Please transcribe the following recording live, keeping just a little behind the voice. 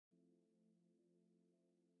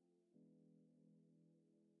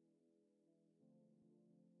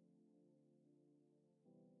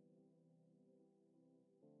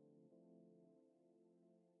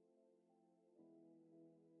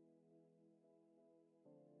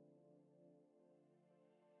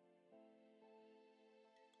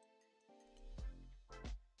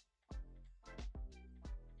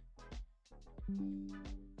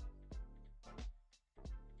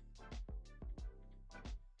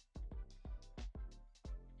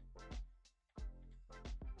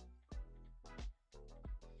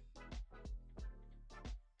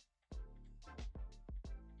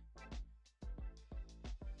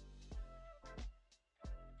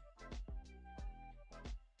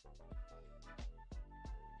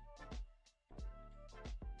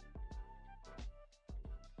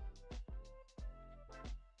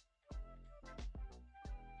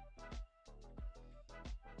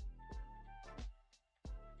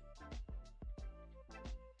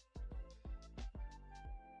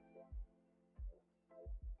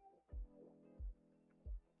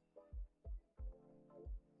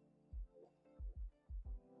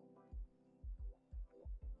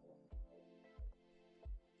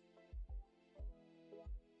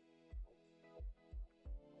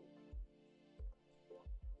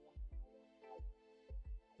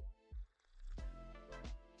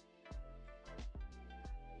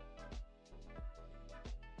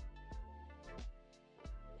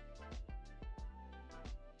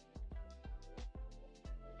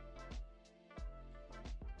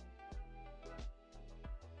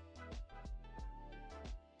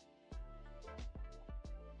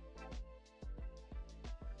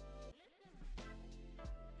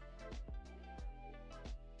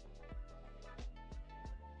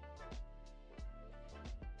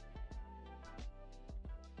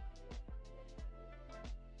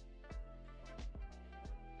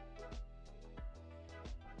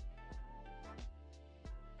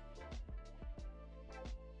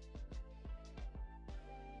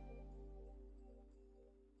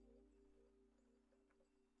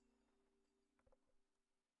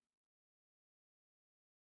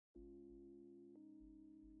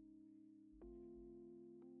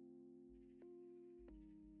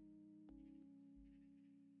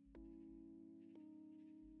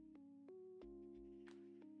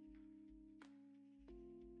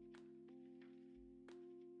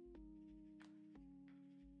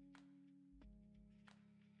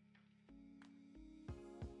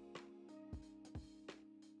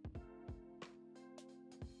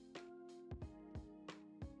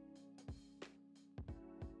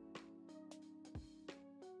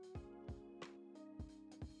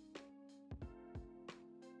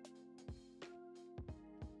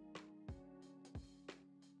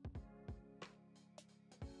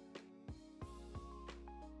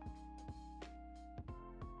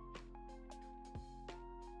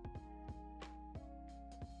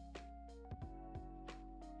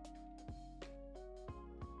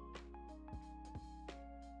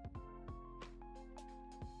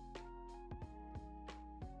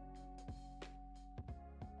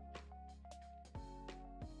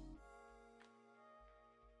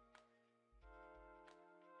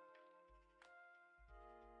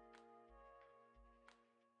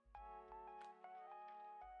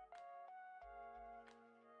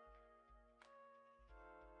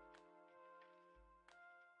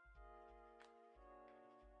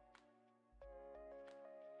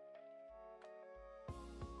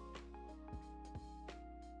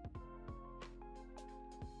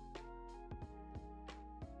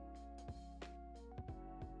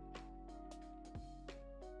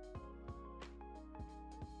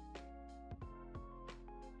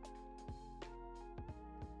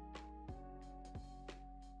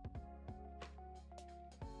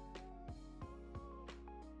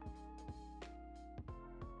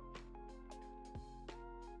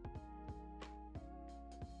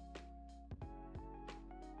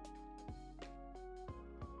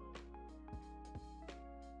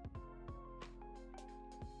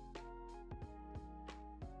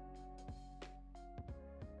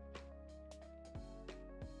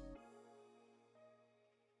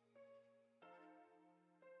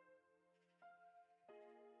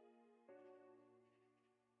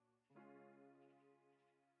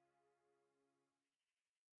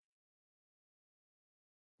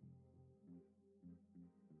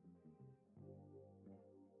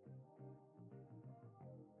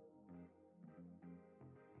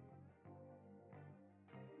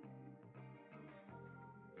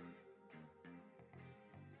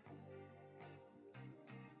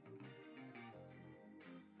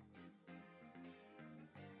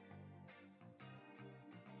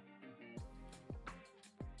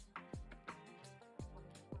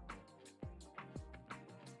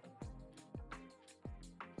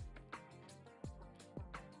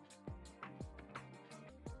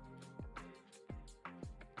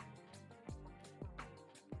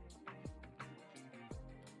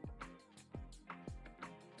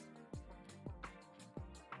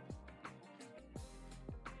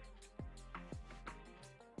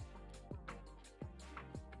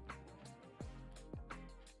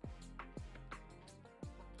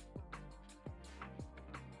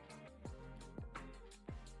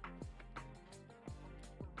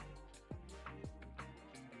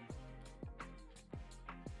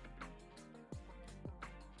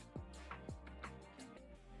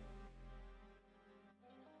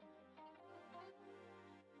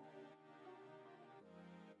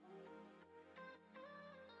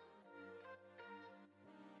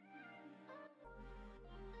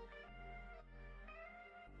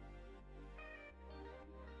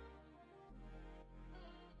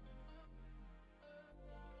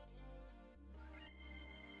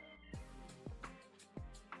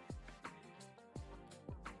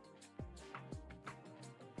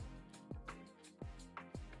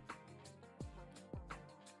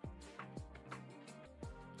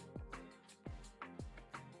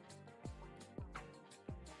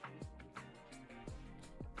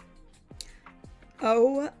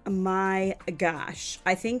Oh my gosh.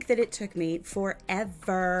 I think that it took me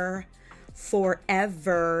forever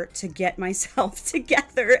to get myself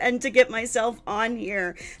together and to get myself on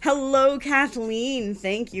here. Hello, Kathleen.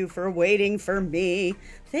 Thank you for waiting for me.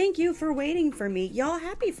 Thank you for waiting for me. Y'all,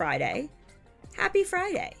 happy Friday. Happy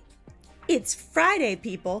Friday. It's Friday,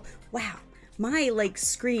 people. Wow. My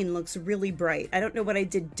screen looks really bright. I don't know what I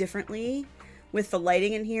did differently with the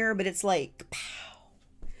lighting in here, but it's like pow.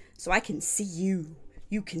 So I can see you.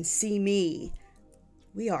 You can see me.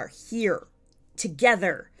 We are here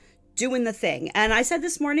together doing the thing. And I said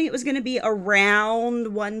this morning it was going to be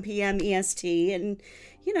around 1 p.m. EST. And,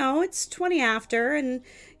 you know, it's 20 after. And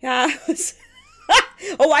yeah,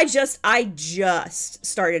 oh, I just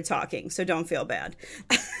started talking. So don't feel bad.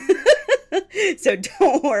 So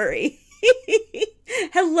don't worry.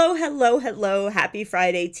 Hello, hello, hello. Happy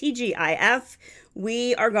Friday, TGIF.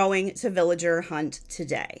 We are going to villager hunt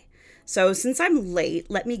today. So since I'm late,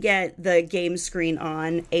 let me get the game screen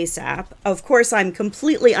on ASAP. Of course, I'm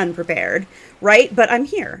completely unprepared, right? But I'm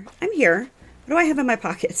here. I'm here. What do I have in my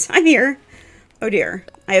pockets? I'm here. Oh dear.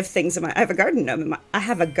 I have things in my, I have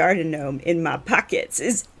a garden gnome in my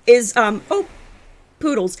pockets. Oh,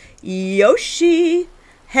 poodles. Yoshi.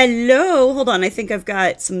 Hello. Hold on. I think I've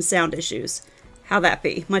got some sound issues. How'd that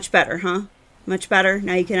be? Much better, huh? Much better.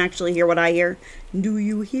 Now you can actually hear what I hear. Do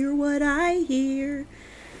you hear what I hear?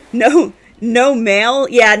 No mail.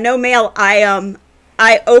 Yeah, no mail.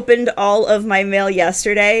 I opened all of my mail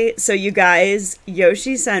yesterday. So you guys,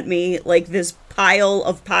 Yoshi sent me like this pile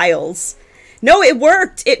of piles. No, it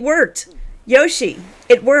worked. It worked. Yoshi,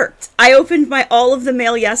 it worked. I opened all of the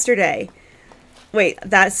mail yesterday. Wait,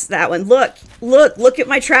 that's that one. Look at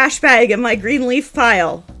my trash bag and my green leaf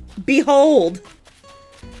pile. Behold.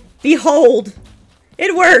 Behold.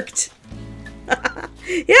 It worked.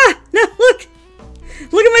 Yeah, no,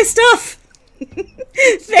 look at my stuff.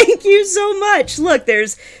 Thank you so much. Look,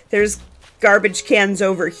 there's garbage cans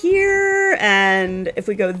over here, and if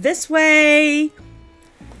we go this way,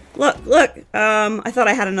 look, I thought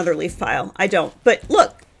I had another leaf pile. I don't, but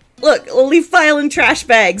look, a leaf pile and trash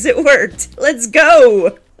bags. It worked. Let's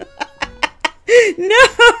go.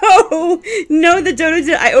 No, the dodo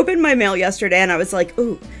did. I opened my mail yesterday and I was like,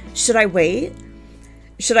 ooh, should I wait?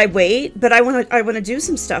 But I want to do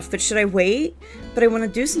some stuff, but should I wait? But I want to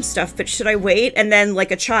do some stuff, but should I wait? And then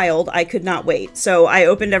like a child, I could not wait. So I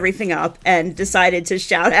opened everything up and decided to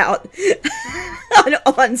shout out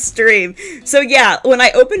on stream. So yeah, when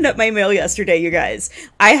I opened up my mail yesterday, you guys,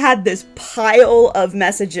 I had this pile of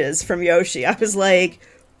messages from Yoshi. I was like,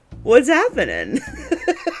 what's happening?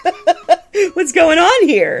 What's going on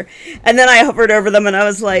here? And then I hovered over them and I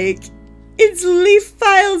was like, it's leaf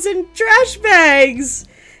piles and trash bags.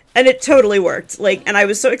 And it totally worked. And I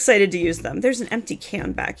was so excited to use them. There's an empty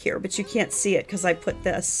can back here, but you can't see it because I put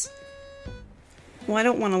this. Well, I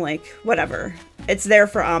don't want to whatever. It's there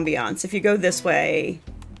for ambiance. If you go this way,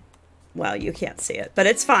 well, you can't see it, but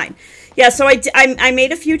it's fine. Yeah, so I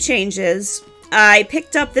made a few changes. I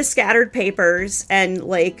picked up the scattered papers and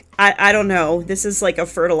I don't know. This is like a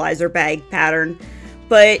fertilizer bag pattern,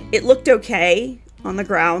 but it looked okay on the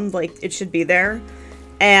ground. It should be there.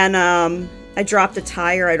 And, I dropped a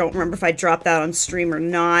tire. I don't remember if I dropped that on stream or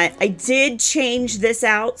not. I did change this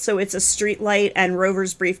out, so it's a street light and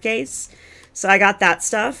Rover's briefcase. So I got that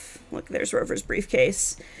stuff. Look, there's Rover's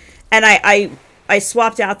briefcase. And I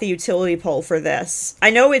swapped out the utility pole for this. I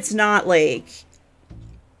know it's not antiqued.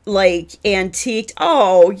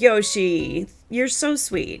 Oh, Yoshi, you're so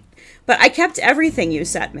sweet. But I kept everything you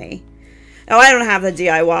sent me. Oh, I don't have the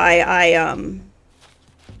DIY.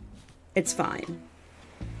 It's fine.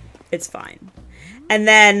 It's fine. And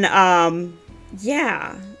then,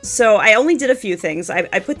 yeah. So I only did a few things.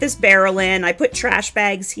 I put this barrel in. I put trash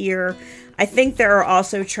bags here. I think there are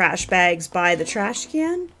also trash bags by the trash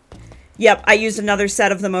can. Yep, I used another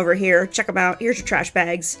set of them over here. Check them out. Here's your trash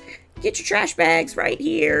bags. Get your trash bags right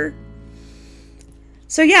here.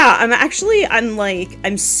 So yeah,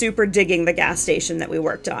 I'm super digging the gas station that we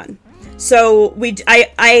worked on. So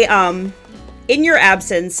in your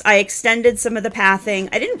absence, I extended some of the pathing.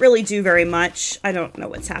 I didn't really do very much. I don't know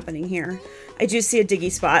what's happening here. I do see a diggy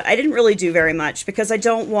spot. I didn't really do very much because I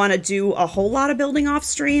don't want to do a whole lot of building off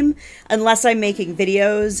stream unless I'm making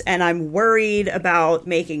videos, and I'm worried about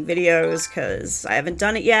making videos because I haven't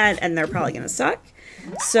done it yet and they're probably going to suck.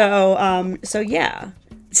 So yeah,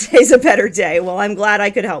 today's a better day. Well, I'm glad I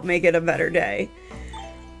could help make it a better day.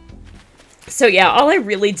 So yeah, all I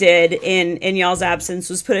really did in y'all's absence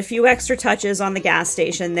was put a few extra touches on the gas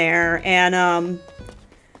station there, and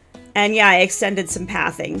And yeah, I extended some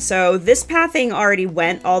pathing. So this pathing already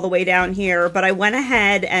went all the way down here, but I went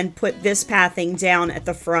ahead and put this pathing down at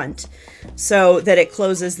the front so that it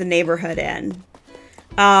closes the neighborhood in.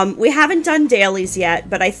 We haven't done dailies yet,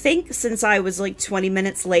 but I think since I was like 20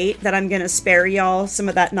 minutes late that I'm going to spare y'all some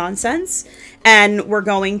of that nonsense, and we're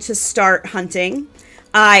going to start hunting.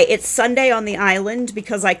 It's Sunday on the island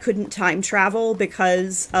because I couldn't time travel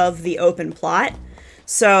because of the open plot.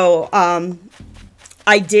 So,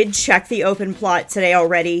 I did check the open plot today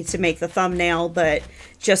already to make the thumbnail, but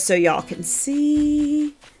just so y'all can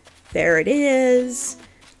see, there it is.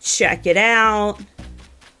 Check it out.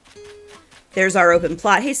 There's our open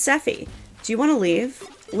plot. Hey, Sephi, do you want to leave?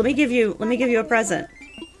 Let me give you a present.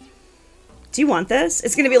 Do you want this?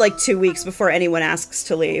 It's going to be like 2 weeks before anyone asks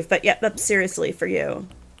to leave, but yeah, that's seriously for you.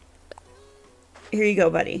 Here you go,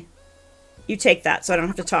 buddy. You take that so I don't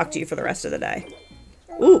have to talk to you for the rest of the day.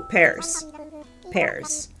 Ooh, pears.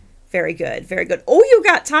 Pears. Very good. Very good. Oh, you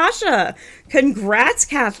got Tasha. Congrats,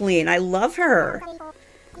 Kathleen. I love her.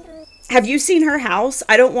 Have you seen her house?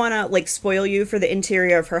 I don't want to like spoil you for the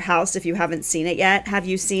interior of her house if you haven't seen it yet. Have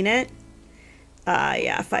you seen it?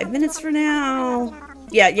 Yeah, 5 minutes for now.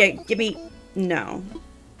 Yeah, give me... No.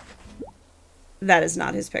 That is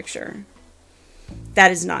not his picture.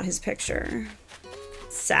 That is not his picture.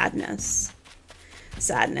 Sadness.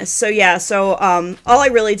 Sadness. So yeah, so all I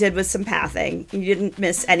really did was some pathing. You didn't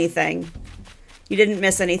miss anything. You didn't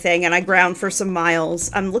miss anything, and I ground for some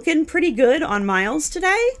miles. I'm looking pretty good on miles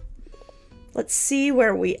today. Let's see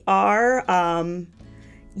where we are.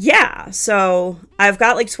 Yeah, so I've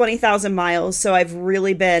got like 20,000 miles, so I've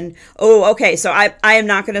really been... Oh, okay, so I am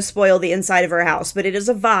not going to spoil the inside of her house, but it is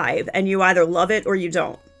a vibe, and you either love it or you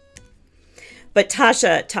don't. But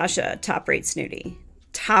Tasha, top rate snooty.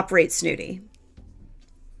 Top rate snooty.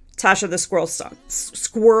 Tasha the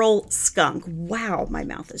squirrel skunk. Wow, my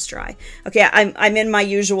mouth is dry. Okay, I'm in my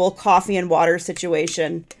usual coffee and water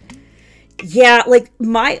situation. Yeah, like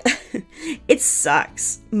it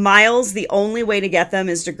sucks. Miles, the only way to get them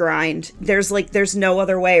is to grind. There's no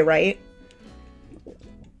other way, right?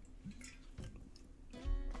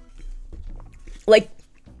 Like,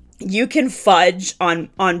 you can fudge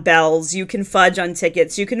on bells, you can fudge on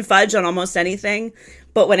tickets, you can fudge on almost anything.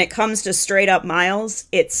 But when it comes to straight up miles,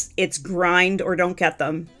 it's grind or don't get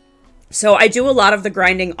them. So I do a lot of the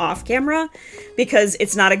grinding off camera because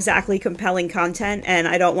it's not exactly compelling content and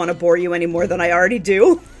I don't want to bore you any more than I already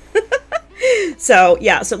do. So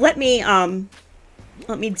yeah, so let me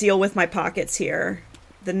deal with my pockets here.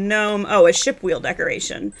 The gnome, oh, a ship wheel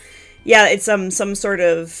decoration. Yeah, it's some sort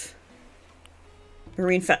of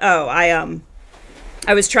marine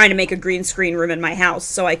I was trying to make a green screen room in my house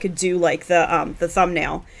so I could do like the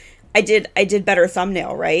thumbnail. I did better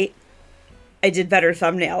thumbnail, right? I did better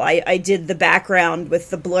thumbnail. I did the background with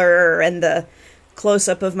the blur and the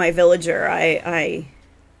close-up of my villager.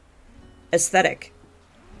 Aesthetic.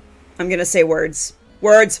 I'm gonna say words.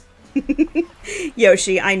 Words!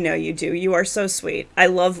 Yoshi, I know you do. You are so sweet. I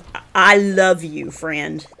love you,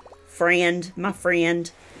 friend. Friend, my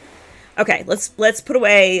friend. Okay, let's put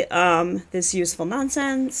away this useful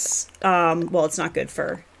nonsense. Well, it's not good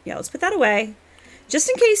for... Yeah, let's put that away. Just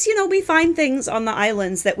in case, you know, we find things on the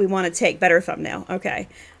islands that we want to take. Better thumbnail. Okay.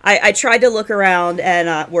 I tried to look around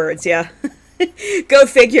and... words, yeah. Go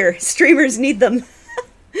figure. Streamers need them.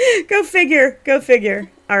 Go figure. Go figure.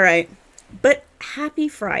 All right. But happy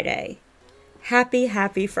Friday.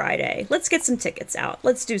 Happy Friday. Let's get some tickets out.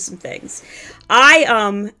 Let's do some things.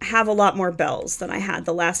 I have a lot more bells than I had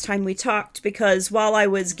the last time we talked because while I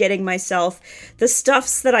was getting myself the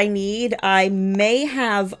stuffs that I need, I may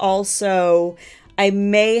have also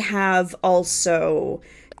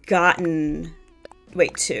gotten...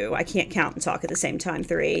 Wait, 2. I can't count and talk at the same time.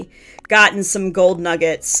 3. Gotten some gold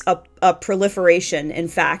nuggets, a proliferation, in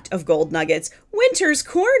fact, of gold nuggets. Winter's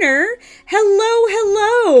Corner!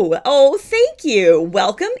 Hello! Oh, thank you!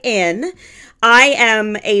 Welcome in. I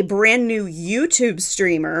am a brand new YouTube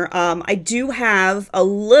streamer. I do have a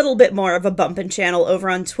little bit more of a bumpin' channel over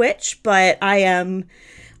on Twitch, but I am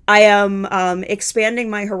expanding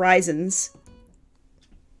my horizons.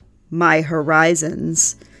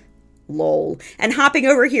 Lol. And hopping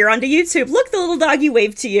over here onto YouTube. Look, the little doggy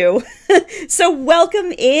waved to you. So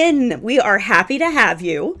welcome in. We are happy to have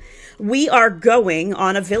you. We are going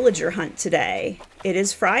on a villager hunt today. It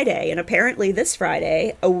is Friday, and apparently this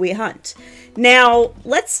Friday, we hunt. Now,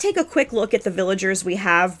 let's take a quick look at the villagers we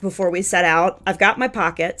have before we set out. I've got my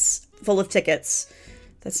pockets full of tickets.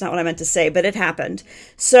 That's not what I meant to say, but it happened.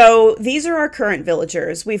 So these are our current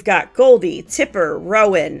villagers. We've got Goldie, Tipper,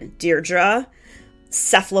 Rowan, Deirdre,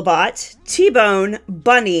 Cephalobot, T-Bone,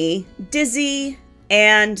 Bunny, Dizzy,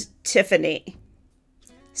 and Tiffany.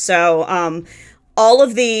 So, all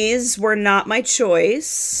of these were not my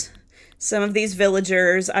choice. Some of these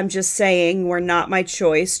villagers, I'm just saying, were not my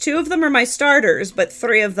choice. 2 of them are my starters, but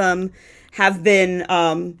 3 of them have been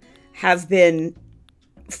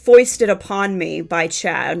foisted upon me by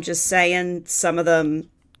chat. I'm just saying, some of them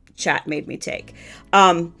chat made me take.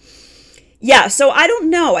 Yeah, so I don't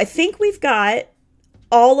know. I think we've got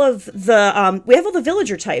all of the, we have all the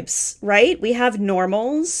villager types, right? We have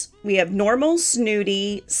normals. We have normal,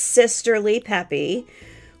 snooty, sisterly, peppy.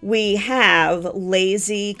 We have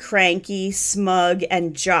lazy, cranky, smug,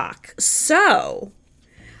 and jock. So,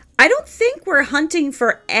 I don't think we're hunting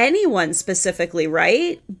for anyone specifically,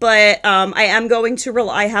 right? But I am going to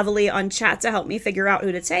rely heavily on chat to help me figure out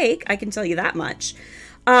who to take. I can tell you that much.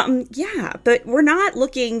 Yeah, but we're not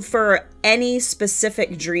looking for any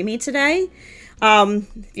specific dreamy today. If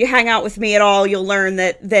you hang out with me at all, you'll learn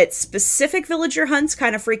that specific villager hunts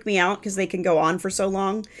kind of freak me out because they can go on for so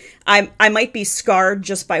long. I might be scarred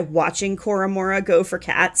just by watching Koromora go for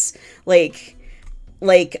cats. Like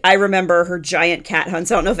I remember her giant cat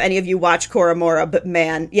hunts. I don't know if any of you watch Koromora, but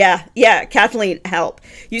man, yeah, Kathleen, help.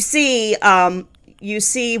 You see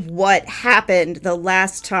what happened the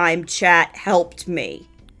last time chat helped me.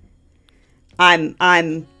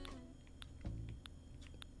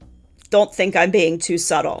 Don't think I'm being too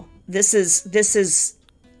subtle. This is,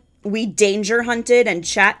 we danger hunted and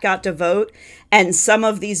chat got to vote, and some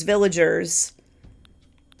of these villagers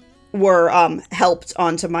were helped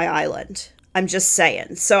onto my island. I'm just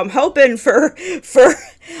saying. So I'm hoping for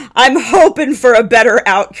a better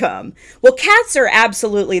outcome. Well, cats are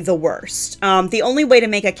absolutely the worst. The only way to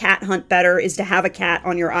make a cat hunt better is to have a cat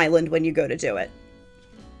on your island when you go to do it.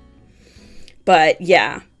 But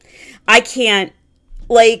yeah, I can't,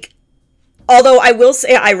 like, although I will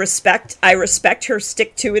say I respect her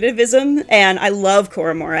stick-to-itivism, and I love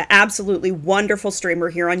Koromora. Absolutely wonderful streamer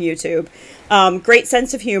here on YouTube. Great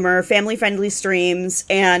sense of humor, family-friendly streams,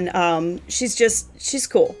 and she's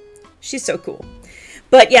cool. She's so cool.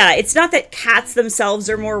 But yeah, it's not that cats themselves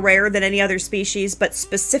are more rare than any other species, but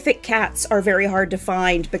specific cats are very hard to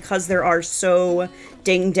find because there are so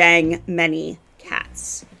ding-dang many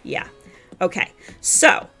cats. Yeah. Okay,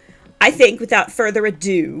 so I think without further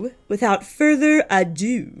ado,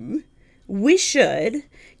 we should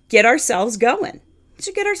get ourselves going.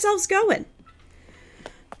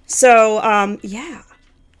 So, yeah.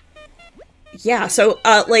 Yeah, so,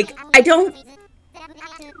 like,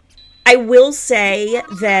 I will say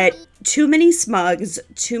that too many smugs,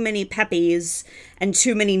 too many peppies, and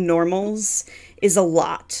too many normals is a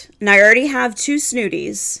lot. And I already have 2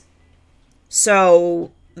 snooties, so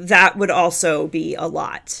that would also be a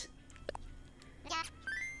lot.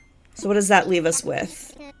 So what does that leave us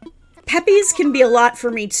with? Peppies can be a lot for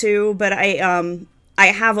me too, but I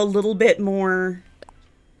have a little bit more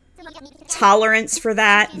tolerance for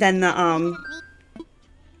that than the,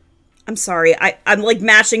 I'm sorry, I'm like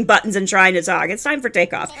mashing buttons and trying to talk. It's time for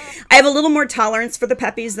takeoff. I have a little more tolerance for the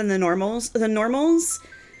peppies than the normals. The normals,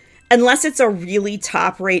 unless it's a really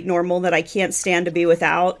top-rate normal that I can't stand to be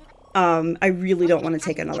without, I really don't want to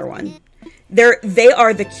take another one. They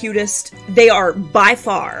are the cutest. They are by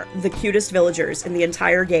far the cutest villagers in the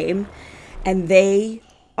entire game, and they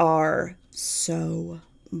are so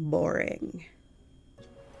boring.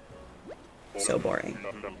 So boring.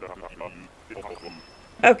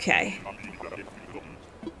 Okay.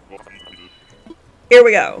 Here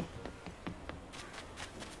we go.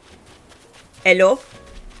 Hello?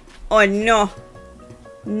 Oh no.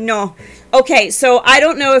 No. Okay, so I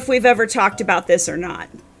don't know if we've ever talked about this or not.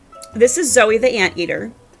 This is Zoe the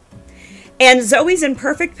Anteater. And Zoe's in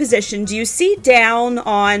perfect position. Do you see down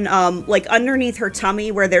on, like, underneath her tummy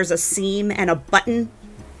where there's a seam and a button?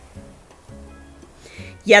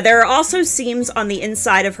 Yeah, there are also seams on the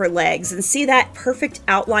inside of her legs. And see that perfect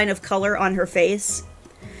outline of color on her face?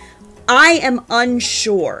 I am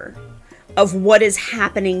unsure of what is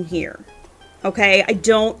happening here. Okay? I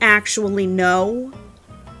don't actually know.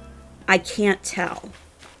 I can't tell.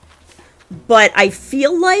 But I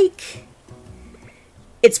feel like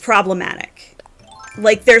it's problematic.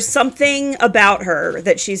 Like, there's something about her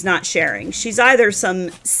that she's not sharing. She's either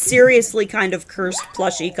some seriously kind of cursed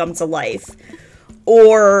plushie come to life,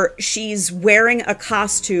 or she's wearing a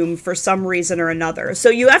costume for some reason or another. So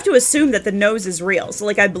you have to assume that the nose is real. So,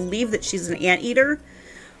 like, I believe that she's an anteater.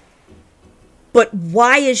 But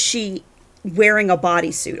why is she wearing a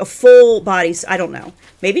bodysuit? A full bodysuit? I don't know.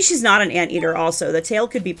 Maybe she's not an anteater also. The tail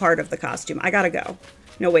could be part of the costume. I gotta go.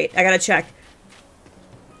 No, wait. I gotta check.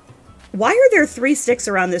 Why are there 3 sticks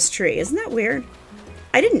around this tree? Isn't that weird?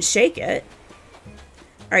 I didn't shake it.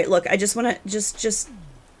 right, look, I just want to,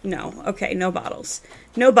 no. Okay, no bottles.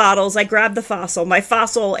 No bottles. I grabbed the fossil. My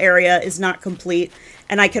fossil area is not complete,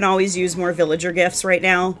 and I can always use more villager gifts right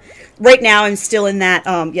now. Right now, I'm still in that,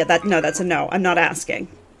 yeah, that's a no. I'm not asking.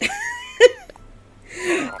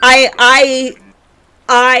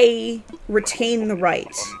 I retain the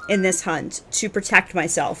right in this hunt to protect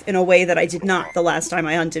myself in a way that I did not the last time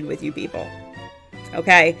I hunted with you people.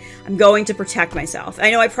 Okay? I'm going to protect myself. I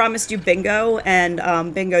know I promised you bingo, and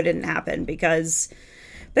bingo didn't happen because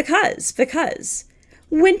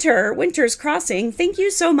Winter's Crossing, thank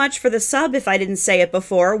you so much for the sub if I didn't say it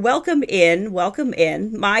before. Welcome in.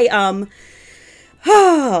 My,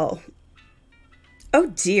 oh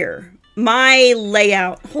dear. My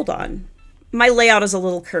layout, hold on. My layout is a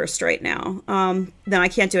little cursed right now. No, I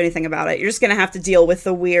can't do anything about it. You're just gonna have to deal with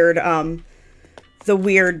the weird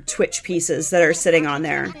Twitch pieces that are sitting on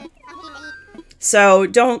there. So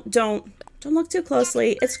don't look too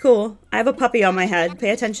closely. It's cool. I have a puppy on my head. Pay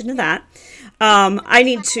attention to that. I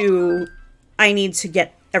need to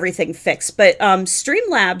get everything fixed. But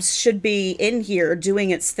Streamlabs should be in here doing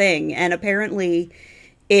its thing, and apparently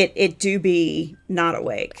it do be not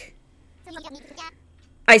awake.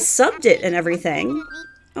 I subbed it and everything.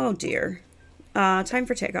 Oh dear. Time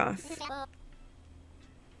for takeoff.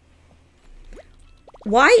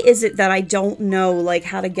 Why is it that I don't know, like,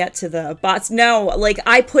 how to get to the bots? No, like,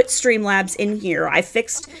 I put Streamlabs in here. I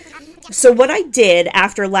fixed... So what I did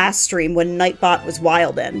after last stream when Nightbot was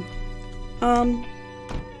wildin'...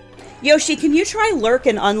 Yoshi, can you try lurk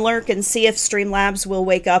and unlurk and see if Streamlabs will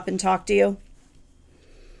wake up and talk to you?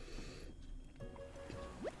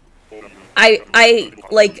 I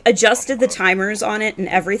like, adjusted the timers on it and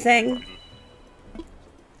everything.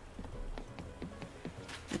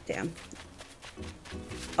 Damn.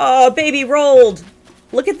 Oh, baby rolled.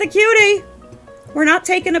 Look at the cutie. We're not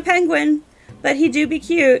taking a penguin, but he do be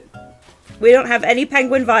cute. We don't have any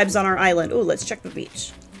penguin vibes on our island. Ooh, let's check the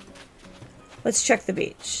beach. Let's check the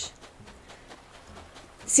beach.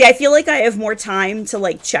 See, I feel like I have more time to,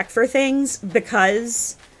 like, check for things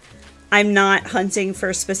because I'm not hunting for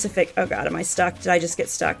a specific... Oh god, am I stuck? Did I just get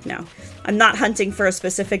stuck? No. I'm not hunting for a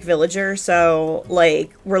specific villager, so,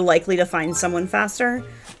 like, we're likely to find someone faster.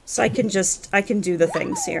 So I can do the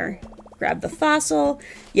things here. Grab the fossil.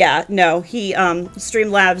 Yeah, no,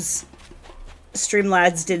 Streamlabs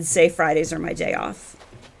did say Fridays are my day off.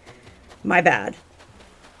 My bad.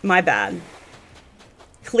 My bad.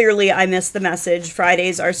 Clearly, I missed the message.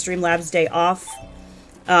 Fridays are Streamlabs' day off.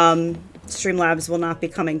 Streamlabs will not be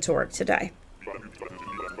coming to work today.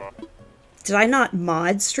 Did I not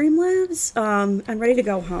mod Streamlabs? I'm ready to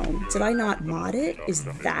go home. Did I not mod it? Is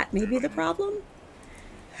that maybe the problem?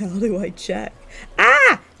 How do I check?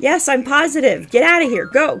 Ah! Yes, I'm positive. Get out of here.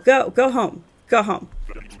 Go home. Go home.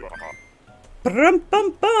 Brum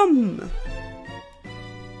bum bum.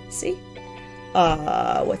 See?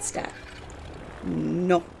 What's that?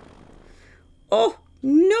 No. Oh,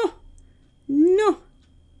 no. No.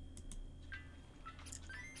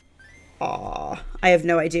 Aw, I have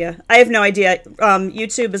no idea. I have no idea.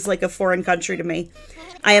 YouTube is like a foreign country to me.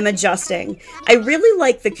 I am adjusting. I really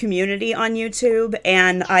like the community on YouTube,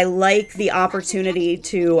 and I like the opportunity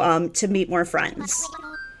to meet more friends.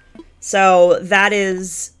 So that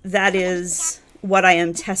is what I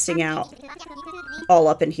am testing out all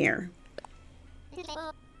up in here.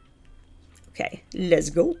 Okay,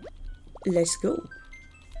 let's go. Let's go.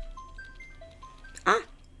 Ah.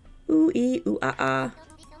 Ooh ee ooh ah ah.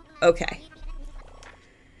 Okay.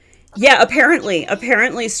 Yeah, apparently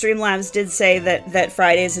Streamlabs did say that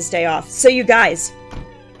Friday's his day off. So you guys,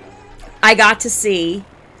 I got to see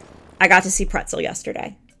Pretzel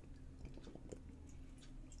yesterday.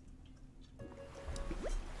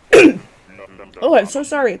 Oh, I'm so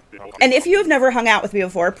sorry. And if you have never hung out with me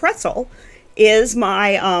before, Pretzel is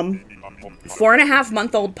my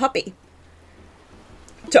 4.5-month-old puppy.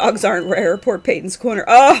 Dogs aren't rare. Poor Peyton's Corner.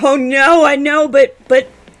 Oh no, I know, but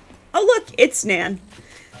oh look, it's Nan.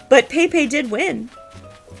 But Pepe did win.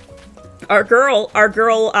 Our girl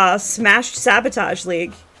smashed Sabotage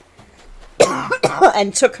League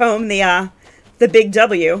and took home the big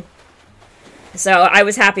W. So I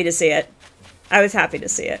was happy to see it. I was happy to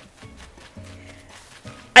see it.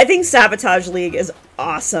 I think Sabotage League is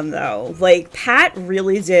awesome though. Like, Pat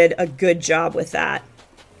really did a good job with that.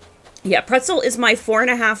 Yeah, Pretzel is my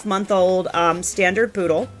 4.5-month-old standard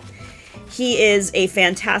poodle. He is a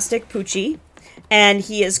fantastic poochie. And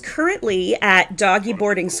he is currently at doggy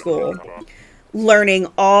boarding school, learning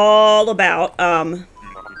all about how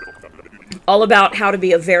to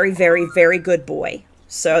be a very, very, very good boy,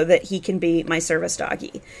 so that he can be my service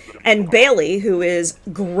doggy. And Bailey, who is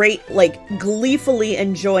great, like, gleefully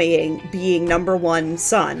enjoying being #1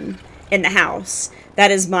 son in the house.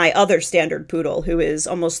 That is my other standard poodle, who is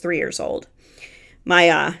almost 3 years old.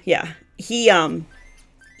 My, yeah, he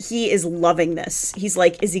is loving this. He's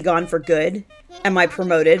like, is he gone for good? Am I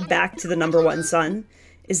promoted back to the #1 son?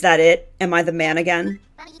 Is that it? Am I the man again?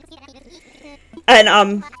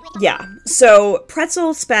 And, yeah. So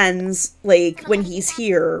Pretzel spends, like, when he's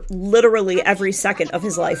here, literally every second of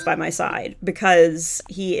his life by my side because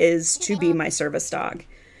he is to be my service dog.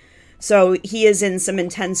 So he is in some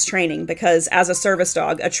intense training because as a service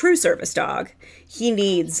dog, a true service dog, he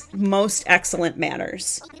needs most excellent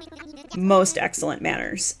manners. Most excellent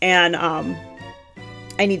manners. And,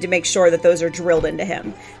 I need to make sure that those are drilled into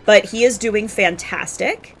him. But he is doing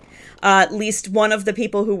fantastic. At least one of the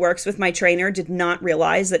people who works with my trainer did not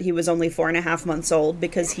realize that he was only 4.5 months old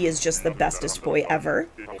because he is just the bestest boy ever.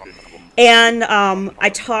 And I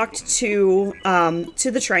talked to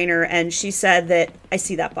the trainer, and she said that I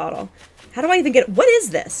see that bottle. How do I even get? What is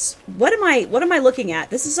this? What am I looking at?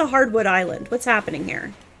 This is a hardwood island. What's happening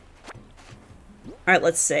here? All right,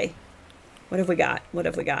 let's see. What have we got? What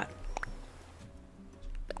have we got?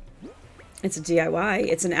 It's a DIY.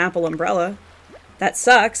 It's an Apple umbrella. That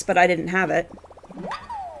sucks, but I didn't have it.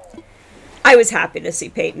 I was happy to see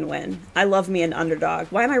Peyton win. I love me an underdog.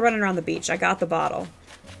 Why am I running around the beach? I got the bottle.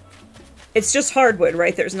 It's just hardwood,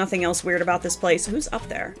 right? There's nothing else weird about this place. Who's up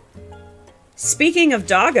there? Speaking of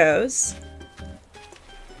doggos,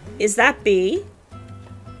 is that B?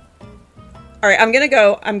 All right, I'm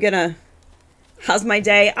gonna... How's my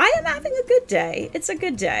day? I am having a good day. It's a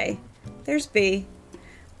good day. There's B.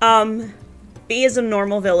 B is a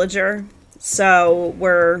normal villager. So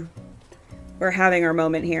we're having our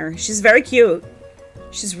moment here. She's very cute.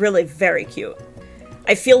 She's really very cute.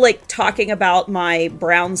 I feel like talking about my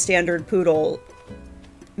brown standard poodle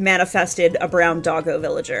manifested a brown doggo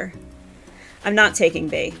villager. I'm not taking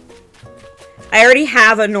B. I already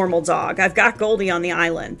have a normal dog. I've got Goldie on the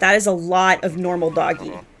island. That is a lot of normal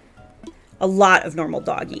doggy. A lot of normal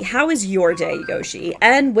doggy. How is your day, Yoshi?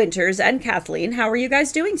 And Winters and Kathleen, how are you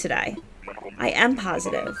guys doing today? I am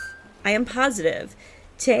positive. I am positive.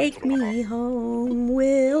 Take me home,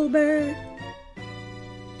 Wilbur.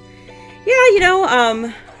 Yeah, you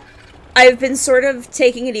know, I've been sort of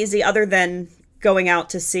taking it easy other than going out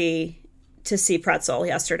to see Pretzel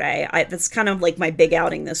yesterday. That's kind of like my big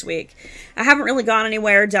outing this week. I haven't really gone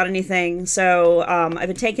anywhere, done anything, so I've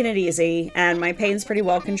been taking it easy, and my pain's pretty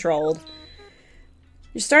well controlled.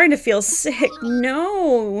 You're starting to feel sick.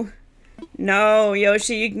 No. No,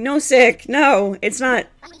 Yoshi, no sick. No, it's not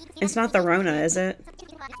the Rona, is it?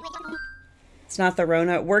 It's not the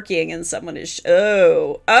Rona. Working and someone is...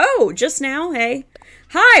 Oh, just now? Hey.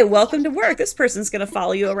 Hi, welcome to work. This person's going to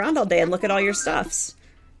follow you around all day and look at all your stuffs.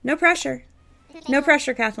 No pressure. No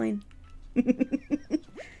pressure, Kathleen.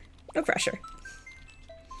 No pressure.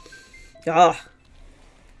 Oh.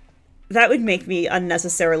 That would make me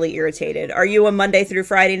unnecessarily irritated. Are you a Monday through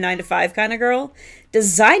Friday 9 to 5 kind of girl?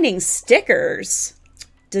 Designing stickers.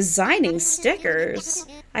 Designing stickers.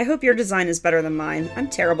 I hope your design is better than mine. I'm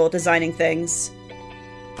terrible at designing things.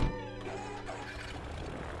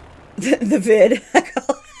 The vid.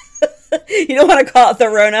 You don't want to call it the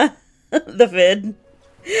Rona. The vid.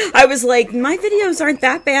 I was like, my videos aren't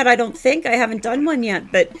that bad, I don't think. I haven't done one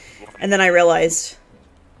yet, but... And then I realized.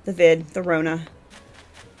 The vid. The Rona.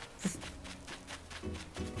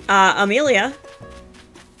 Amelia.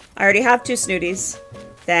 I already have 2 snooties.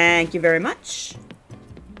 Thank you very much.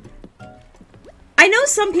 I know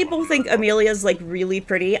some people think Amelia's, like, really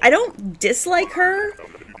pretty. I don't dislike her.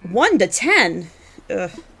 1 to 10.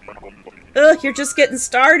 Ugh. Ugh, you're just getting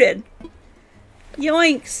started.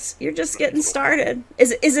 Yoinks. You're just getting started.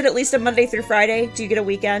 Is it at least a Monday through Friday? Do you get a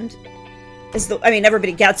weekend? I mean,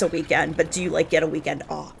 everybody gets a weekend, but do you, like, get a weekend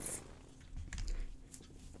off?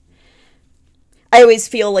 I always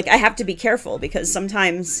feel like I have to be careful because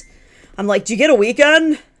sometimes I'm like, do you get a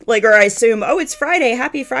weekend? Like, or I assume, oh, it's Friday,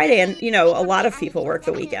 happy Friday. And, you know, a lot of people work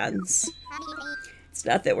the weekends. It's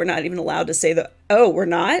not that we're not even allowed to say that. Oh, we're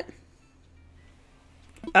not?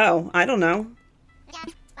 Oh, I don't know.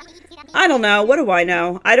 I don't know. What do I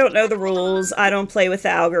know? I don't know the rules. I don't play with the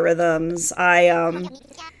algorithms.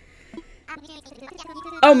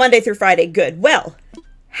 Oh, Monday through Friday. Good. Well,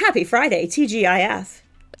 happy Friday. TGIF.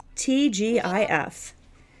 TGIF.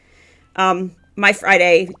 My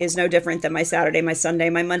Friday is no different than my Saturday, my Sunday,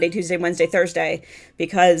 my Monday, Tuesday, Wednesday, Thursday,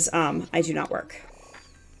 because I do not work.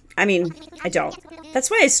 I mean, I don't.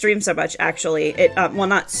 That's why I stream so much, actually. Well,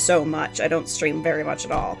 not so much. I don't stream very much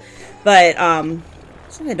at all. But,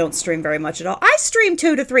 I don't stream very much at all. I stream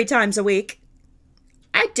 2 to 3 times a week.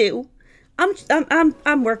 I do.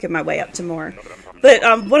 I'm working my way up to more. But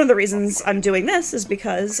one of the reasons I'm doing this is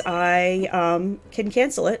because I can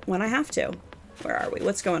cancel it when I have to. Where are we?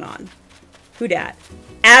 What's going on? Who dat?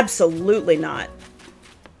 Absolutely not.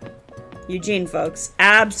 Eugene, folks.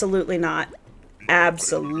 Absolutely not.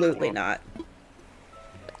 Absolutely not.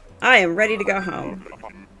 I am ready to go home.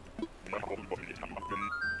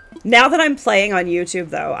 Now that I'm playing on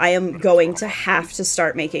YouTube, though, I am going to have to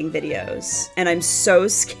start making videos. And I'm so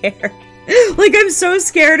scared. Like, I'm so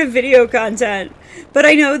scared of video content. But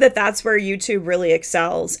I know that that's where YouTube really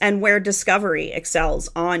excels, and where Discovery excels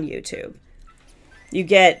on YouTube. You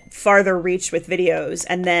get farther reach with videos,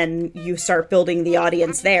 and then you start building the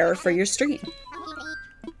audience there for your stream.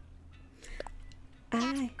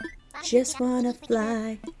 I just wanna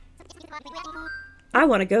fly. I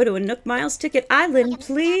want to go to a Nook Miles Ticket Island,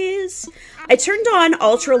 please. I turned on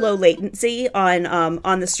ultra low latency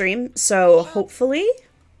on the stream, so hopefully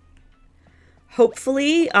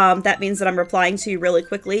that means that I'm replying to you really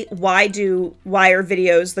quickly. Why are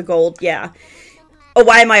videos the gold? Yeah. Oh,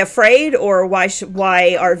 why am I afraid, or why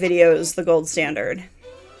are videos the gold standard?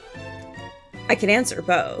 I can answer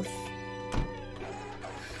both.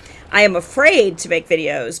 I am afraid to make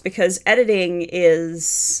videos because editing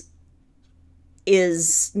is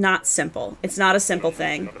not simple. It's not a simple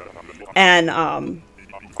thing. And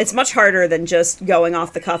it's much harder than just going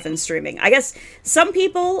off the cuff and streaming. I guess some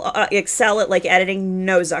people excel at like editing.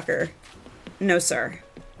 No, Zucker. No, sir.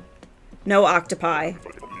 No octopi.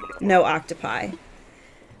 No octopi.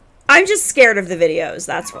 I'm just scared of the videos,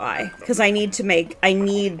 that's why. Because I need to make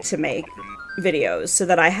videos so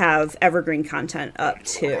that I have evergreen content up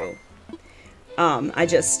too.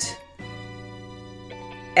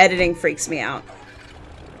 Editing freaks me out.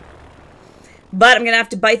 But I'm gonna have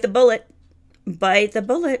to bite the bullet. Bite the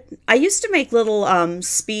bullet. I used to make little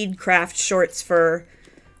speedcraft shorts for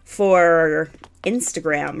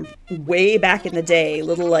Instagram way back in the day.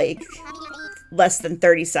 Little like less than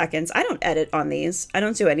 30 seconds. I don't edit on these. I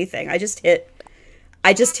don't do anything. I just hit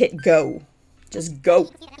go. Just go.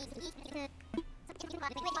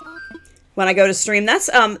 When I go to stream, that's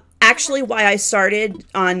actually why I started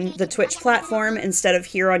on the Twitch platform instead of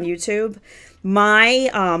here on YouTube.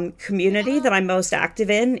 My community that I'm most active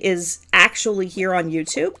in is actually here on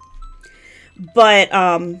YouTube. But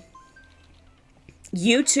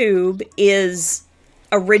YouTube is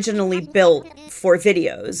originally built for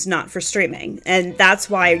videos, not for streaming. And that's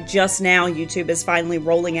why just now YouTube is finally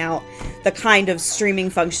rolling out the kind of streaming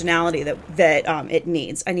functionality that it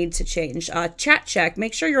needs. I need to change. Chat check.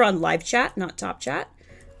 Make sure you're on live chat, not top chat.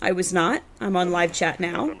 I was not. I'm on live chat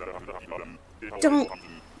now.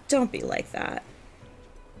 Don't be like that.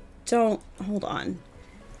 Hold on.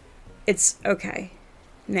 It's okay.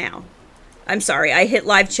 Now. I'm sorry. I hit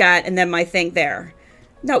live chat and then my thing there.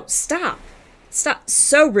 No, stop. Stop.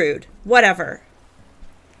 So rude. Whatever.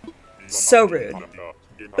 So rude.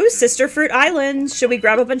 Ooh, Sister Fruit Island. Should we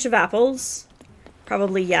grab a bunch of apples?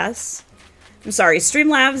 Probably yes. I'm sorry.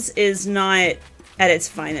 Streamlabs is not at its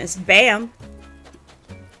finest. Bam.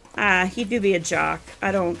 He do be a jock.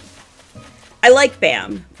 I like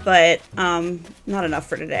Bam, but not enough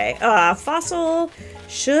for today. Fossil,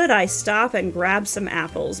 should I stop and grab some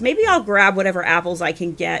apples? Maybe I'll grab whatever apples I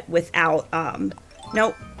can get without,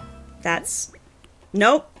 nope.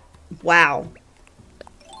 Nope. Wow.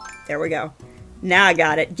 There we go. Now I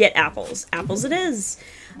got it. Get apples. Apples it is.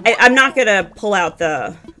 I'm not gonna pull out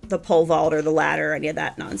the pole vault or the ladder or any of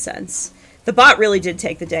that nonsense. The bot really did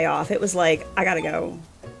take the day off. It was like, I gotta go.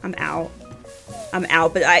 I'm out.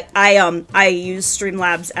 But I use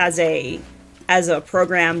Streamlabs as a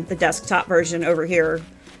program, the desktop version over here,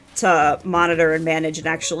 to monitor and manage and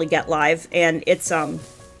actually get live. And it's a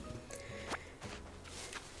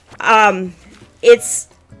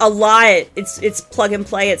lot. It's plug and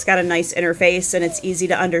play. It's got a nice interface and it's easy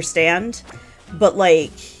to understand. But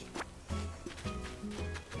like,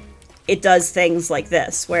 it does things like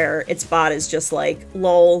this, where its bot is just like,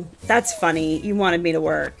 lol, that's funny. You wanted me to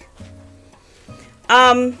work.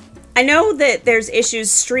 I know that there's issues.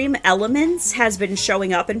 Stream Elements has been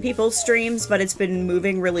showing up in people's streams, but it's been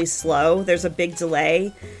moving really slow. There's a big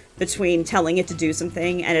delay between telling it to do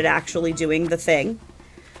something and it actually doing the thing.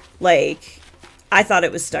 Like, I thought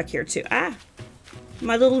it was stuck here too.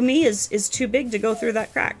 My little me is too big to go through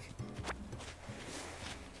that crack.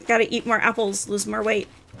 Gotta eat more apples, lose more weight.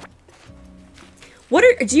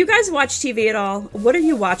 Do you guys watch TV at all? What are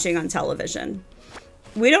you watching on television?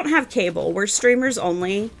 We don't have cable. We're streamers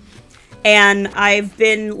only. And I've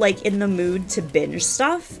been, like, in the mood to binge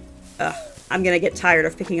stuff. I'm gonna get tired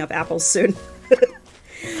of picking up apples soon.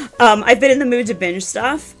 I've been in the mood to binge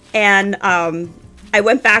stuff. And I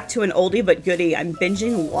went back to an oldie but goodie. I'm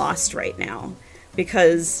binging Lost right now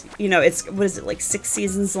because, you know, it's, what is it, like 6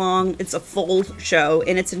 seasons long? It's a full show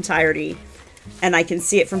in its entirety, and I can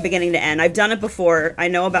see it from beginning to end. I've done it before. I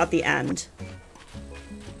know about the end.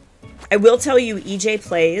 I will tell you, EJ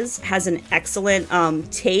Plays has an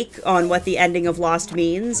excellent take on what the ending of Lost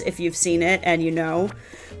means, if you've seen it and you know.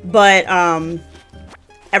 But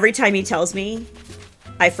every time he tells me,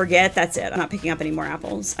 I forget. That's it. I'm not picking up any more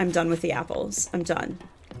apples. I'm done with the apples. I'm done.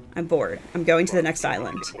 I'm bored. I'm going to the next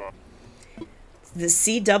island. The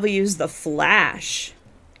CW's The Flash.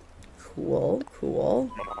 Cool,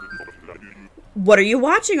 cool. What are you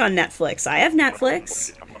watching on Netflix? I have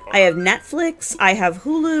Netflix. I have Netflix, I have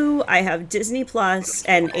Hulu, I have Disney Plus,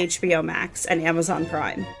 and HBO Max, and Amazon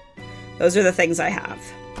Prime. Those are the things I have.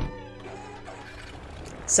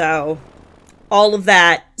 So, all of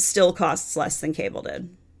that still costs less than cable did.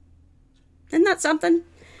 Isn't that something?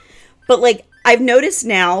 But, like, I've noticed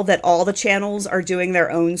now that all the channels are doing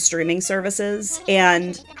their own streaming services,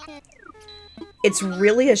 and it's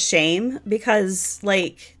really a shame because,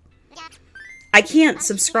 like, I can't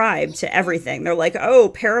subscribe to everything. They're like, oh,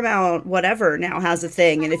 Paramount whatever now has a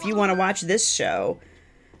thing, and if you want to watch this show,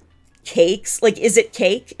 Cakes, like, Is It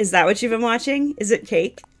Cake? Is that what you've been watching? Is It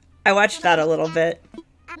Cake? I watched that a little bit.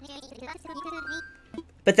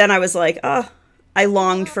 But then I was like, oh, I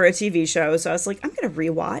longed for a TV show, so I was like, I'm gonna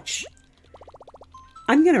rewatch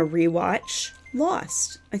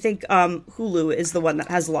Lost. I think Hulu is the one that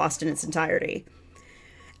has Lost in its entirety.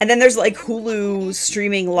 And then there's like Hulu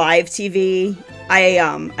streaming live TV.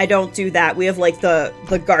 I don't do that. We have like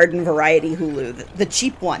the garden variety Hulu, the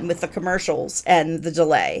cheap one with the commercials and the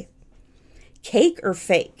delay. Cake or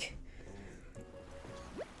Fake?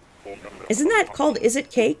 Isn't that called Is It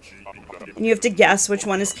Cake? And you have to guess which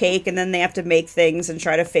one is cake, and then they have to make things and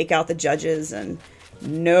try to fake out the judges. And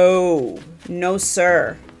no, no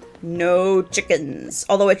sir, no chickens.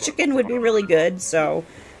 Although a chicken would be really good, so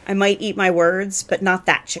I might eat my words, but not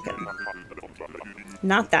that chicken.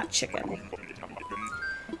 Not that chicken.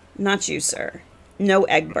 Not you, sir. No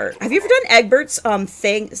Egbert. Have you ever done Egbert's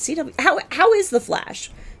thing? CW. How is The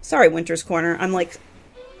Flash? Sorry, Winter's Corner. I'm like,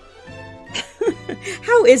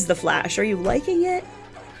 how is The Flash? Are you liking it?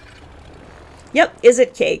 Yep. Is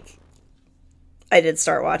It Cake? I did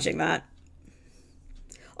start watching that.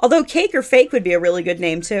 Although Cake or Fake would be a really good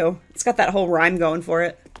name too. It's got that whole rhyme going for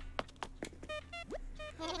it.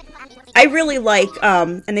 I really like,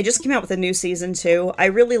 and they just came out with a new season too. I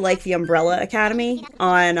really like The Umbrella Academy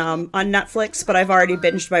on Netflix, but I've already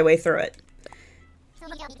binged my way through it.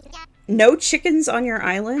 No chickens on your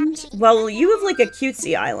island? Well, you have like a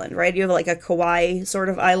cutesy island, right? You have like a kawaii sort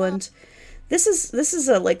of island. This is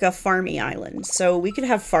a like a farmy island, so we could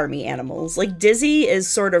have farmy animals. Like Dizzy is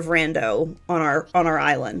sort of rando on our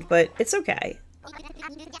island, but it's okay.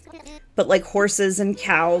 But like horses and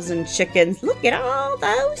cows and chickens. Look at all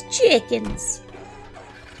those chickens.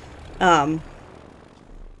 I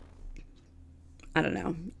don't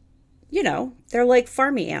know. You know, they're like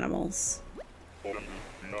farmy animals.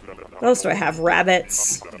 What else do I have?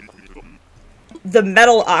 Rabbits. The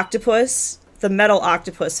metal octopus. The metal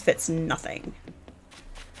octopus fits nothing.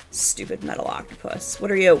 Stupid metal octopus.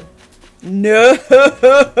 What are you? No!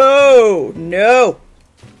 No!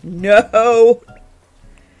 No!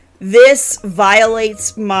 This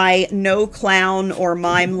violates my no clown or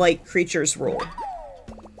mime-like creatures rule.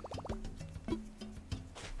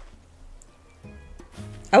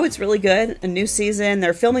 Oh, it's really good. A new season.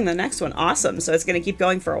 They're filming the next one. Awesome. So it's going to keep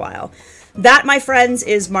going for a while. That, my friends,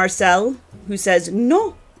 is Marcel, who says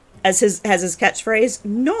no, as his catchphrase.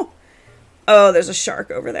 No. Oh, there's a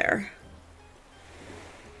shark over there.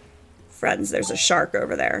 Friends, there's a shark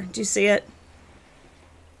over there. Do you see it?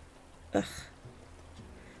 Ugh.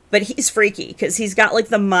 But he's freaky because he's got like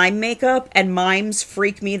the mime makeup, and mimes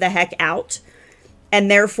freak me the heck out.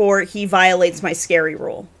 And therefore he violates my scary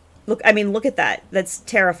rule. Look, I mean, look at that. That's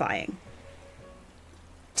terrifying.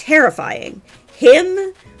 Terrifying.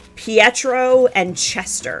 Him, Pietro, and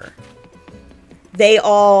Chester. They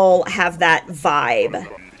all have that vibe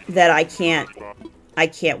that I can't,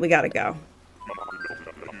 we gotta go.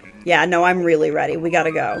 Yeah, no, I'm really ready. We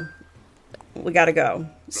gotta go. We gotta go,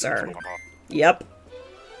 sir. Yep.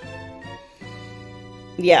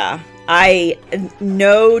 Yeah, I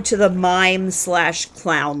no to the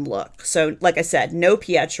mime/clown look. So, like I said, no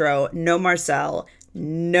Pietro, no Marcel,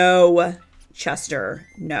 no Chester,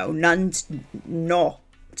 no, none, no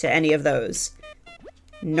to any of those.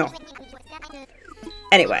 No.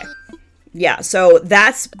 Anyway, yeah, so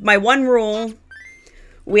that's my one rule.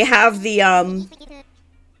 We have the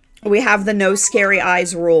no scary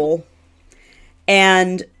eyes rule.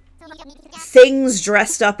 And things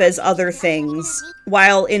dressed up as other things,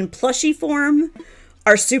 while in plushie form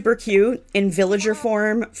are super cute, in villager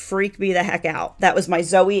form freak me the heck out. That was my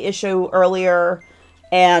Zoe issue earlier,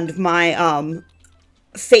 and my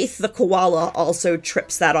Faith the koala also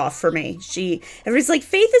trips that off for me. Everybody's like,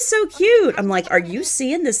 Faith is so cute. I'm like, are you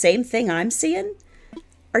seeing the same thing I'm seeing?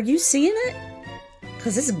 Are you seeing it?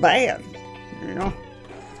 Because it's bad. You know?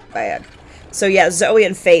 Bad. So yeah, Zoe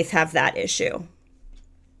and Faith have that issue.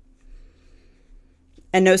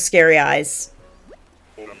 And no scary eyes.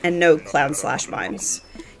 And no clown slash mimes.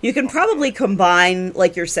 You can probably combine,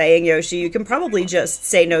 like you're saying, Yoshi, you can probably just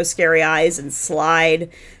say no scary eyes and slide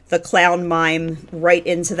the clown mime right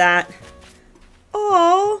into that.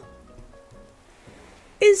 Oh,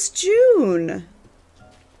 it's June.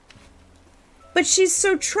 But she's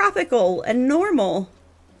so tropical and normal.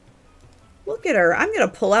 Look at her. I'm going to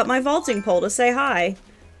pull out my vaulting pole to say hi.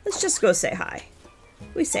 Let's just go say hi.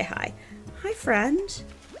 We say hi. Hi, friend.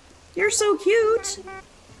 You're so cute.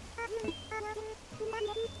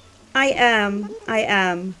 I am.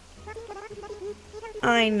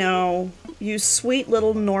 I know. You sweet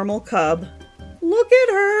little normal cub. Look at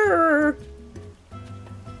her.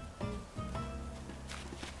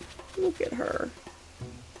 Look at her.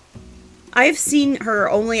 I've seen her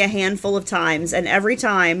only a handful of times, and every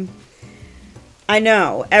time, I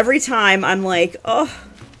know, every time I'm like, oh,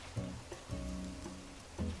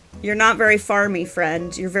 you're not very farmy,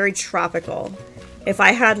 friend. You're very tropical. If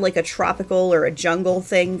I had like a tropical or a jungle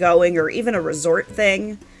thing going, or even a resort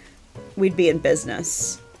thing, we'd be in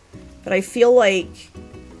business. But I feel like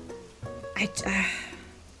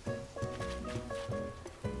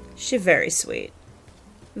she's very sweet.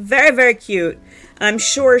 Very, very cute. And I'm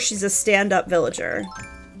sure she's a stand-up villager.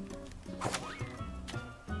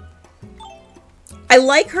 I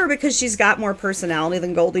like her because she's got more personality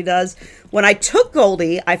than Goldie does. When I took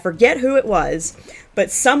Goldie, I forget who it was, but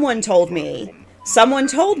someone told me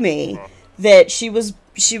that she was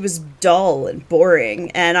dull and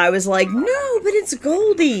boring, and I was like, no, but it's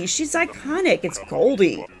Goldie. She's iconic. It's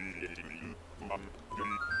Goldie.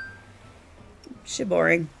 She's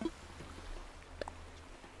boring.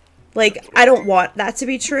 Like, I don't want that to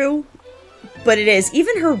be true, but it is.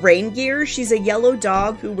 Even her rain gear, she's a yellow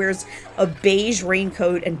dog who wears a beige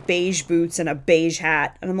raincoat and beige boots and a beige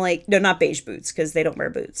hat. And I'm like, no, not beige boots, because they don't wear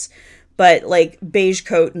boots. But, like, beige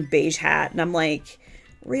coat and beige hat. And I'm like,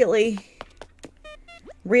 really?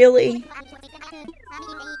 Really?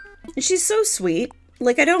 And she's so sweet.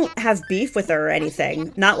 Like, I don't have beef with her or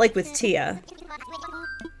anything. Not like with Tia.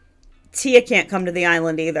 Tia can't come to the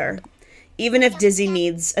island either. Even if Dizzy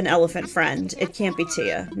needs an elephant friend, it can't be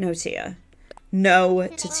Tia. No Tia. No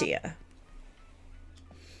to Tia.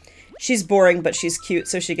 She's boring, but she's cute,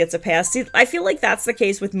 so she gets a pass. See, I feel like that's the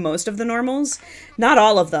case with most of the normals. Not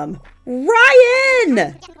all of them.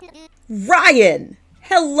 Ryan! Ryan!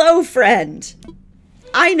 Hello, friend!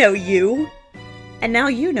 I know you. And now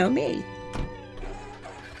you know me.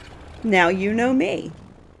 Now you know me.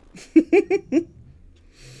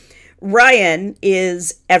 Ryan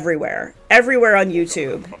is everywhere. Everywhere on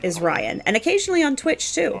YouTube is Ryan. And occasionally on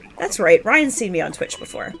Twitch, too. That's right. Ryan's seen me on Twitch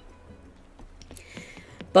before.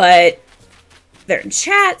 But they're in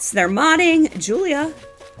chats. They're modding. Julia.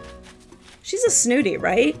 She's a snooty,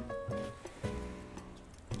 right?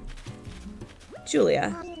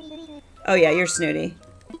 Julia. Oh, yeah, you're snooty.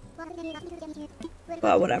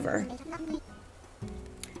 Well, whatever.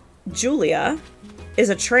 Julia is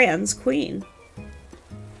a trans queen.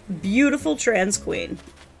 Beautiful trans queen.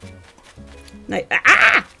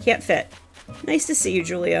 Can't fit. Nice to see you,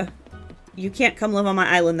 Julia. You can't come live on my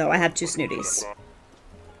island, though. I have two snooties.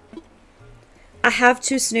 I have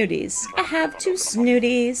two snooties. I have two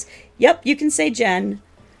snooties. Yep, you can say Jen.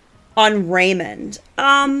 On Raymond.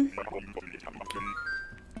 I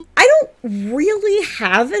don't really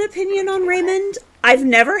have an opinion on Raymond. I've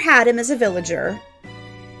never had him as a villager.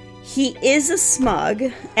 He is a smug,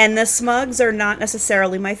 and the smugs are not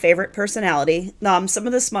necessarily my favorite personality. Some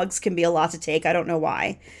of the smugs can be a lot to take. I don't know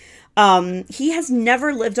why. He has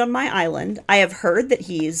never lived on my island. I have heard that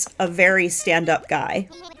he's a very stand-up guy,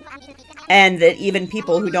 and that even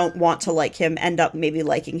people who don't want to like him end up maybe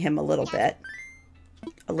liking him a little bit.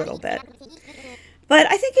 A little bit. But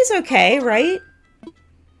I think he's okay, right?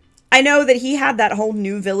 I know that he had that whole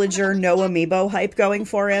new villager, no amiibo hype going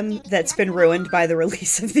for him that's been ruined by the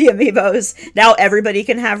release of the amiibos. Now everybody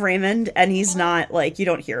can have Raymond, and he's not, like, you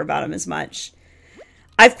don't hear about him as much.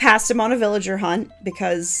 I've passed him on a villager hunt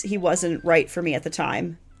because he wasn't right for me at the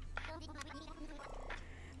time.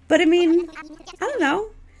 But I mean, I don't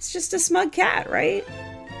know. It's just a smug cat, right?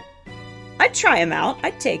 I'd try him out.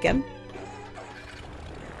 I'd take him.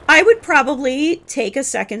 I would probably take a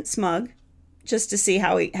second smug just to see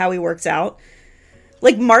how he works out.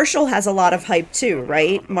 Like, Marshall has a lot of hype too,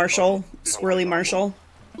 right? Marshall, Squirrely Marshall.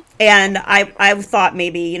 And I thought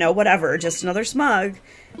maybe, you know, whatever, just another smug.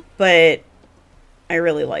 But I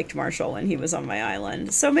really liked Marshall when he was on my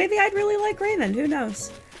island. So maybe I'd really like Raymond. Who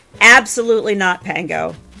knows? Absolutely not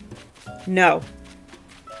Pango. No.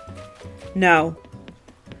 No.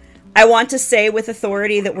 I want to say with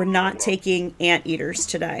authority that we're not taking anteaters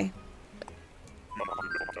today.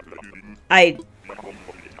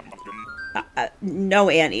 No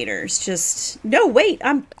anteaters. Just... No, wait.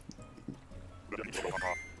 I'm...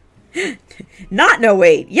 Not no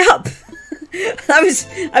wait. Yup.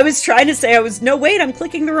 I was trying to say no wait, I'm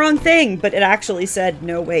clicking the wrong thing, but it actually said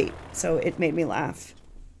no wait. So it made me laugh.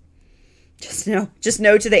 Just no. Just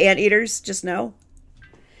no to the anteaters. Just no.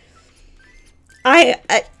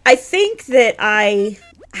 I think that I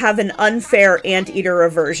have an unfair anteater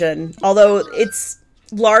aversion, although it's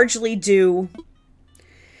largely due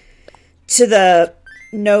to the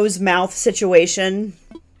nose-mouth situation.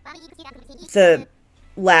 The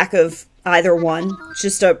lack of either one.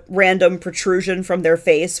 Just a random protrusion from their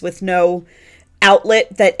face with no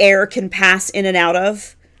outlet that air can pass in and out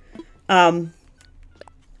of. And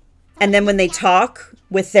then when they talk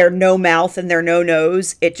with their no mouth and their no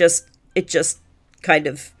nose, it just kind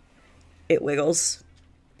of, it wiggles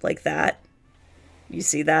like that. You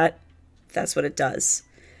see that? That's what it does.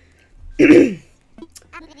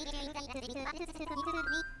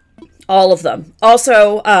 All of them.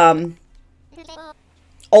 Also,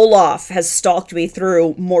 Olaf has stalked me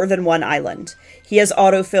through more than one island. He has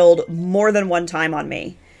autofilled more than one time on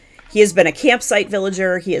me. He has been a campsite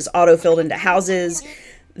villager. He has autofilled into houses.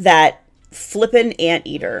 That flippin'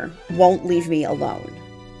 anteater won't leave me alone.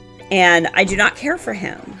 And I do not care for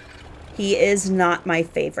him. He is not my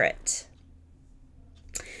favorite.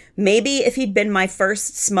 Maybe if he'd been my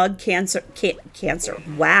first smug cancer.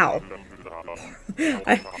 Wow.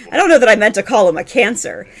 I don't know that I meant to call him a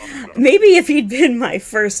cancer. Maybe if he'd been my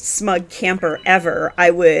first smug camper ever,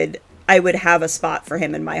 I would have a spot for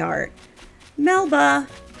him in my heart. Melba.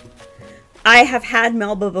 I have had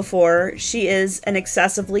Melba before. She is an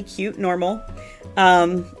excessively cute normal.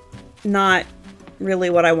 Not really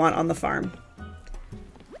what I want on the farm.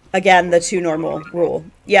 Again, the 2 normal rule.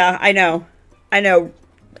 Yeah, I know. I know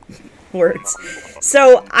words.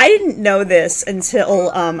 So I didn't know this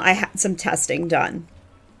until I had some testing done.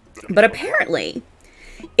 But apparently,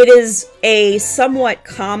 it is a somewhat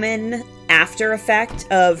common after effect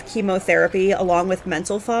of chemotherapy along with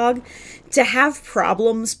mental fog to have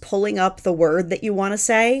problems pulling up the word that you want to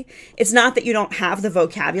say. It's not that you don't have the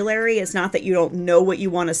vocabulary. It's not that you don't know what you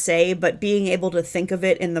want to say, but being able to think of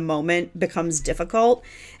it in the moment becomes difficult.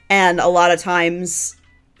 And a lot of times,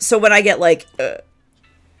 so when I get like,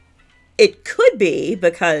 it could be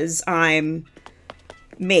because I'm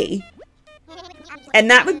me. And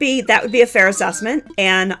that would be a fair assessment,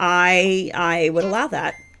 and I would allow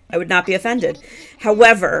that. I would not be offended.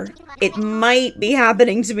 However, it might be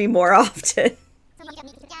happening to me more often.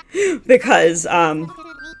 Because,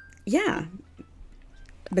 yeah.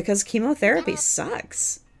 Because chemotherapy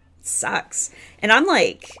sucks. It sucks. And I'm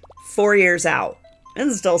like 4 years out,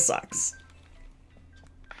 and it still sucks.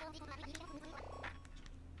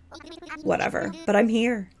 Whatever. But I'm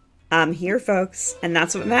here. I'm here, folks. And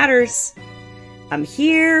that's what matters. I'm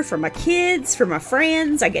here for my kids, for my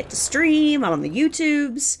friends. I get to stream. I'm on the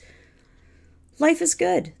YouTubes. Life is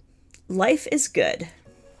good. Life is good.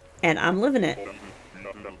 And I'm living it.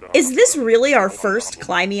 Is this really our first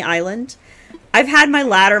climby island? I've had my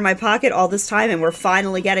ladder in my pocket all this time, and we're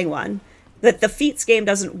finally getting one. The feats game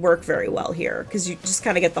doesn't work very well here, because you just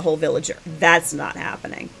kind of get the whole villager. That's not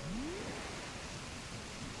happening.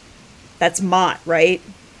 That's Mott, right?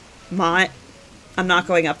 Mott. I'm not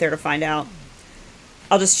going up there to find out.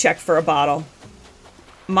 I'll just check for a bottle.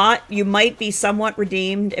 Mott, you might be somewhat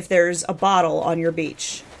redeemed if there's a bottle on your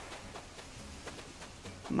beach.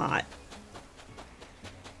 Mott.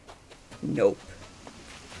 Nope.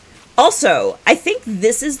 Also, I think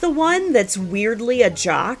this is the one that's weirdly a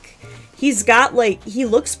jock. He's got, like, he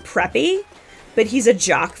looks preppy, but he's a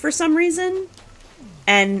jock for some reason.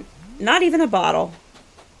 And not even a bottle.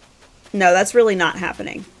 No, that's really not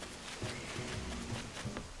happening.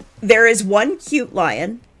 There is one cute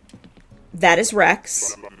lion. That is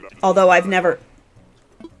Rex. Although I've never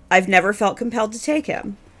felt compelled to take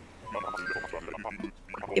him.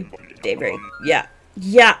 Daybreak. Yeah.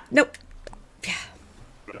 Yeah. Nope. Yeah.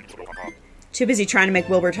 Too busy trying to make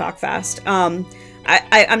Wilbur talk fast. I'm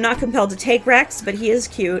not compelled to take Rex, but he is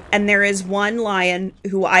cute. And there is one lion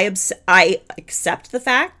who I accept the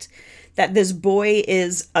fact that this boy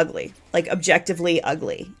is ugly, like objectively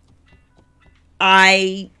ugly.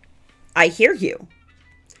 I hear you.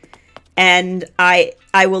 And I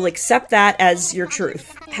will accept that as your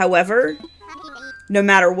truth. However, no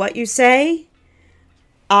matter what you say,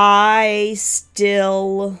 I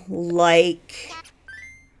still like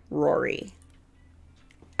Rory.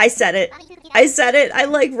 I said it. I said it. I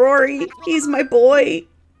like Rory. He's my boy.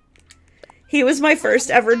 He was my first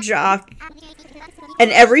ever jock.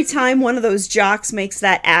 And every time one of those jocks makes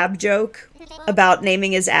that ab joke about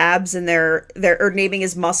naming his abs and or naming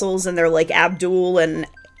his muscles, and they're like Abdul and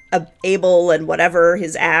Abel and whatever,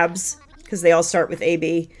 his abs, because they all start with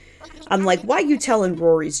AB. I'm like, why you telling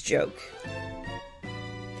Rory's joke?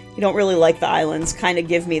 You don't really like the islands. Kind of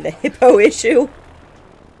give me the hippo issue.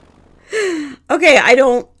 Okay, I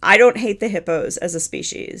don't hate the hippos as a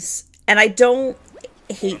species. And I don't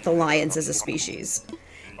hate the lions as a species.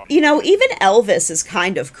 You know, even Elvis is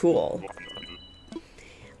kind of cool.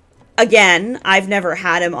 Again, I've never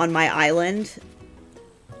had him on my island.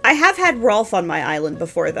 I have had Rolf on my island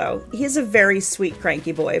before, though. He's a very sweet,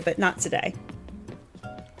 cranky boy, but not today.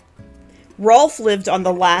 Rolf lived on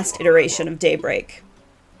the last iteration of Daybreak.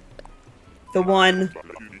 The one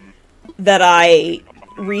that I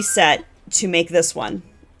reset to make this one.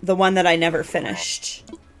 The one that I never finished.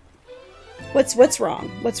 What's wrong?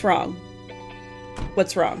 What's wrong?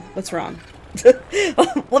 What's wrong? What's wrong?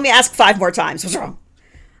 Let me ask 5 more times. What's wrong?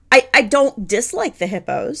 I don't dislike the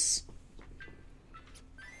hippos.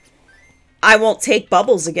 I won't take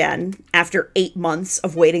Bubbles again after 8 months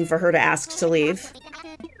of waiting for her to ask to leave.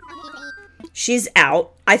 She's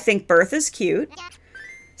out. I think Bertha's cute.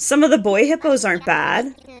 Some of the boy hippos aren't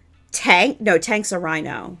bad. Tank's a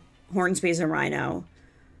rhino. Hornsby's a rhino.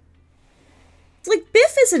 Like,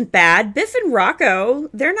 Biff isn't bad. Biff and Rocco,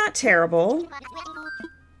 they're not terrible.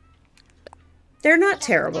 They're not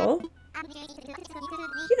terrible.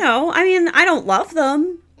 You know, I mean, I don't love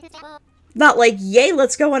them. Not like, yay,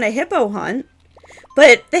 let's go on a hippo hunt.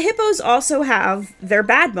 But the hippos also have their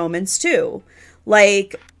bad moments, too.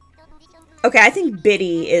 Like, okay, I think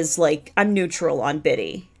Biddy is, like, I'm neutral on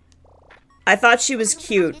Biddy. I thought she was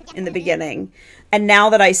cute in the beginning. And now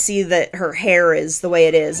that I see that her hair is the way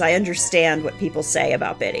it is, I understand what people say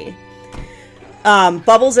about Biddy.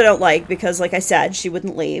 Bubbles I don't like because, like I said, she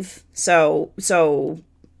wouldn't leave. So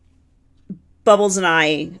Bubbles and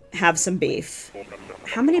I have some beef.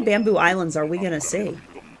 How many bamboo islands are we going to see?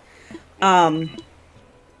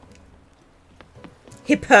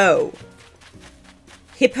 Hippo.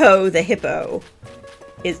 Hippo the hippo.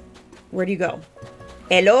 Where do you go?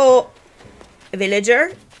 Hello,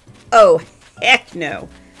 villager? Oh, heck no.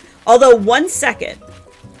 Although 1 second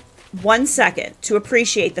to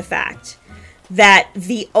appreciate the fact that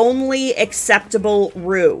the only acceptable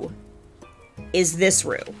rue is this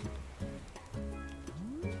rue.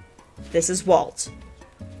 This is Walt.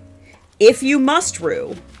 If you must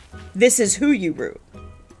rue, this is who you rue.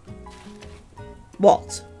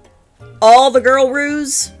 Walt. All the girl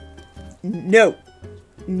rues? No.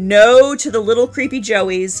 No to the little creepy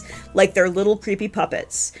Joeys like they're little creepy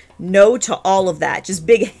puppets. No to all of that. Just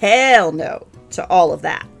big hell no to all of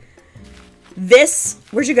that. This,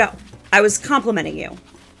 where'd you go? I was complimenting you.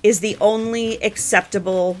 Is the only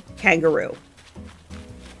acceptable kangaroo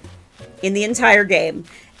in the entire game.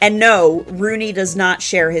 And no, Rooney does not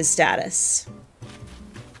share his status.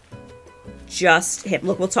 Just him.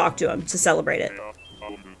 Look, we'll talk to him to celebrate it.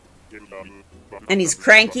 And he's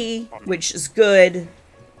cranky, which is good.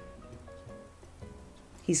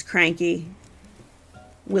 He's cranky.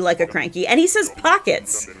 We like a cranky. And he says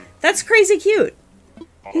pockets. That's crazy cute.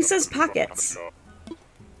 He says pockets.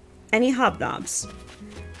 And he hobnobs.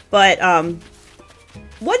 But,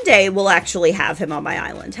 one day we'll actually have him on my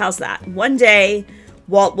island. How's that? One day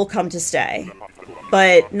Walt will come to stay.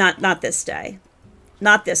 But not this day.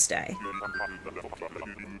 Not this day.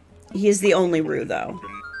 He is the only Roo, though.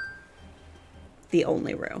 The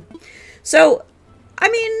only Roo. So, I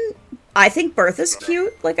mean, I think Bertha's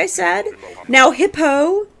cute, like I said. Now,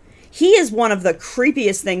 Hippo, he is one of the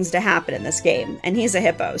creepiest things to happen in this game. And he's a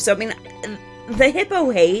hippo. So, I mean, the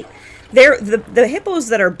hippo hate, the hippos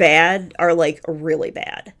that are bad are, like, really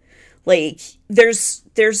bad. Like, there's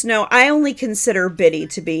no, I only consider Biddy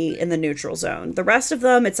to be in the neutral zone. The rest of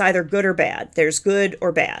them, it's either good or bad. There's good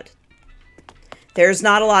or bad. There's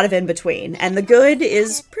not a lot of in between. And the good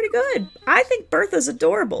is pretty good. I think Bertha's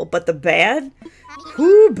adorable. But the bad,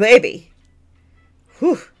 whoo, baby.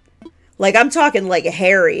 Whew. Like, I'm talking like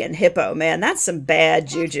Harry and Hippo, man. That's some bad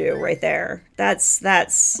juju right there. That's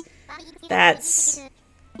bad.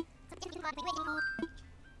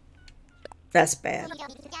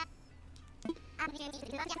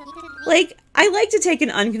 Like, I like to take an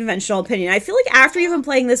unconventional opinion. I feel like after you've been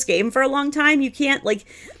playing this game for a long time, you can't, like...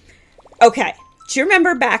 Okay, do you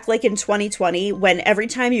remember back, like, in 2020, when every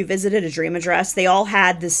time you visited a dream address, they all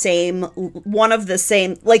had the same, one of the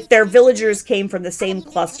same, like, their villagers came from the same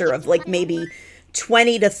cluster of, like, maybe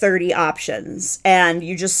 20 to 30 options, and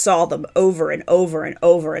you just saw them over and over and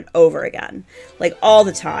over and over again. Like, all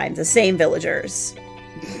the time, the same villagers.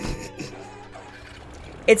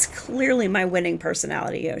 It's clearly my winning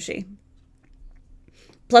personality, Yoshi.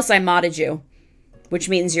 Plus, I modded you, which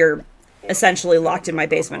means you're essentially locked in my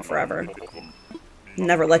basement forever.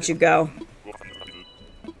 Never let you go.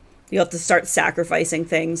 You'll have to start sacrificing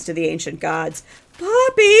things to the ancient gods.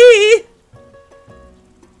 Poppy!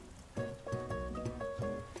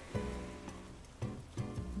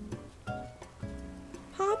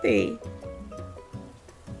 Poppy.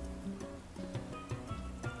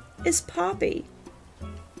 Is Poppy.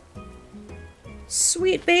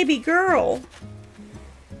 Sweet baby girl.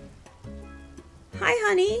 Hi,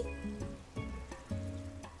 honey.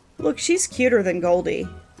 Look, she's cuter than Goldie.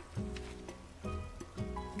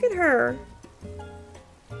 Look at her.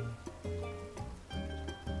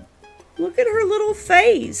 Look at her little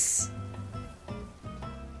face.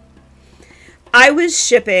 I was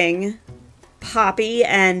shipping Poppy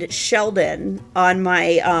and Sheldon on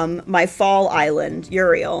my my fall island,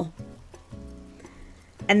 Uriel.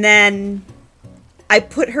 And then I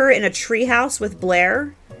put her in a treehouse with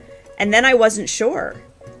Blair, and then I wasn't sure.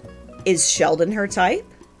 Is Sheldon her type?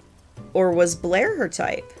 Or was Blair her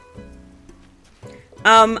type?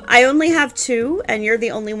 I only have 2, and you're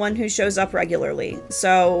the only one who shows up regularly.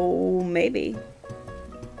 So, maybe.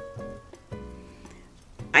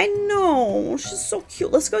 I know. She's so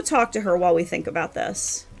cute. Let's go talk to her while we think about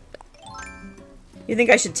this. You think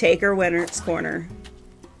I should take her, Winter's Corner?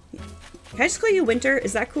 Can I just call you Winter?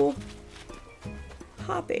 Is that cool?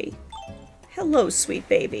 Poppy. Hello, sweet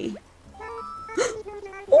baby.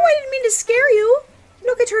 Oh, I didn't mean to scare you.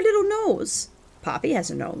 Look at her little nose. Poppy has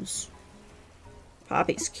a nose.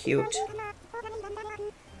 Poppy's cute.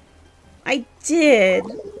 I did.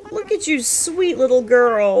 Look at you, sweet little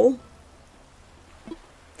girl.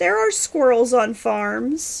 There are squirrels on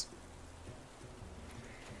farms.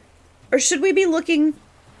 Or should we be looking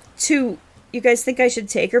to... You guys think I should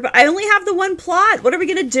take her? But I only have the one plot. What are we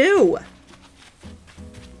going to do?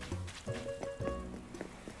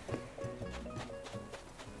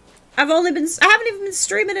 I haven't even been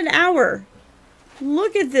streaming an hour.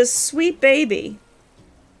 Look at this sweet baby.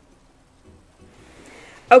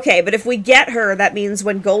 Okay, but if we get her, that means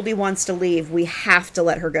when Goldie wants to leave, we have to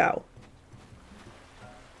let her go.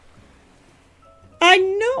 I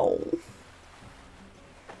know.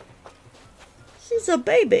 She's a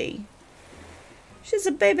baby. She's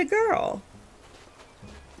a baby girl.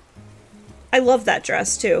 I love that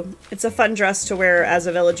dress, too. It's a fun dress to wear as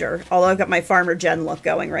a villager. Although I've got my Farmer Jen look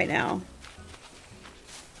going right now.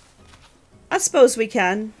 I suppose we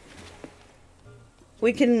can.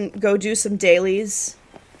 We can go do some dailies.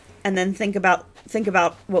 And then think about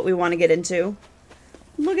what we want to get into.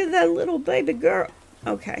 Look at that little baby girl.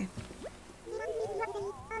 Okay.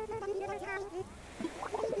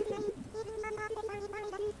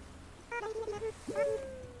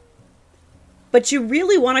 But you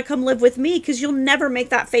really want to come live with me because you'll never make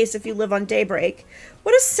that face if you live on Daybreak.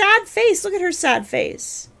 What a sad face. Look at her sad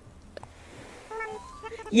face.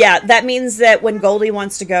 Yeah, that means that when Goldie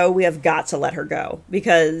wants to go, we have got to let her go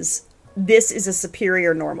because this is a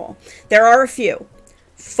superior normal. There are a few.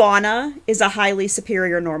 Fauna is a highly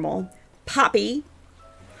superior normal. Poppy,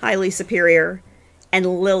 highly superior.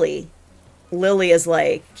 And Lily. Lily is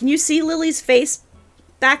like, can you see Lily's face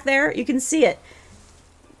back there? You can see it.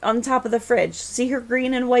 On top of the fridge. See her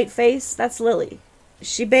green and white face? That's Lily.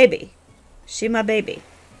 She baby. She my baby.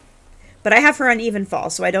 But I have her on even fall,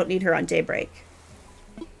 so I don't need her on Daybreak.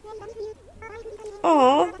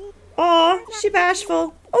 Aw. Aw. She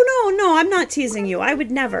bashful. Oh, no, I'm not teasing you. I would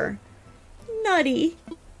never. Nutty.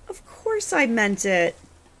 Of course I meant it.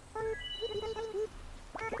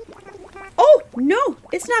 Oh, no.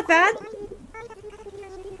 It's not bad.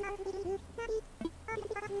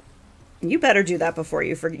 You better do that before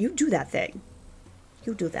you forget. You do that thing.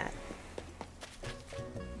 You do that.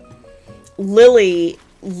 Lily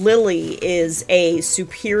is a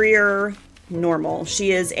superior normal.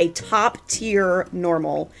 She is a top tier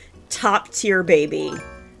normal. Top tier baby.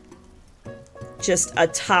 Just a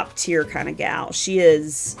top tier kind of gal. She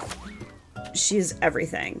is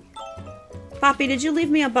everything. Poppy, did you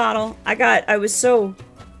leave me a bottle? I was so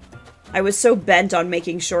bent on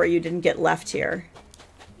making sure you didn't get left here.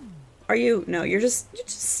 Are you? No, you're just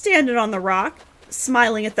standing on the rock,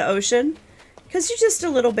 smiling at the ocean. Because you're just a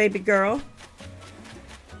little baby girl.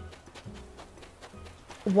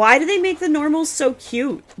 Why do they make the normals so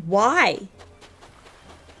cute? Why?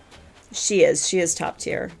 She is top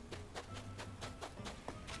tier.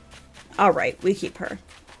 All right, we keep her.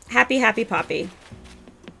 Happy, happy Poppy.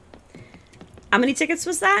 How many tickets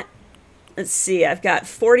was that? Let's see, I've got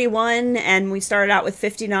 41 and we started out with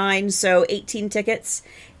 59, so 18 tickets.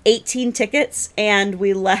 18 tickets and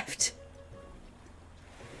we left.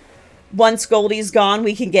 Once Goldie's gone,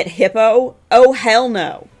 we can get Hippo. Oh, hell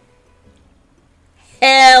no.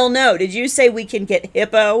 Hell no. Did you say we can get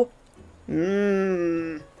Hippo?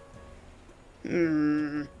 I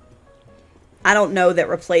don't know that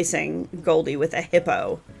replacing Goldie with a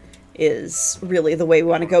hippo is really the way we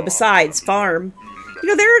want to go. Besides, farm.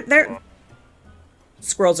 You know, they're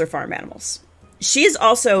squirrels are farm animals. She's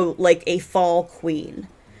also like a fall queen.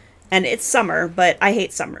 And it's summer, but I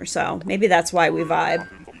hate summer, so maybe that's why we vibe.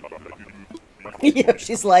 You know,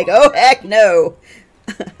 she's like, oh, heck no.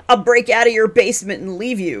 I'll break out of your basement and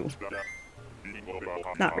leave you.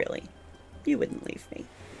 Not really. You wouldn't leave me.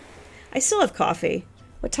 I still have coffee.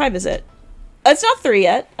 What time is it? It's not 3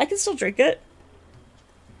 yet. I can still drink it.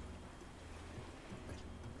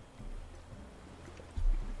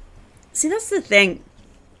 See, that's the thing.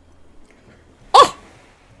 Oh!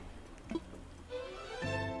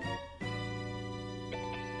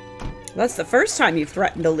 That's the first time you've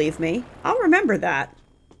threatened to leave me. I'll remember that.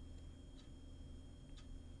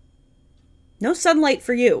 No sunlight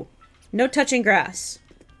for you. No touching grass.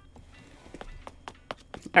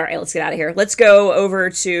 All right, let's get out of here. Let's go over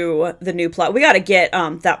to the new plot. We got to get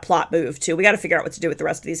that plot moved, too. We got to figure out what to do with the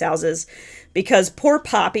rest of these houses. Because poor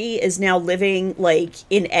Poppy is now living, like,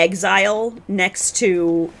 in exile next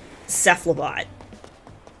to Cephalobot.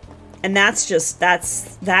 And that's just,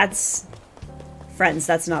 that's... Friends,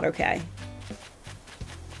 that's not okay.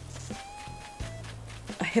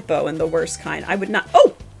 A hippo in the worst kind. I would not...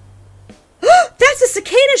 Oh! That's a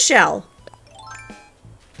cicada shell!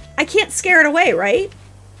 I can't scare it away, right?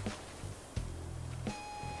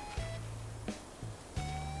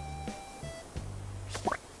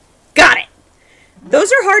 Got it!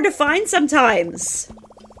 Those are hard to find sometimes.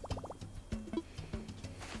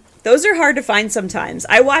 Those are hard to find sometimes.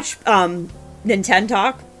 I watch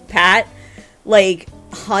Nintendo Pat, like,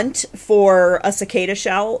 hunt for a cicada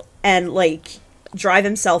shell and, like, drive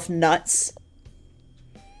himself nuts.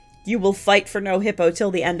 You will fight for no hippo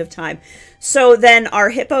till the end of time. So then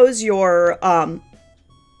are hippos your,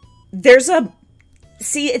 there's a,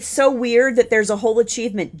 see, it's so weird that there's a whole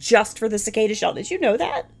achievement just for the cicada shell. Did you know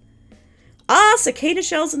that? Ah, cicada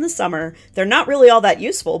shells in the summer. They're not really all that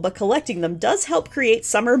useful, but collecting them does help create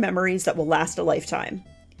summer memories that will last a lifetime.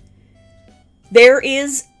 There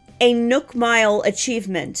is a Nook Mile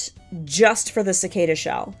achievement just for the cicada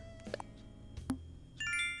shell.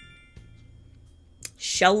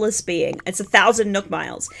 Shellless being. It's 1,000 Nook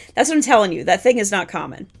Miles. That's what I'm telling you. That thing is not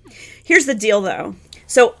common. Here's the deal, though.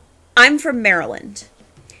 So, I'm from Maryland.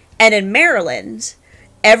 And in Maryland,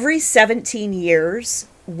 every 17 years,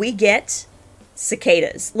 we get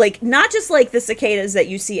cicadas. Like, not just like the cicadas that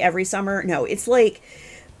you see every summer. No, it's like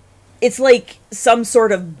some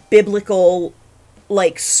sort of biblical,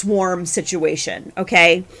 like, swarm situation,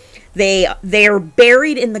 okay? They are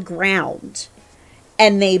buried in the ground.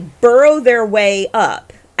 And they burrow their way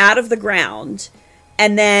up out of the ground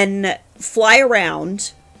and then fly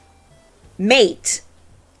around, mate,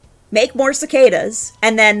 make more cicadas,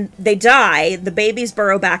 and then they die. The babies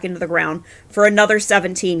burrow back into the ground for another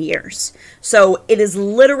 17 years. So it is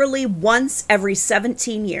literally once every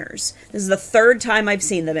 17 years. This is the 3rd time I've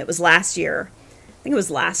seen them. It was last year. I think it was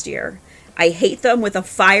last year. I hate them with a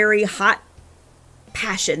fiery, hot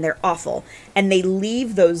passion. They're awful. And they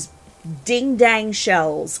leave those ding-dang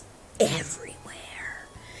shells everywhere.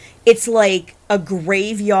 It's like a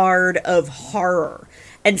graveyard of horror.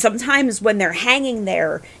 And sometimes when they're hanging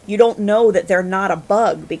there, you don't know that they're not a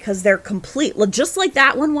bug because they're complete. Just like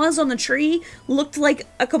that one was on the tree, looked like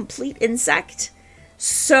a complete insect.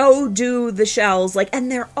 So do the shells, like,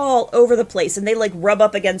 and they're all over the place. And they, like, rub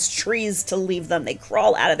up against trees to leave them. They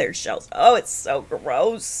crawl out of their shells. Oh, it's so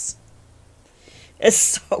gross. It's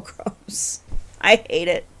so gross. I hate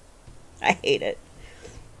it. I hate it.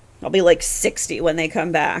 I'll be like 60 when they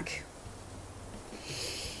come back.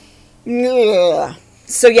 Ugh.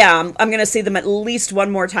 So yeah, I'm going to see them at least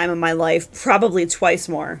one more time in my life. Probably twice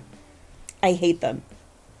more. I hate them.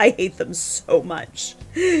 I hate them so much.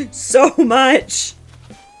 So much.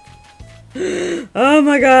 Oh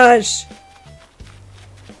my gosh.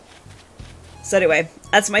 So anyway,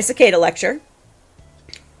 that's my cicada lecture.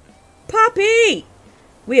 Poppy!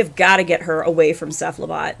 We have got to get her away from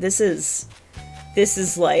Cephalobot. This is This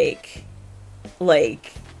is like,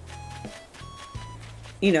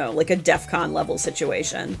 you know, like a DEF CON level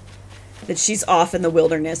situation. That she's off in the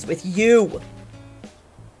wilderness with you.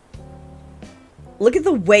 Look at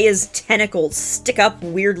the way his tentacles stick up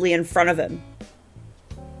weirdly in front of him.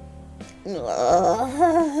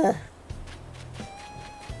 Ugh.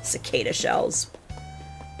 Cicada shells.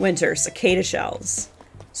 Winter, cicada shells.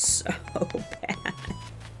 So bad.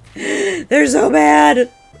 They're so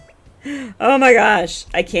bad. Oh my gosh.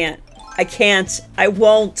 I can't. I can't. I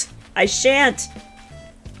won't. I shan't.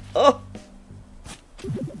 Oh.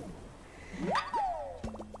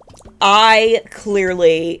 I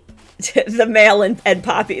clearly... the mail and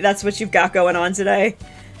Poppy, that's what you've got going on today.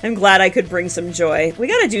 I'm glad I could bring some joy. We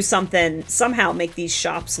gotta do something, somehow make these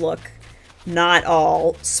shops look not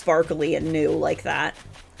all sparkly and new like that.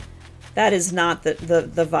 That is not the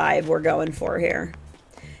vibe we're going for here.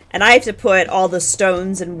 And I have to put all the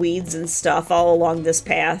stones and weeds and stuff all along this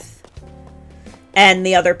path. And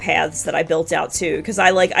the other paths that I built out too. Because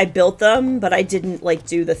I built them, but I didn't like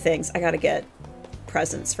do the things. I gotta get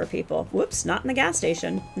presents for people. Whoops, not in the gas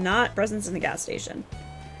station. Not presents in the gas station.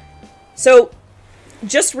 So,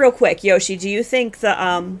 just real quick, Yoshi, do you think the,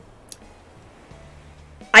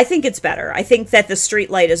 I think it's better. I think that the street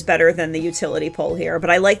light is better than the utility pole here, but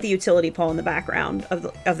I like the utility pole in the background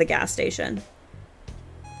of the gas station.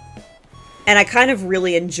 And I kind of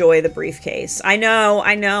really enjoy the briefcase. I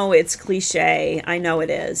know it's cliche. I know it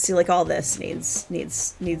is. See, like, all this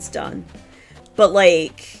needs done. But,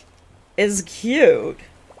 like, is cute.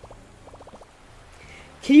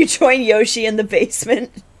 Can you join Yoshi in the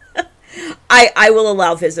basement? I will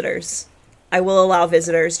allow visitors. I will allow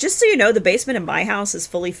visitors. Just so you know, the basement in my house is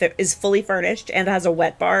fully furnished and has a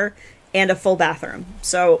wet bar and a full bathroom.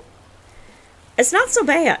 So it's not so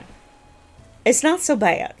bad. It's not so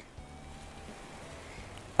bad.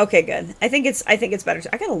 Okay, good. I think it's better.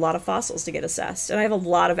 I got a lot of fossils to get assessed, and I have a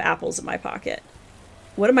lot of apples in my pocket.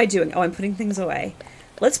 What am I doing? Oh, I'm putting things away.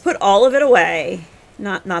 Let's put all of it away.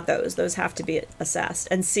 Not those. Those have to be assessed.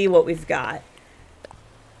 And see what we've got.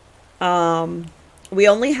 We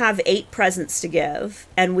only have 8 presents to give.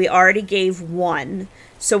 And we already gave 1.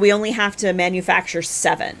 So we only have to manufacture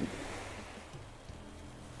 7.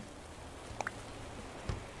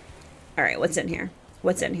 Alright, what's in here?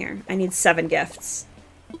 What's in here? I need 7 gifts.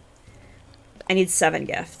 I need 7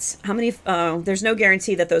 gifts. How many? Oh, there's no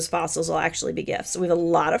guarantee that those fossils will actually be gifts. So we have a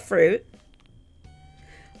lot of fruit.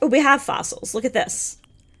 Oh, we have fossils. Look at this.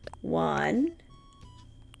 1,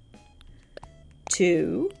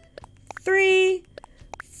 2, 3,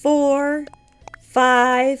 4,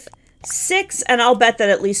 5, 6. And I'll bet that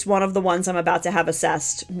at least one of the ones I'm about to have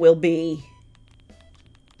assessed will be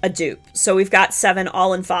a dupe. So we've got 7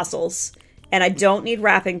 all in fossils. And I don't need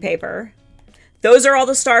wrapping paper. Those are all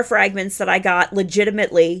the star fragments that I got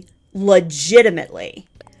legitimately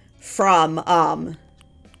from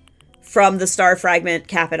the star fragment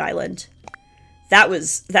Capit Island. That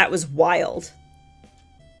was wild.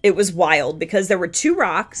 It was wild because there were 2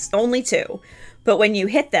 rocks, only 2. But when you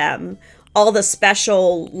hit them, all the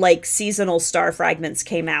special, like, seasonal star fragments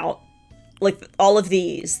came out. Like, all of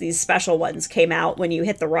these special ones came out when you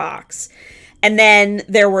hit the rocks. And then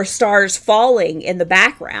there were stars falling in the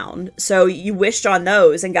background. So you wished on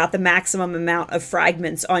those and got the maximum amount of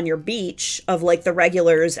fragments on your beach of, like, the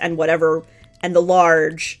regulars and whatever, and the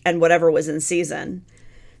large and whatever was in season.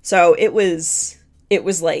 So it was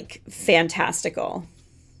like fantastical.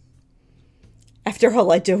 After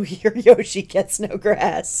all I do here, Yoshi gets no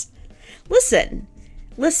grass. Listen.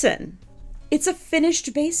 It's a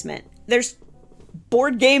finished basement. There's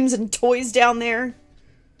board games and toys down there.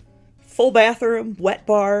 Full bathroom, wet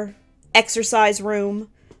bar, exercise room,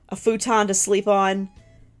 a futon to sleep on.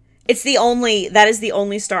 That is the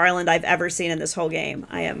only Star Island I've ever seen in this whole game.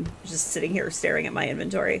 I am just sitting here staring at my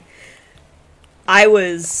inventory. I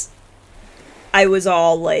was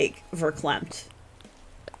all, like, verklempt.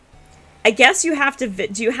 I guess you have to,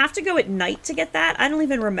 do you have to go at night to get that? I don't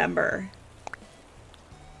even remember.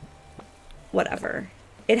 Whatever.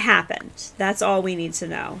 It happened. That's all we need to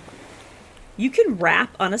know. You can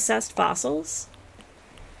wrap unassessed fossils?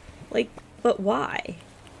 Like, but why?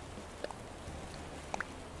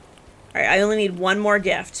 Alright, I only need 1 more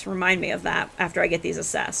gift. Remind me of that after I get these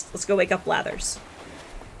assessed. Let's go wake up Blathers.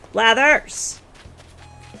 Blathers!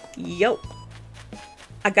 Yo.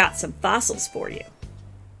 I got some fossils for you.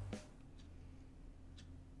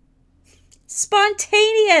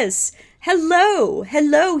 Spontaneous! Hello!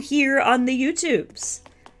 Hello here on the YouTubes.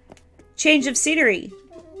 Change of scenery.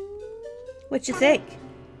 What you think?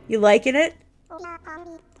 You liking it?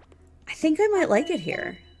 I think I might like it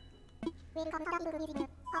here.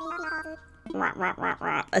 Rah, rah, rah,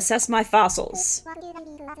 rah. Assess my fossils.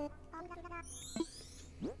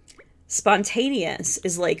 Spontaneous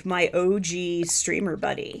is like my OG streamer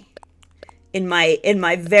buddy. In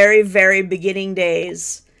my very, very beginning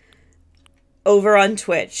days over on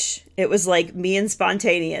Twitch, it was like me and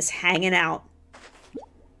Spontaneous hanging out,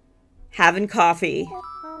 having coffee,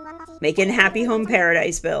 making Happy Home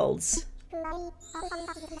Paradise builds.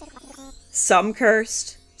 Some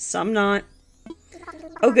cursed, some not.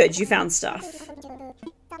 Oh good, you found stuff.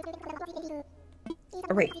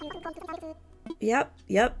 Oh, right. Yep,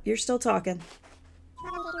 you're still talking.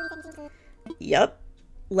 Yep.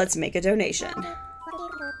 Let's make a donation.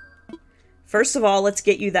 First of all, let's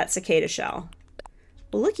get you that cicada shell.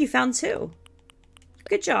 Well, look, you found 2.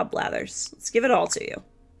 Good job, Blathers. Let's give it all to you.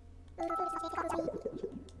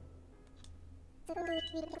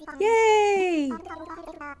 Yay!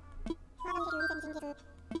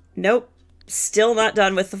 Nope. Still not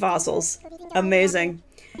done with the fossils. Amazing.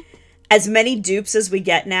 As many dupes as we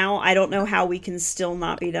get now, I don't know how we can still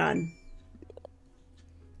not be done.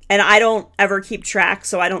 And I don't ever keep track,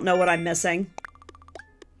 so I don't know what I'm missing.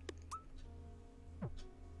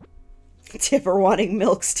 Tipper wanting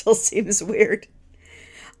milk still seems weird.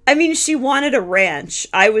 I mean, she wanted a ranch.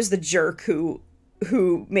 I was the jerk who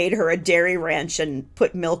made her a dairy ranch and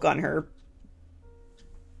put milk on her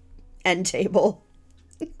end table.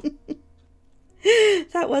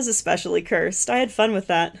 That was especially cursed. I had fun with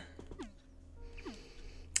that.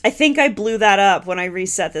 I think I blew that up when I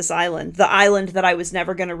reset this island. The island that I was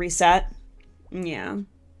never going to reset. Yeah.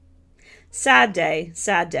 Sad day.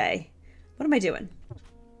 Sad day. What am I doing?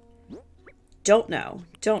 Don't know.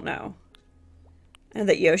 Don't know. I know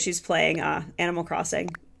that Yoshi's playing Animal Crossing.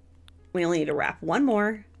 We only need to wrap one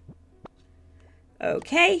more.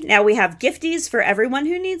 Okay. Now we have gifties for everyone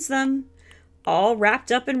who needs them. All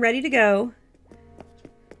wrapped up and ready to go.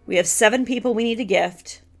 We have 7 people we need to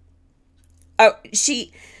gift. Oh,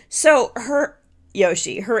 so her,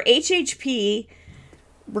 Yoshi, her HHP,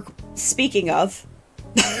 speaking of,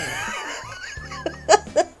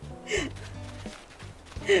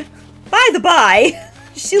 by the by,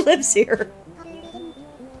 she lives here.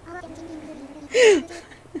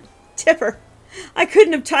 Tipper, I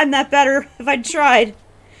couldn't have timed that better if I'd tried.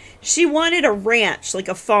 She wanted a ranch, like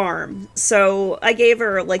a farm, so I gave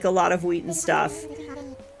her like a lot of wheat and stuff.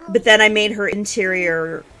 But then I made her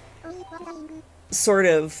interior sort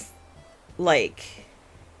of like...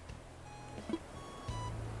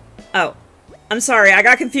 Oh, I'm sorry, I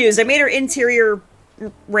got confused. I made her interior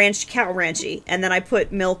ranch, cow ranchy, and then I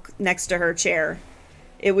put milk next to her chair.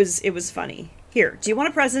 It was funny. Here, do you want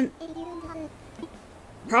a present?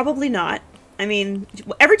 Probably not. I mean,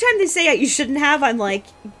 every time they say you shouldn't have, I'm like,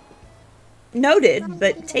 noted,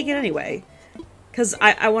 but take it anyway. Because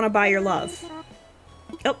I want to buy your love.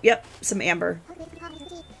 Oh, yep, some amber.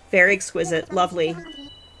 Very exquisite, lovely.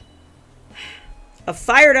 A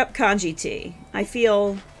fired up kanji tea. I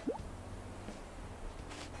feel...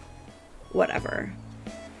 whatever.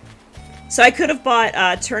 So I could have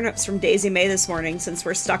bought turnips from Daisy May this morning since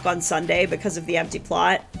we're stuck on Sunday because of the empty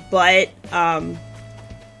plot, but I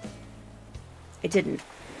didn't.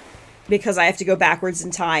 Because I have to go backwards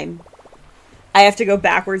in time. I have to go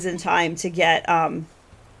backwards in time to get,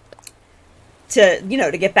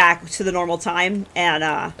 to get back to the normal time, and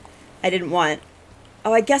I didn't want...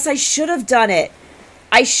 Oh, I guess I should have done it.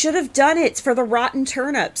 I should have done it for the rotten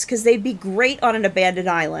turnips, because they'd be great on an abandoned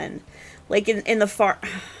island. Like, in the far...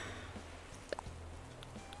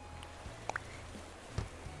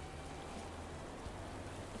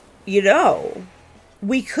 You know,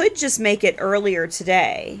 we could just make it earlier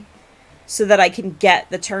today so that I can get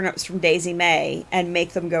the turnips from Daisy May and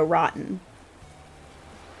make them go rotten.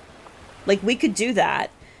 Like, we could do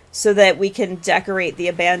that so that we can decorate the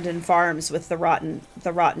abandoned farms with the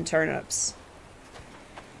rotten turnips.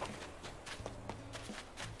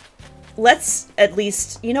 Let's at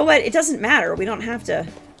least... You know what? It doesn't matter. We don't have to...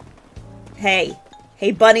 Hey.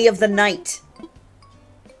 Hey, bunny of the night.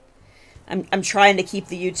 I'm trying to keep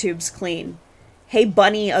the YouTubes clean. Hey,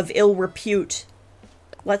 bunny of ill repute.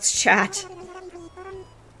 Let's chat.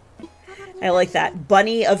 I like that.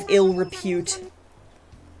 Bunny of ill repute.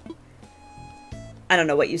 I don't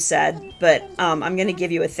know what you said, but I'm going to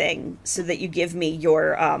give you a thing so that you give me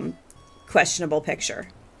your questionable picture.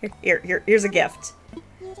 Here's a gift.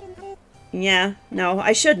 Yeah, no,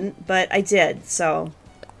 I shouldn't, but I did, so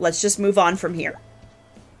let's just move on from here.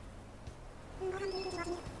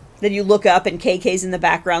 Then you look up and KK's in the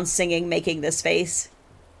background singing, making this face.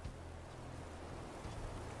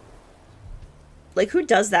 Like, who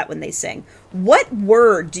does that when they sing? What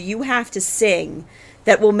word do you have to sing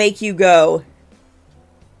that will make you go...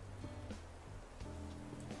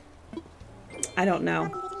 I don't know.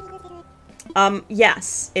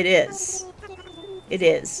 Yes, it is. It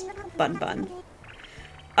is. Bun Bun.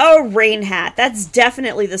 Oh, rain hat. That's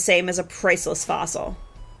definitely the same as a priceless fossil.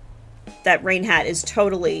 That rain hat is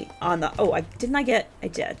totally on the... Oh, didn't I get... I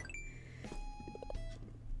did.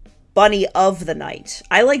 Bunny of the night.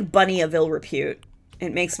 I like Bunny of ill repute.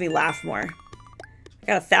 It makes me laugh more. I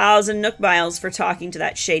got 1,000 Nook miles for talking to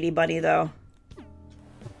that shady bunny, though.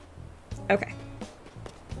 Okay.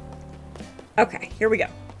 Okay, here we go.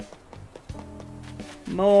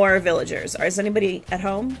 More villagers. Is anybody at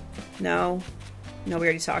home? No. No, we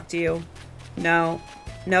already talked to you. No.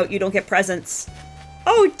 No, you don't get presents.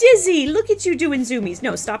 Oh, Dizzy! Look at you doing zoomies.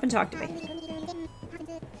 No, stop and talk to me.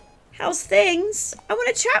 How's things? I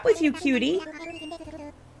want to chat with you, cutie.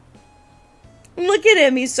 Look at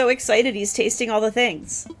him. He's so excited. He's tasting all the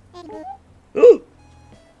things. Ooh.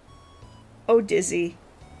 Oh, Dizzy.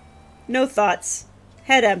 No thoughts.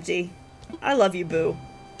 Head empty. I love you, boo.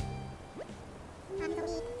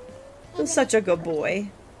 Joe's such a good boy.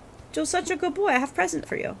 Joe's such a good boy. I have a present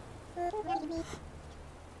for you.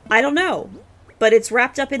 I don't know, but it's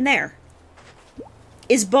wrapped up in there.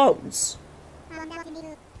 Is Bones.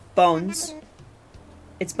 Bones.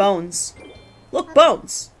 It's Bones. Look,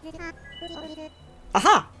 Bones.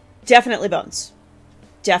 Aha! Definitely Bones.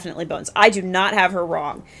 Definitely Bones. I do not have her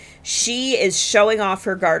wrong. She is showing off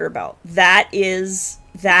her garter belt. That is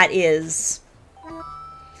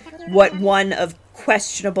what one of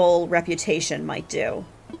questionable reputation might do.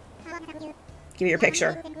 Give me your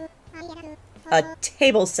picture. A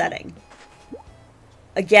table setting.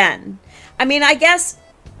 Again. I mean, I guess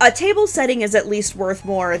a table setting is at least worth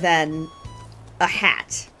more than a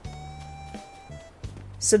hat.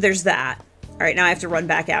 So there's that. Alright, now I have to run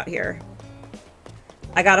back out here.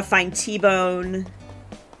 I gotta find T-Bone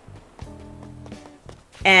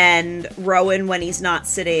and Rowan when he's not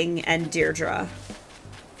sitting, and Deirdre.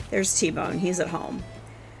 There's T-Bone. He's at home.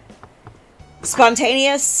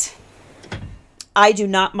 Spontaneous. I do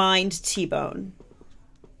not mind T-Bone.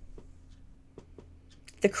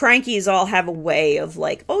 The Crankies all have a way of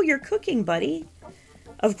like, oh, you're cooking, buddy.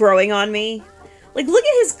 Of growing on me. Like, look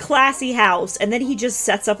at his classy house, and then he just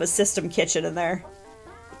sets up a system kitchen in there.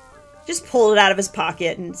 Just pull it out of his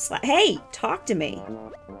pocket and slap. Hey, talk to me.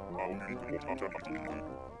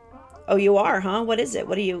 Oh, you are, huh? What is it?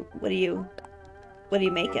 What are you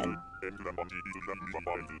making?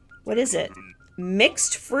 What is it?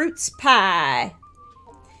 Mixed fruits pie.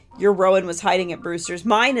 Your Rowan was hiding at Brewster's.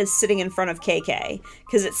 Mine is sitting in front of KK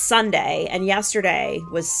because it's Sunday and yesterday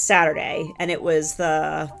was Saturday and it was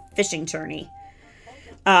the fishing tourney.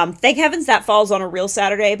 Thank heavens that falls on a real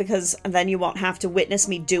Saturday because then you won't have to witness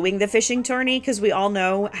me doing the fishing tourney because we all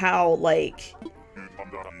know how, like,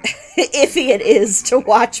 iffy it is to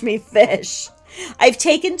watch me fish. I've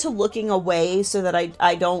taken to looking away so that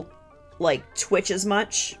I don't, like, twitch as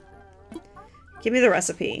much. Give me the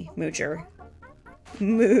recipe, Moocher.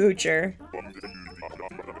 Moocher.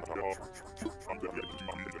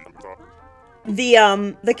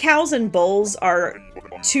 The cows and bulls are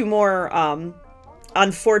two more,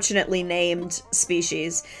 unfortunately named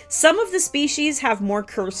species. Some of the species have more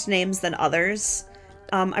cursed names than others.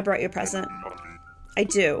 I brought you a present. I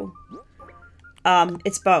do.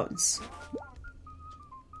 It's Bones.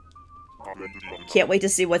 Can't wait to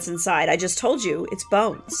see what's inside. I just told you, it's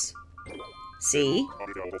Bones. See?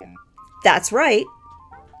 That's right.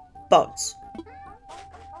 Bones.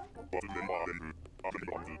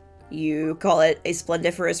 You call it a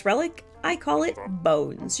splendiferous relic? I call it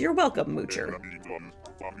Bones. You're welcome, Moocher.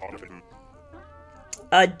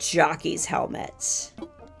 A jockey's helmet.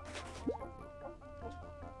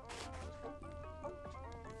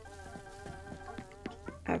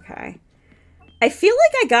 Okay. I feel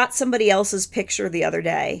like I got somebody else's picture the other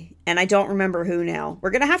day, and I don't remember who now.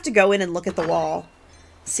 We're going to have to go in and look at the wall,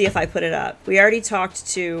 see if I put it up. We already talked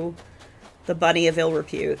to the bunny of ill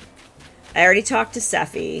repute. I already talked to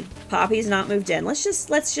Seffi. Poppy's not moved in. Let's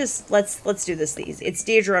do this. It's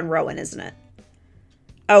Deirdre and Rowan, isn't it?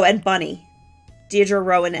 Oh, and Bunny. Deirdre,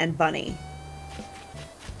 Rowan, and Bunny.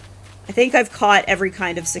 I think I've caught every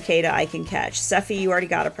kind of cicada I can catch. Seffi, you already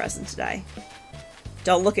got a present today.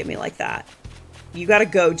 Don't look at me like that. You gotta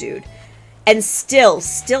go, dude. And still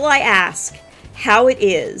I ask how it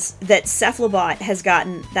is that Cephalobot has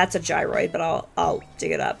gotten... That's a gyroid, but I'll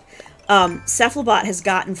dig it up. Cephalobot has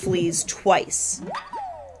gotten fleas twice,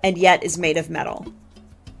 and yet is made of metal.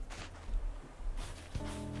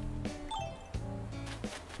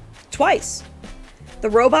 Twice. The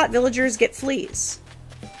robot villagers get fleas.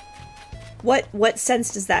 What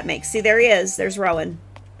sense does that make? See, there he is. There's Rowan.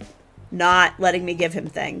 Not letting me give him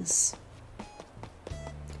things.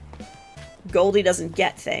 Goldie doesn't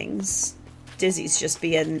get things. Dizzy's just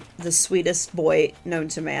being the sweetest boy known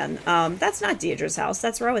to man. That's not Deirdre's house.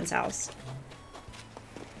 That's Rowan's house.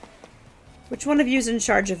 Which one of you's in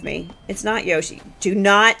charge of me? It's not Yoshi. Do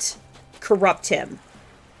not corrupt him.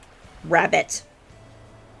 Rabbit.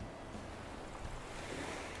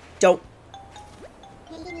 Don't.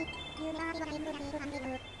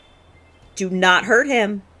 Do not hurt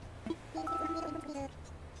him.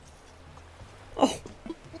 Oh.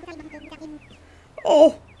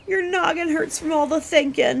 Oh, your noggin hurts from all the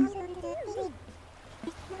thinking.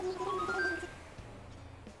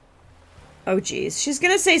 Oh, geez. She's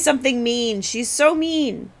gonna say something mean. She's so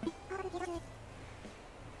mean.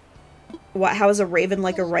 What, how is a raven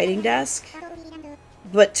like a writing desk?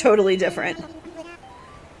 But totally different.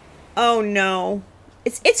 Oh, no.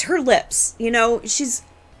 It's her lips. You know, she's...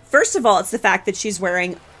 First of all, it's the fact that she's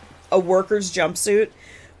wearing a worker's jumpsuit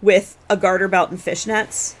with a garter belt and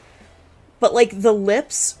fishnets. But, like, the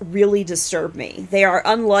lips really disturb me. They are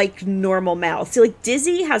unlike normal mouths. See, like,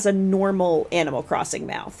 Dizzy has a normal Animal Crossing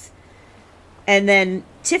mouth. And then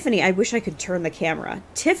Tiffany, I wish I could turn the camera.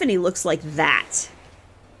 Tiffany looks like that.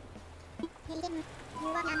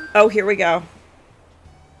 Oh, here we go.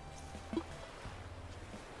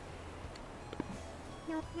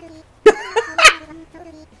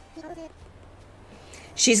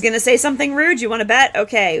 She's gonna say something rude. You want to bet?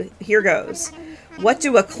 Okay, here goes. What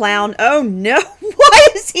do a clown... Oh, no. Why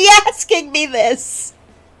is he asking me this?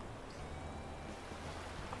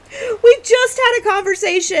 We just had a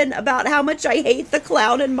conversation about how much I hate the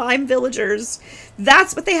clown and mime villagers.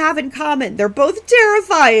 That's what they have in common. They're both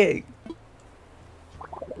terrifying.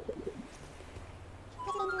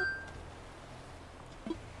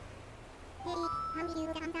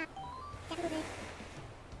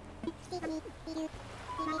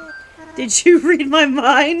 Did you read my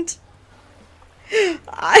mind?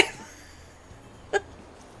 I'm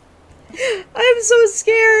so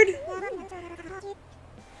scared.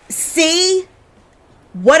 See?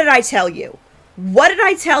 What did I tell you? What did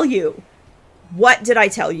I tell you? What did I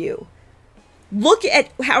tell you? Look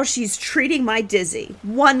at how she's treating my Dizzy.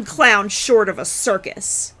 One clown short of a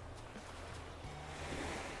circus.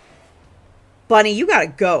 Bunny, you gotta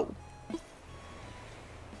go.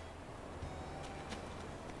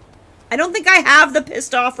 I don't think I have the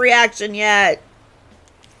pissed off reaction yet.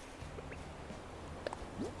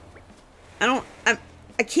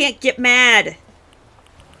 I can't get mad.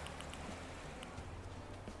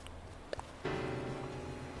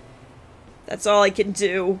 That's all I can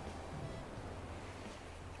do.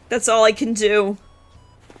 That's all I can do.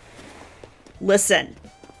 Listen.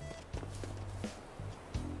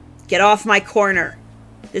 Get off my corner.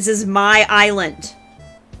 This is my island.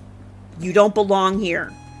 You don't belong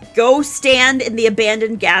here. Go stand in the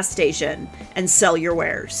abandoned gas station and sell your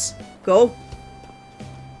wares. Go.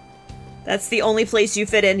 That's the only place you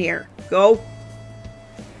fit in here. Go.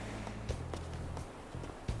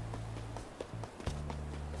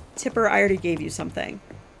 Tipper, I already gave you something.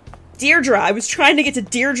 Deirdre, I was trying to get to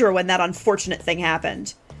Deirdre when that unfortunate thing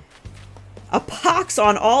happened. A pox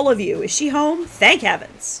on all of you. Is she home? Thank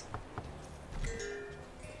heavens.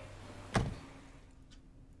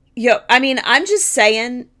 Yo, I mean, I'm just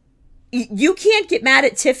saying, you can't get mad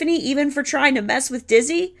at Tiffany even for trying to mess with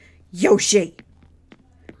Dizzy? Yoshi.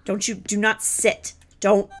 Do not sit.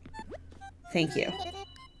 Don't. Thank you.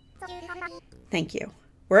 Thank you.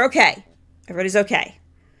 We're okay. Everybody's okay.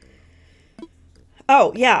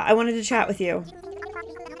 Oh, yeah, I wanted to chat with you.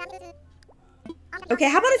 Okay,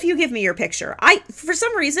 how about if you give me your picture? For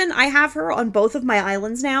some reason, I have her on both of my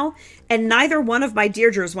islands now, and neither one of my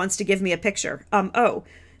Deirdres wants to give me a picture. Oh,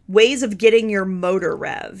 ways of getting your motor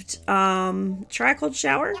revved. Try a cold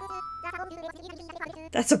shower?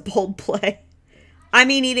 That's a bold play. I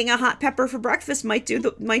mean, eating a hot pepper for breakfast might do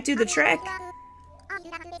the trick.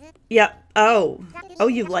 Yep. Oh,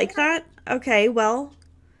 you like that? Okay, well,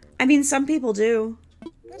 I mean, some people do.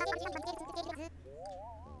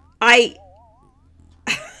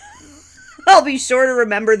 I'll be sure to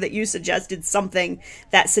remember that you suggested something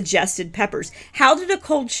that suggested peppers. How did a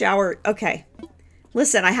cold shower... Okay.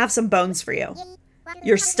 Listen, I have some bones for you.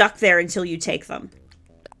 You're stuck there until you take them.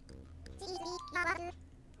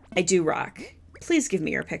 I do rock. Please give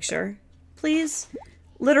me your picture. Please?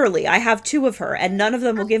 Literally, I have 2 of her, and none of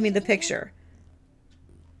them will give me the picture.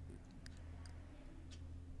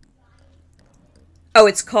 Oh,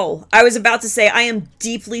 it's Cole. I was about to say, I am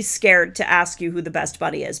deeply scared to ask you who the best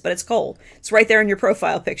buddy is, but it's Cole. It's right there in your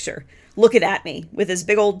profile picture. Looking at me with his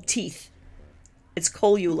big old teeth. It's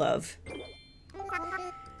Cole you love.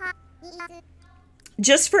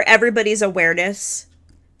 Just for everybody's awareness,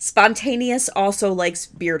 Spontaneous also likes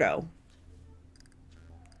Beardo.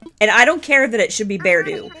 And I don't care that it should be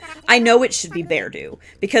Beardo. I know it should be Beardo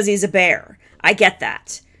because he's a bear. I get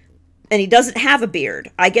that. And he doesn't have a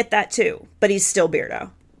beard. I get that too. But he's still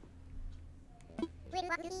Beardo.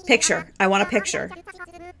 Picture. I want a picture.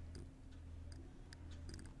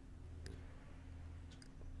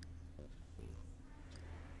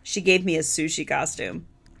 She gave me a sushi costume.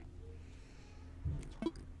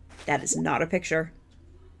 That is not a picture.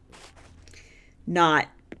 Not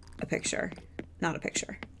a picture. Not a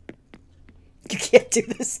picture. You can't do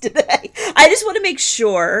this today. I just want to make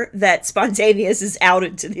sure that Spontaneous is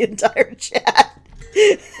outed to the entire chat.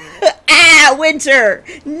 Ah, Winter!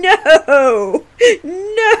 No!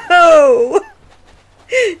 No!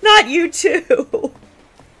 Not you too!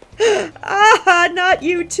 Ah, not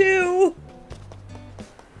you too!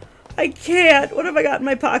 I can't. What have I got in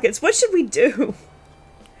my pockets? What should we do?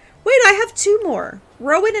 Wait, I have two more.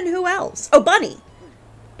 Rowan and who else? Oh, Bunny.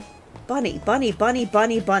 Bunny, Bunny, Bunny,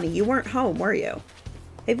 Bunny, Bunny. You weren't home, were you?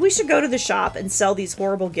 Maybe we should go to the shop and sell these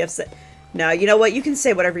horrible gifts that... No, you know what? You can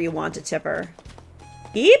say whatever you want to Tipper.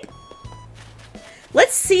 Beep.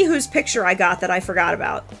 Let's see whose picture I got that I forgot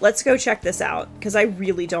about. Let's go check this out, because I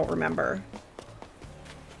really don't remember.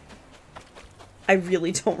 I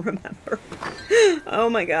really don't remember. Oh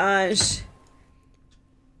my gosh.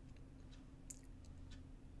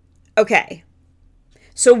 Okay.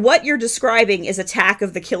 So what you're describing is Attack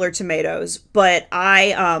of the Killer Tomatoes, but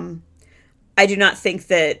I do not think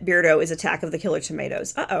that Beardo is Attack of the Killer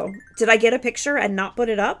Tomatoes. Uh-oh. Did I get a picture and not put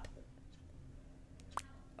it up?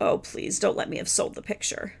 Oh, please don't let me have sold the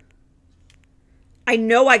picture. I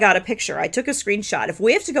know I got a picture. I took a screenshot. If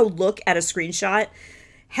we have to go look at a screenshot,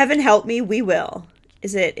 heaven help me, we will.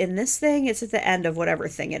 Is it in this thing? It's at the end of whatever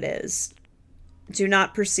thing it is. Do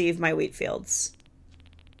not perceive my wheat fields.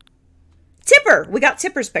 Tipper! We got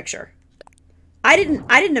Tipper's picture. I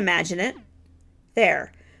didn't imagine it.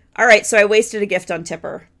 There. All right, so I wasted a gift on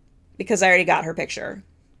Tipper because I already got her picture.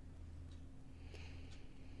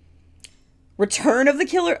 Return of the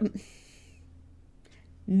Killer...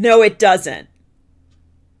 No, it doesn't.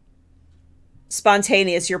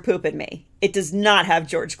 Spontaneous, you're pooping me. It does not have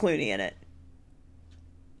George Clooney in it.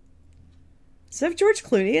 Does it have George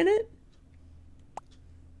Clooney in it?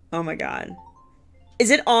 Oh my god. Is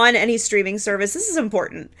it on any streaming service? This is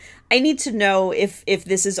important. I need to know if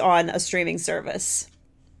this is on a streaming service.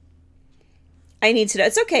 I need to know.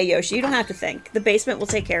 It's okay, Yoshi. You don't have to think. The basement will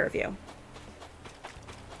take care of you.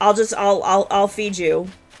 I'll feed you.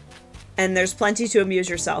 And there's plenty to amuse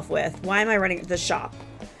yourself with. Why am I running the shop?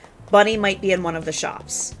 Bunny might be in one of the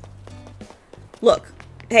shops. Look.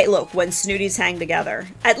 Hey, look. When snooties hang together.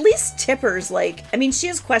 At least Tipper's like... I mean, she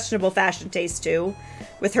has questionable fashion taste, too.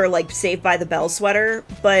 With her, like, Saved by the Bell sweater.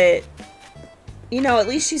 But, you know, at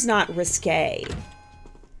least she's not risque.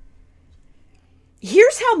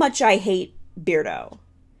 Here's how much I hate Beardo.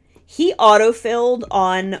 He autofilled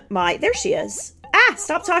on my... There she is. Ah!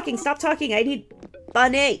 Stop talking. Stop talking. I need...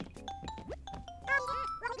 Bunny.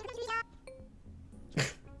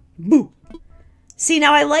 Boo. See,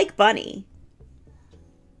 now I like Bunny.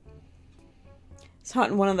 It's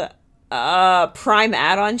not in one of the Prime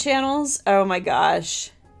add-on channels. Oh my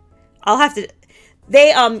gosh. I'll have to...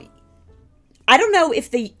 They, I don't know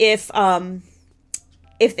if they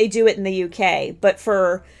do it in the UK, but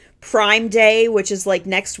for Prime Day, which is like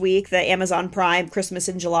next week, the Amazon Prime Christmas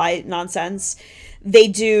in July nonsense,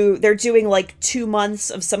 they're doing like 2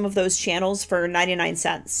 months of some of those channels for 99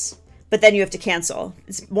 cents. But then you have to cancel.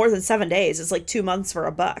 It's more than 7 days. It's like 2 months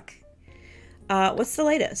for $1. What's the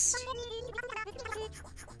latest?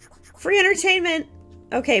 Free entertainment.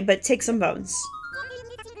 Okay, but take some bones.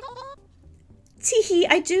 Teehee,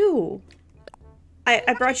 I do.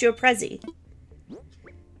 I brought you a prezi.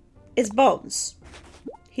 It's bones.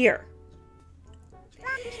 Here.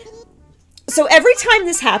 So every time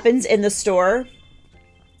this happens in the store,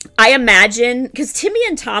 I imagine, because Timmy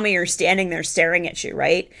and Tommy are standing there staring at you,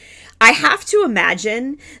 right? I have to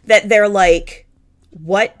imagine that they're like,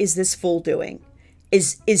 what is this fool doing?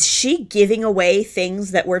 Is she giving away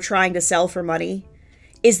things that we're trying to sell for money?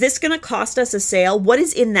 Is this going to cost us a sale? What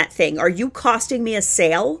is in that thing? Are you costing me a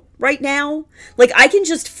sale right now? Like, I can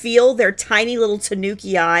just feel their tiny little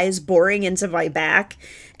tanuki eyes boring into my back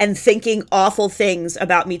and thinking awful things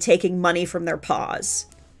about me taking money from their paws.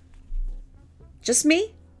 Just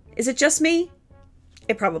me? Is it just me?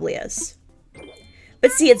 It probably is.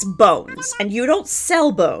 But see, it's bones, and you don't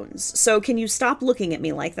sell bones, so can you stop looking at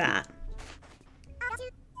me like that?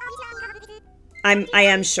 I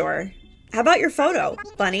am sure. How about your photo,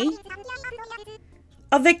 Bunny?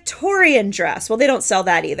 A Victorian dress. Well, they don't sell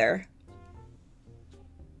that either.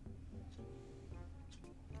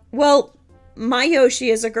 Well, my Yoshi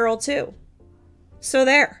is a girl too. So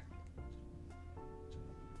there.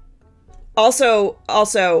 Also,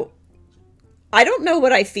 I don't know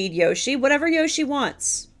what I feed Yoshi. Whatever Yoshi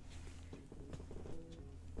wants.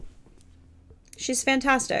 She's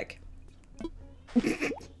fantastic.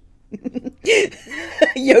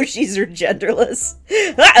 Yoshis are genderless.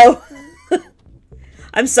 Uh-oh.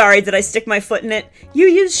 I'm sorry, did I stick my foot in it? You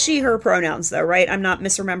use she, her pronouns though, right? I'm not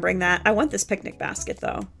misremembering that. I want this picnic basket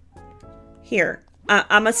though. Here. I'm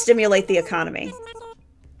gonna stimulate the economy.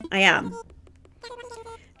 I am.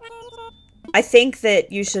 I think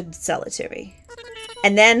that you should sell it to me.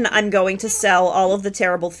 And then I'm going to sell all of the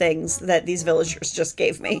terrible things that these villagers just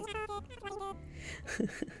gave me.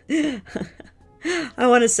 I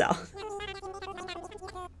want to sell.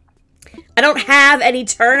 I don't have any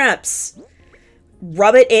turnips.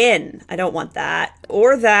 Rub it in. I don't want that.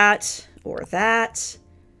 Or that. Or that.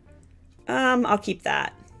 I'll keep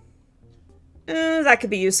that. That could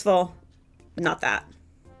be useful. Not that.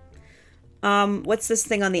 What's this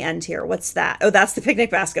thing on the end here? What's that? Oh, that's the picnic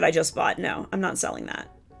basket I just bought. No, I'm not selling that.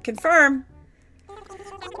 Confirm.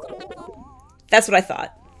 That's what I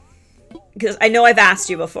thought. Because I know I've asked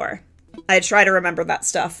you before. I try to remember that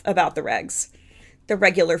stuff about the regs. The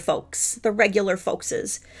regular folks. The regular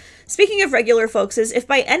folkses. Speaking of regular folkses, if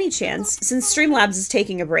by any chance, since Streamlabs is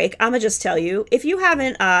taking a break, I'ma just tell you, if you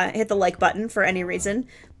haven't hit the like button for any reason,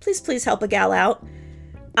 please help a gal out.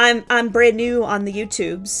 I'm brand new on the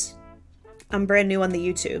YouTubes. I'm brand new on the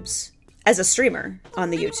YouTubes. As a streamer on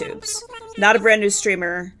the YouTubes. Not a brand new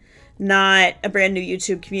streamer. Not a brand new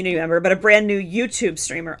YouTube community member, but a brand new YouTube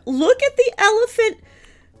streamer. Look at the elephant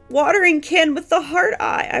watering can with the heart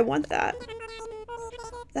eye. I want that.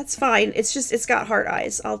 That's fine. It's just, it's got heart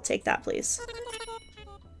eyes. I'll take that, please.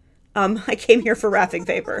 I came here for wrapping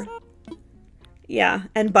paper. Yeah,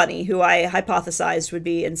 and Bunny, who I hypothesized would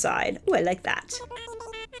be inside. Ooh, I like that.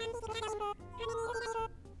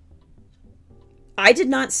 I did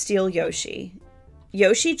not steal Yoshi.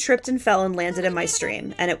 Yoshi tripped and fell and landed in my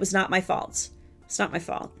stream, and it was not my fault. It's not my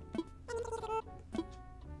fault.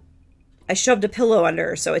 I shoved a pillow under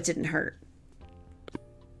her so it didn't hurt.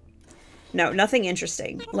 No, nothing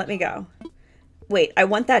interesting. Let me go. Wait, I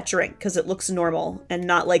want that drink because it looks normal and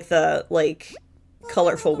not like the,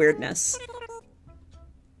 colorful weirdness.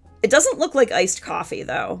 It doesn't look like iced coffee,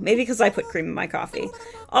 though. Maybe because I put cream in my coffee.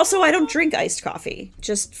 Also, I don't drink iced coffee.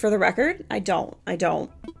 Just for the record, I don't.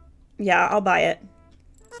 Yeah, I'll buy it.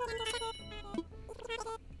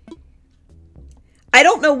 I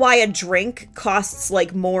don't know why a drink costs,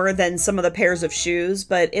 more than some of the pairs of shoes,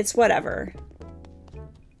 but it's whatever.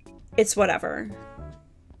 It's whatever.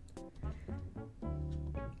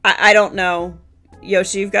 I don't know.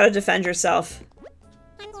 Yoshi, you've got to defend yourself.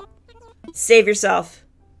 Save yourself.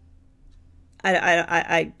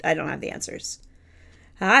 I don't have the answers.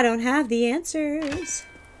 I don't have the answers.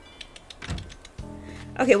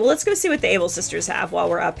 Okay, well, let's go see what the Able Sisters have while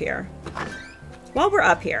we're up here.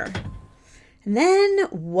 And then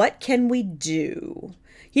what can we do?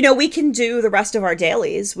 You know, we can do the rest of our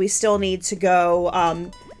dailies. We still need to go,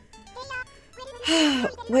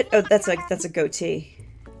 what? Oh, that's a goatee.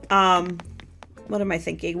 What am I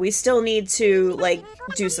thinking? We still need to,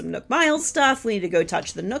 do some Nook Miles stuff. We need to go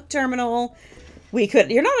touch the Nook terminal. We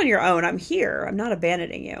could, you're not on your own. I'm here. I'm not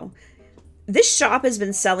abandoning you. This shop has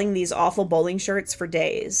been selling these awful bowling shirts for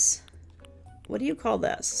days. What do you call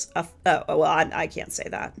this? Oh, well, I can't say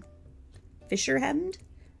that. Fisher hemmed?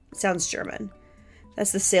 It sounds German.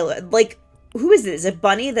 That's the sailor. Who is this? Is it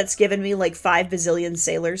Bunny that's given me 5 bazillion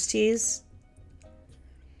sailors teas?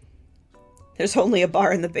 There's only a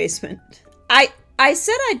bar in the basement. I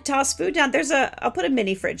said I'd toss food down. I'll put a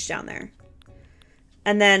mini fridge down there.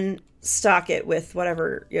 And then stock it with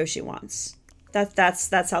whatever Yoshi wants.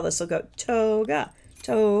 That's how this will go. Toga.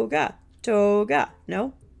 Toga. Toga.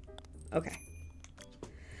 No? Okay.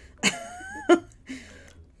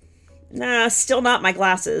 Nah, still not my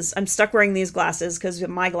glasses. I'm stuck wearing these glasses because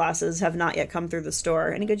my glasses have not yet come through the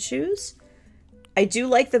store. Any good shoes? I do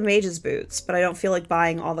like the mage's boots, but I don't feel like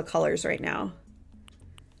buying all the colors right now.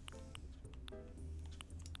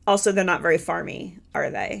 Also, they're not very farmy, are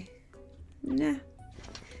they? Nah.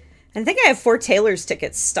 I think I have 4 Taylor's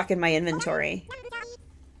tickets stuck in my inventory.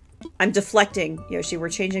 I'm deflecting, Yoshi. We're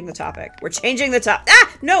changing the topic. We're changing the top.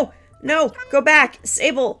 Ah! No! No! Go back!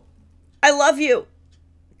 Sable! I love you!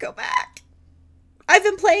 Go back! I've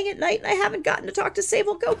been playing at night and I haven't gotten to talk to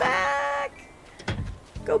Sable. Go back!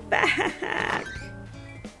 Go back!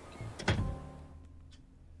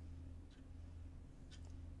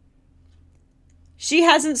 She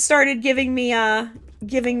hasn't started giving me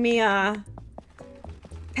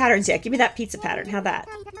patterns yet. Give me that pizza pattern. How that?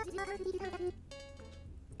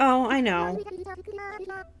 Oh, I know.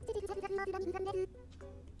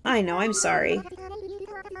 I know, I'm sorry.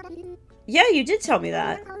 Yeah, you did tell me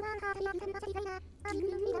that.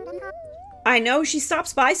 I know, she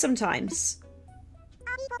stops by sometimes.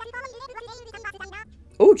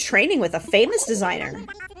 Oh, training with a famous designer.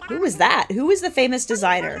 Who was that? Who was the famous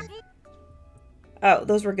designer? Oh,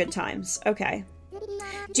 those were good times. Okay.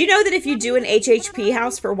 Do you know that if you do an HHP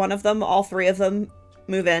house for one of them, all three of them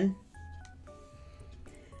move in?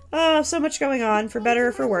 Oh, so much going on, for better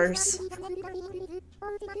or for worse.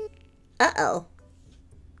 Uh-oh.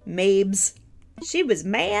 Mabes. She was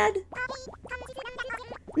mad.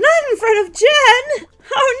 Not in front of Jen!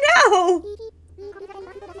 Oh, no!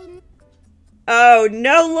 Oh,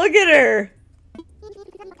 no, look at her!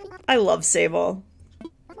 I love Sable.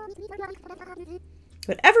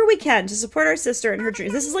 Whatever we can to support our sister in her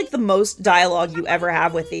dreams. This is like the most dialogue you ever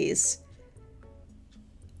have with these.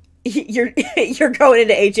 You're going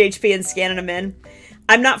into HHP and scanning them in.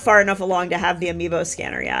 I'm not far enough along to have the amiibo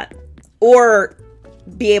scanner yet. Or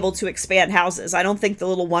be able to expand houses. I don't think the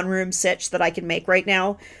little one-room sitch that I can make right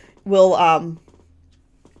now will,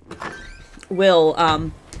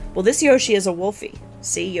 well, this Yoshi is a Wolfie.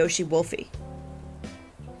 See? Yoshi Wolfie.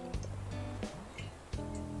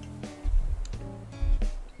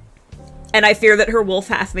 And I fear that her wolf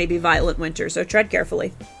half may be Violent Winter, so tread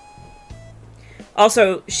carefully.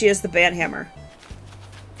 Also, she has the banhammer.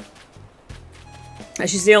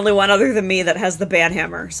 She's the only one other than me that has the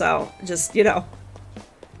banhammer, so just, you know,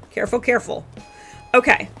 careful, careful.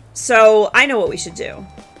 Okay, so I know what we should do.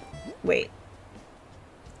 Wait.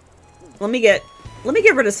 Let me get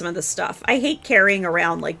rid of some of this stuff. I hate carrying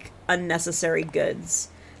around, like, unnecessary goods.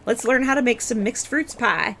 Let's learn how to make some mixed fruits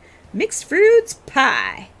pie. Mixed fruits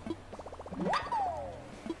pie.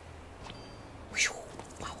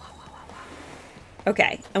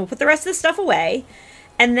 Okay, and we'll put the rest of this stuff away.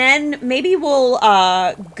 And then maybe we'll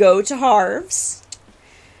go to Harv's,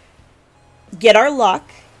 get our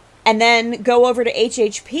luck, and then go over to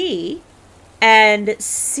HHP and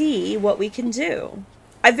see what we can do.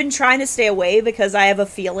 I've been trying to stay away because I have a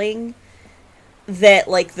feeling that,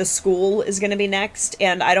 like, the school is going to be next,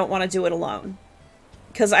 and I don't want to do it alone.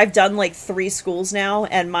 Because I've done, like, 3 schools now,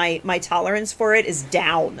 and my tolerance for it is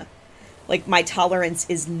down. Like, my tolerance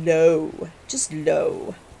is low. Just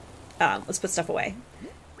low. Let's put stuff away.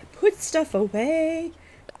 Put stuff away.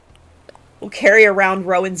 We'll carry around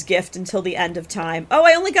Rowan's gift until the end of time. Oh,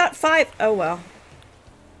 I only got 5. Oh, well.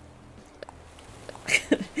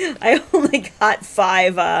 I only got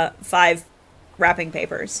 5 wrapping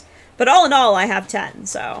papers. But all in all, I have 10,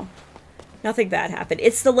 so nothing bad happened.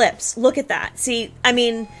 It's the lips. Look at that. See, I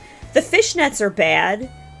mean, the fishnets are bad,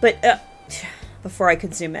 but... before I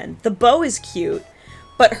could zoom in. The bow is cute,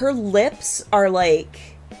 but her lips are,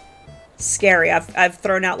 like, scary. I've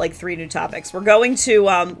thrown out, like, 3 new topics. We're going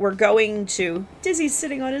to... Dizzy's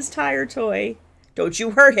sitting on his tire toy. Don't you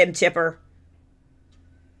hurt him, Tipper.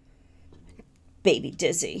 Baby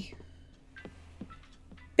Dizzy.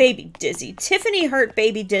 Baby Dizzy. Tiffany hurt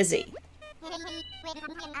baby Dizzy.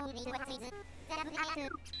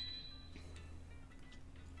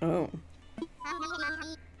 Oh.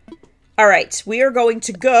 Alright, we are going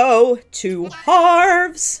to go to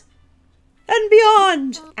Harv's and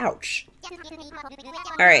beyond. Ouch.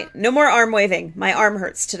 Alright, no more arm waving. My arm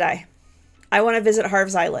hurts today. I want to visit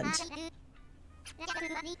Harv's Island.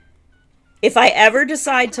 If I ever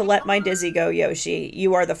decide to let my Dizzy go, Yoshi,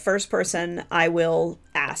 you are the first person I will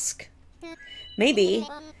ask. Maybe.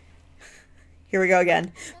 Here we go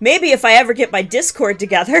again. Maybe if I ever get my Discord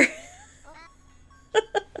together.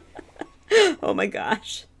 Oh my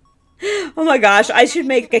gosh. Oh my gosh, I should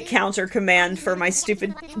make a counter command for my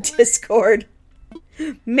stupid Discord.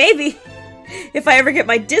 Maybe if I ever get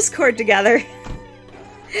my Discord together,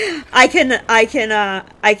 I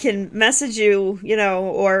can message you, you know,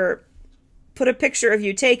 or put a picture of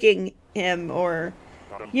you taking him, or,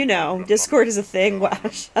 you know, Discord is a thing. Wow,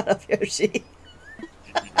 shut up, Yoshi.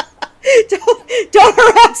 Don't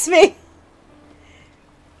harass me.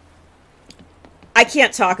 I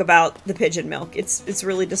can't talk about the pigeon milk. It's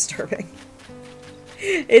really disturbing.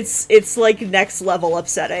 It's like next level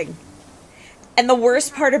upsetting. And the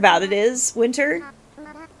worst part about it is, Winter,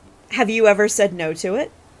 have you ever said no to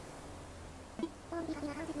it?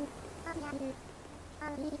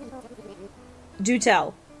 Do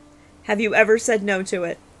tell. Have you ever said no to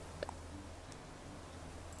it?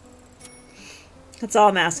 That's all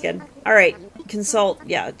I'm asking. Alright, consult.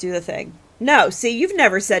 Yeah, do the thing. No, see, you've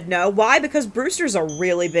never said no. Why? Because Brewster's a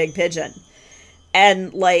really big pigeon.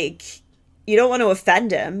 And, like, you don't want to offend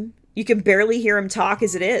him. You can barely hear him talk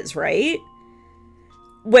as it is, right?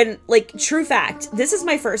 when, like, true fact, this is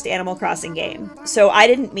my first Animal Crossing game. So I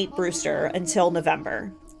didn't meet Brewster until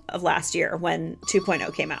November of last year when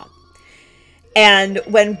 2.0 came out. And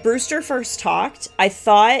when Brewster first talked, I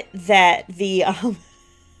thought that the,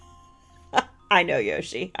 I know,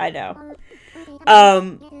 Yoshi, I know.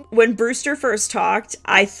 When Brewster first talked,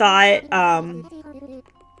 I thought,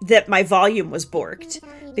 that my volume was borked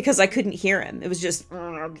because I couldn't hear him. It was just,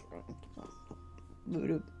 and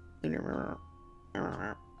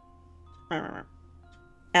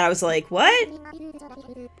I was like, what?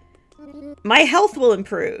 My health will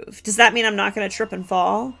improve. Does that mean I'm not going to trip and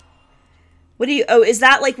fall? What do you... Oh, is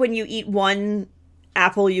that like when you eat one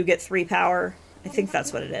apple, you get 3 power? I think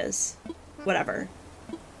that's what it is. Whatever.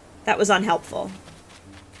 That was unhelpful.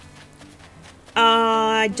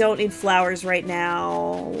 I don't need flowers right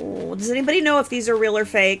now. Does anybody know if these are real or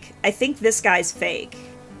fake? I think this guy's fake.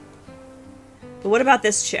 But what about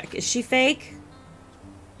this chick? Is she fake?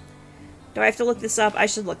 Do I have to look this up? I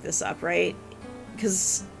should look this up, right?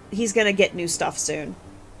 Because he's going to get new stuff soon.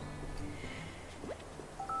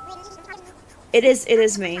 It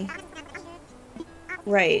is me.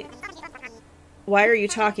 Right. Why are you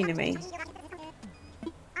talking to me?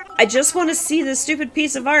 I just want to see this stupid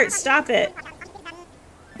piece of art. Stop it.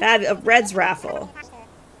 A Red's raffle.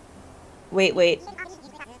 Wait.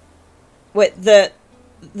 What, the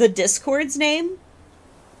Discord's name?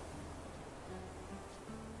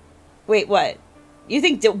 Wait, what? You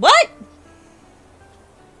think... What?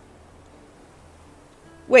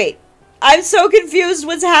 Wait. I'm so confused.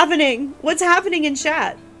 What's happening? What's happening in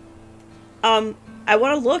chat? I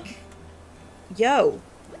want to look. Yo.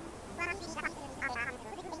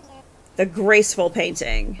 The graceful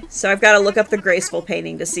painting. So I've got to look up the graceful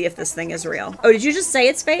painting to see if this thing is real. Oh, did you just say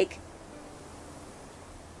it's fake?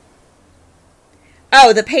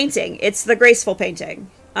 Oh, the painting. It's the graceful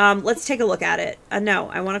painting. Let's take a look at it. No,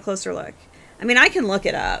 I want a closer look. I mean, I can look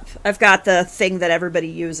it up. I've got the thing that everybody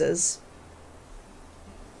uses.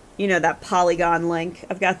 You know, that polygon link.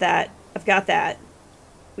 I've got that. I've got that.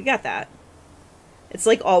 We got that. It's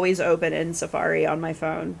like always open in Safari on my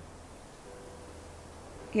phone.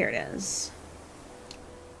 Here it is.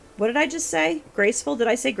 What did I just say? Graceful? Did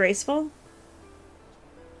I say graceful?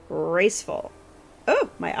 Graceful. Oh,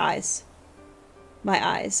 my eyes. My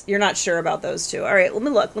eyes. You're not sure about those two. All right, let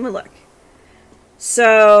me look. Let me look.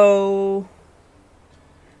 So,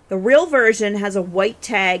 the real version has a white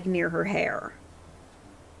tag near her hair.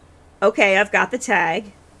 Okay, I've got the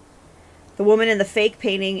tag. The woman in the fake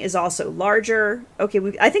painting is also larger. Okay,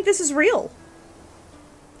 I think this is real.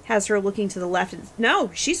 Has her looking to the left. No,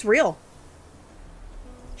 she's real.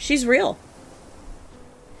 She's real.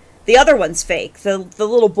 The other one's fake. The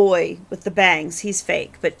little boy with the bangs, he's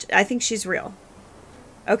fake. But I think she's real.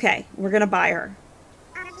 Okay, we're going to buy her.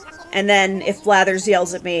 And then if Blathers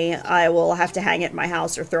yells at me, I will have to hang it in my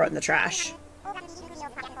house or throw it in the trash.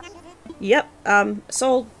 Yep,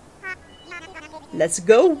 sold. Let's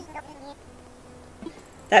go.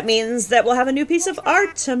 That means that we'll have a new piece of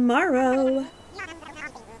art tomorrow.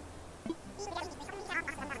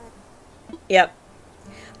 Yep.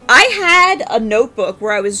 I had a notebook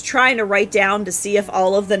where I was trying to write down to see if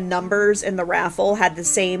all of the numbers in the raffle had the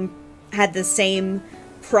same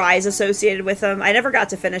prize associated with them. I never got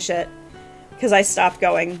to finish it because I stopped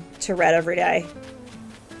going to Red every day.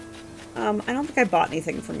 I don't think I bought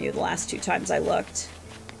anything from you the last 2 times I looked.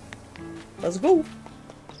 Let's go.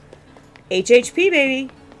 HHP, baby.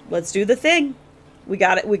 Let's do the thing. We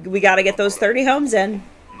got it. We got to get those 30 homes in.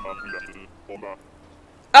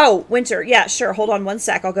 Oh, Winter. Yeah, sure. Hold on 1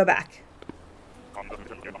 sec. I'll go back.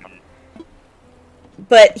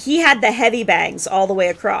 But he had the heavy bangs all the way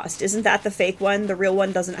across. Isn't that the fake one? The real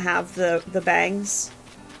one doesn't have the bangs.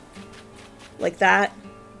 Like that.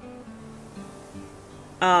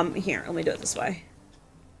 Here, let me do it this way.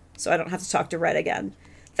 So I don't have to talk to Red again.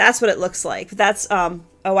 That's what it looks like. That's, oh,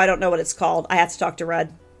 I don't know what it's called. I have to talk to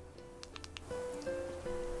Red.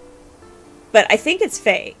 But I think it's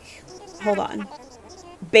fake. Hold on.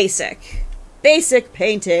 Basic. Basic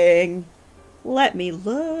painting. Let me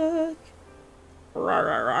look.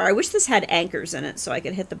 I wish this had anchors in it so I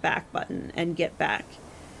could hit the back button and get back.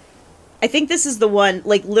 I think this is the one,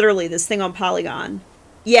 like literally this thing on Polygon.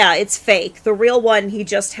 Yeah, it's fake. The real one, he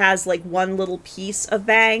just has like one little piece of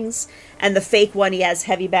bangs, and the fake one, he has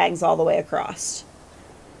heavy bangs all the way across.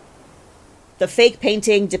 The fake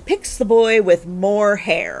painting depicts the boy with more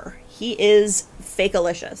hair. He is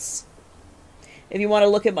fake-alicious. If you want to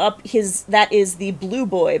look him up, that is The Blue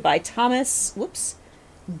Boy by Thomas, whoops,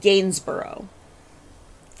 Gainsborough.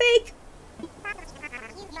 Fake.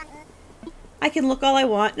 I can look all I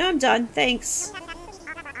want. No, I'm done. Thanks.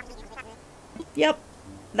 Yep.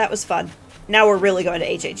 That was fun. Now we're really going to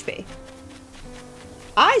HHP.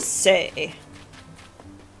 I say.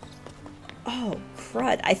 Oh,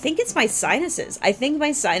 crud. I think it's my sinuses. I think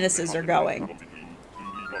my sinuses are going.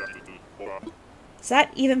 Is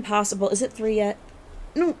that even possible? Is it 3 yet?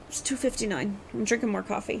 No, it's 2:59. I'm drinking more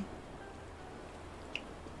coffee.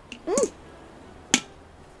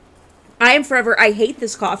 I am forever. I hate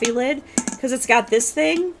this coffee lid because it's got this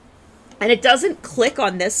thing and it doesn't click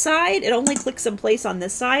on this side. It only clicks in place on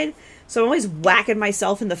this side. So I'm always whacking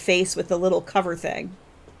myself in the face with the little cover thing.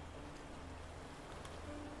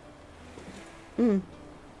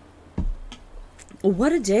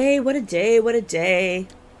 What a day, what a day, what a day.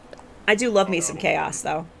 I do love me some chaos,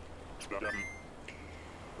 though.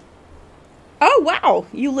 Oh, wow.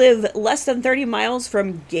 You live less than 30 miles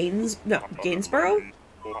from Gainsborough?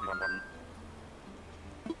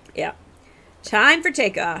 Yeah. Time for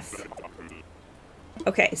takeoff.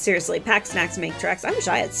 Okay, seriously. Pack snacks, make tracks. I wish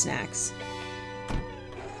I had snacks.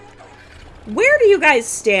 Where do you guys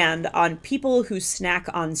stand on people who snack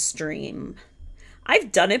on stream?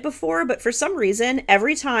 I've done it before, but for some reason,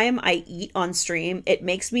 every time I eat on stream, it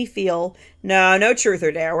makes me feel, no truth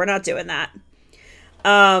or dare. We're not doing that.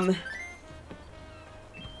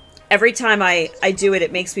 Every time I do it,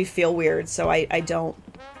 it makes me feel weird, so I don't.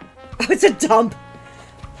 Oh, it's a dump.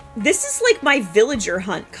 This is like my villager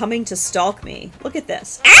hunt coming to stalk me. Look at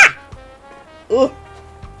this. Ah! Ugh.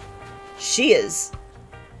 She is.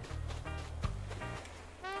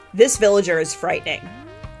 This villager is frightening.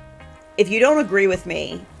 If you don't agree with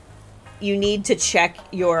me, you need to check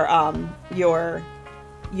your eyes.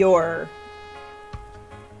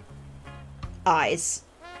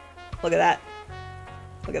 Look at that.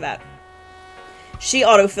 Look at that. She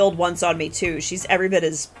autofilled once on me too. She's every bit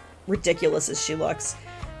as ridiculous as she looks.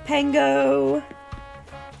 Pango.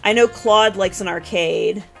 I know Claude likes an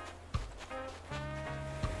arcade.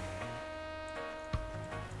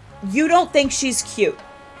 You don't think she's cute?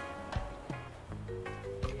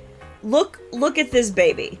 Look at this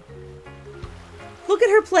baby. Look at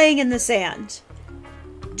her playing in the sand.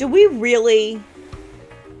 Do we really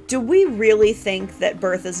think that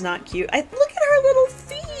Bertha's not cute? Look at her little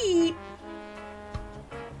feet.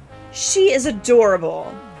 She is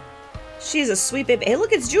adorable. She's a sweet baby. Hey,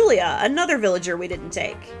 look, it's Julia, another villager we didn't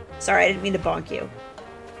take. Sorry, I didn't mean to bonk you.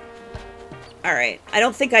 All right, I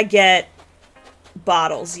don't think I get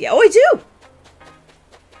bottles yet. Oh, I do.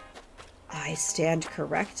 I stand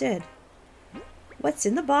corrected. What's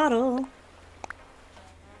in the bottle?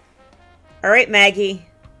 All right, Maggie.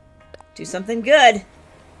 Do something good.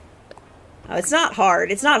 Oh, it's not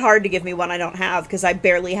hard. It's not hard to give me one I don't have because I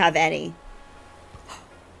barely have any.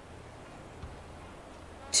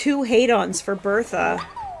 2 hate-ons for Bertha.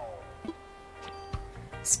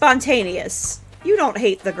 Spontaneous. You don't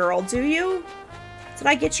hate the girl, do you? Did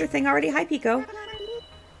I get your thing already? Hi, Pico.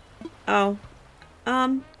 Oh.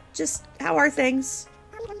 Just, how are things?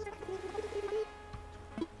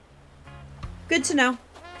 Good to know.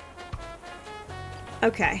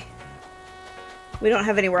 Okay. We don't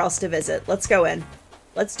have anywhere else to visit. Let's go in.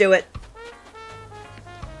 Let's do it.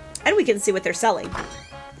 And we can see what they're selling.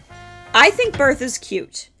 I think Bertha's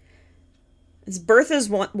cute. Bertha's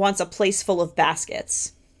wants a place full of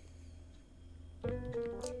baskets.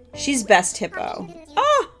 She's best hippo.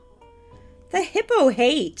 Oh! The hippo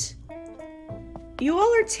hate. You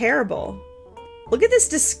all are terrible. Look at this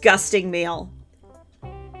disgusting meal.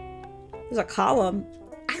 There's a column.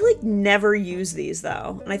 I, like, never use these,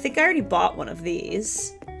 though. And I think I already bought one of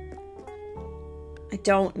these. I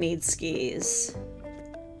don't need skis.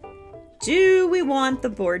 Do we want the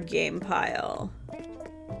board game pile?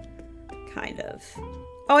 Kind of.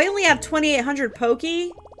 Oh, I only have 2,800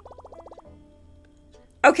 pokey?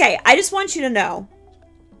 Okay, I just want you to know,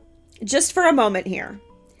 just for a moment here,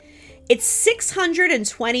 it's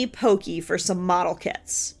 620 pokey for some model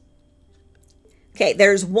kits. Okay,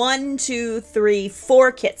 there's 1, 2, 3,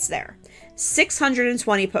 4 kits there.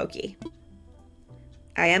 620 pokey.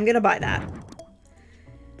 I am going to buy that.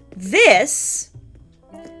 This,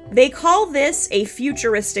 they call this a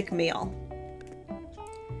futuristic meal.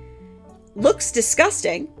 Looks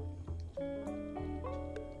disgusting.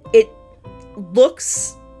 It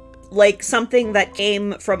looks like something that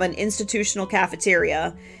came from an institutional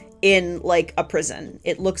cafeteria in, like, a prison.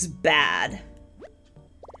 It looks bad.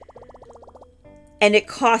 And it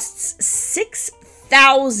costs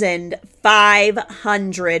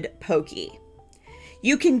 6,500 pokey.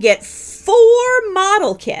 You can get 4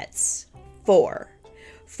 model kits. 4.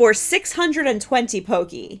 For 620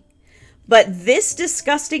 pokey. But this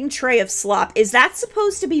disgusting tray of slop, is that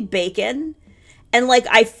supposed to be bacon? And, like,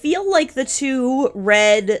 I feel like the 2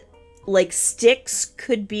 red like sticks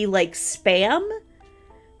could be like Spam,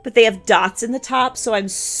 but they have dots in the top, so I'm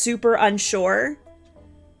super unsure.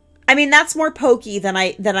 I mean, that's more pokey than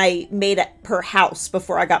I made it per house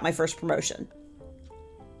before I got my first promotion.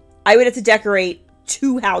 I would have to decorate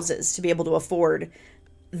 2 houses to be able to afford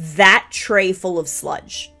that tray full of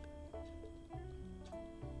sludge.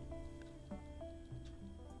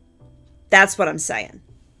 That's what I'm saying.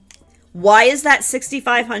 Why is that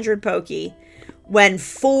 6,500 pokey when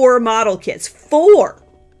 4 model kits, 4,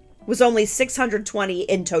 was only 620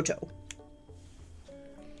 in toto?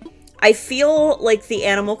 I feel like the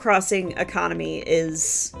Animal Crossing economy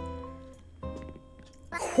is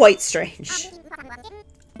quite strange.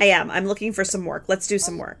 I am. I'm looking for some work. Let's do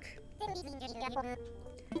some work.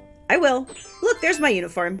 I will. Look, there's my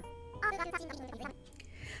uniform.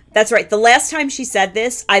 That's right. The last time she said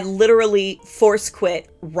this, I literally force quit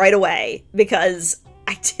right away because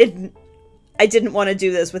I didn't want to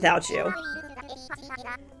do this without you.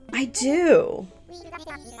 I do.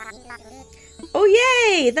 Oh,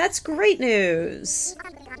 yay! That's great news.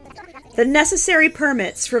 The necessary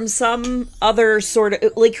permits from some other sort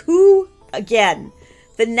of... Like, who? Again,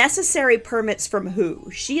 the necessary permits from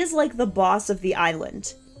who? She is like the boss of the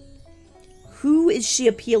island. Who is she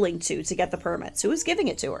appealing to get the permits? Who is giving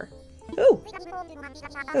it to her? Who?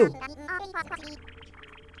 Who?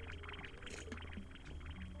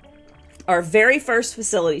 Our very first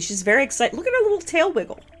facility. She's very excited. Look at her little tail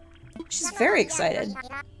wiggle. She's very excited.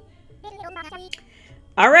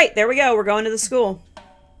 All right, there we go. We're going to the school.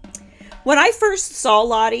 When I first saw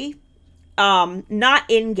Lottie, not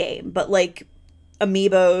in-game, but like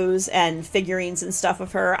amiibos and figurines and stuff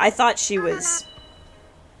of her, I thought she was...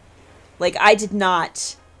 Like, I did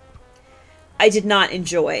not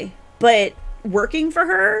enjoy. But working for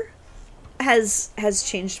her has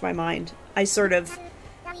changed my mind. I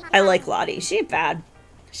like Lottie. She ain't bad.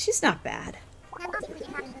 She's not bad.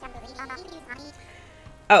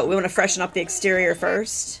 Oh, we want to freshen up the exterior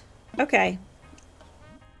first? Okay.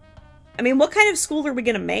 I mean, what kind of school are we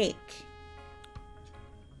going to make?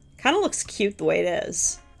 Kind of looks cute the way it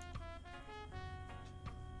is.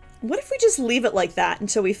 What if we just leave it like that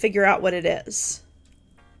until we figure out what it is?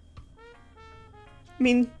 I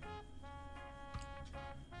mean...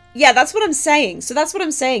 Yeah, that's what I'm saying. So that's what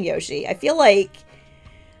I'm saying, Yoshi. I feel like...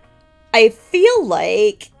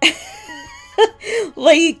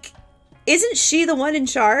 like, isn't she the one in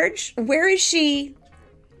charge? Where is she?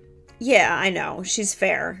 Yeah, I know. She's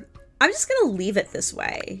fair. I'm just gonna leave it this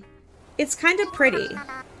way. It's kind of pretty.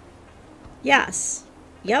 Yes.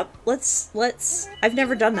 Yep, let's... I've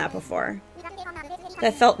never done that before.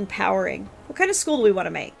 That felt empowering. What kind of school do we want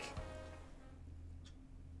to make?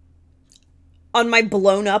 On my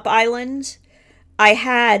blown up island, I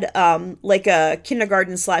had, like a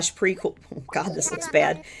kindergarten slash preschool... Oh god, this looks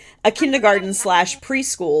bad. A kindergarten slash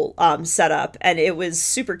preschool, set up, and it was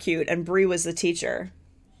super cute, and Bree was the teacher.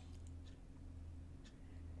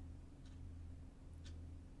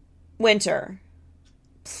 Winter.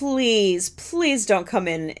 Please, please don't come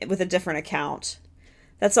in with a different account.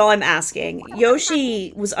 That's all I'm asking.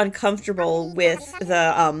 Yoshi was uncomfortable with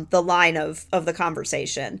the line of the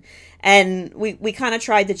conversation. And we kind of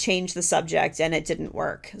tried to change the subject and it didn't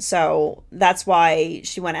work. So that's why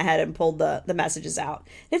she went ahead and pulled the messages out.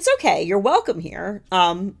 It's okay. You're welcome here.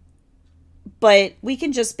 But we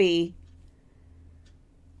can just be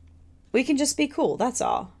cool. That's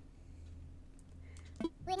all.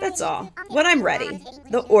 That's all. When I'm ready.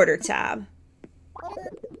 The order tab.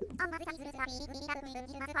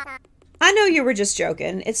 I know you were just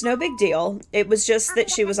joking. It's no big deal. It was just that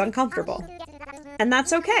she was uncomfortable. And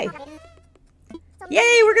that's okay.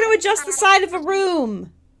 Yay, we're going to adjust the size of a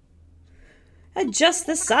room. Adjust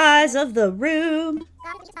the size of the room.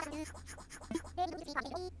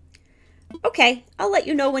 Okay, I'll let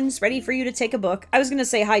you know when it's ready for you to take a book. I was going to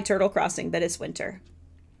say hi, Turtle Crossing, but it's winter.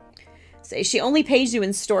 Say she only pays you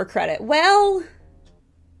in store credit. Well,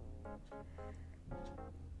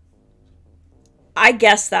 I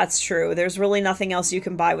guess that's true. There's really nothing else you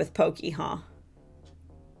can buy with Pokey, huh?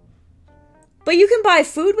 But you can buy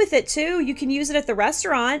food with it too. You can use it at the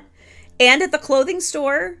restaurant and at the clothing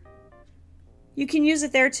store. You can use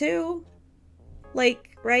it there too.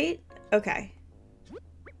 Like, right? Okay.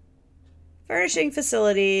 Furnishing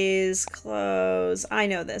facilities, clothes. I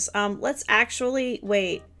know this. Let's actually,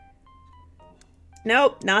 wait.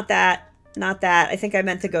 Nope, not that. Not that. I think I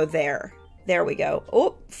meant to go there. There we go.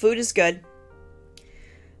 Oh, food is good.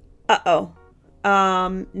 Uh-oh.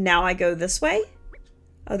 Now I go this way?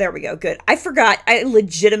 Oh, there we go. Good. I forgot. I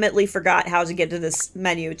legitimately forgot how to get to this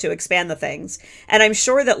menu to expand the things. And I'm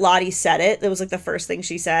sure that Lottie said it. It was like the first thing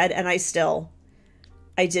she said. And I still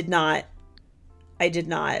I did not,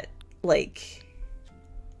 like,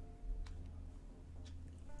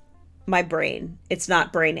 my brain. It's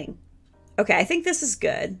not braining. Okay, I think this is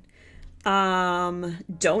good.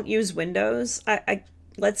 Don't use windows.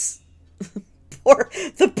 Let's,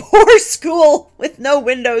 the poor school with no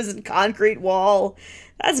windows and concrete wall.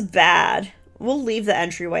 That's bad. We'll leave the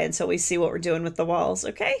entryway until we see what we're doing with the walls,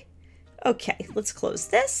 okay? Okay, let's close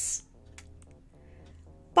this.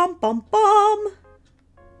 Bum, bum, bum.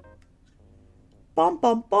 Bum,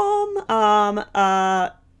 bum, bum.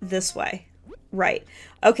 This way. Right.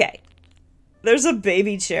 Okay. There's a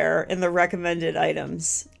baby chair in the recommended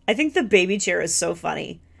items. I think the baby chair is so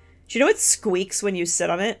funny. Do you know it squeaks when you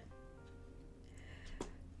sit on it?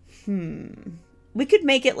 We could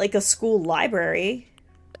make it like a school library.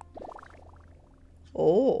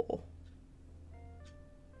 Oh.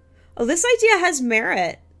 Oh, this idea has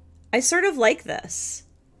merit. I sort of like this.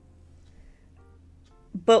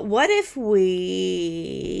 But what if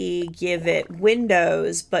we give it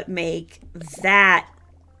windows, but make that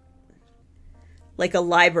like a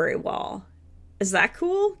library wall? Is that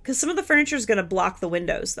cool? Because some of the furniture is going to block the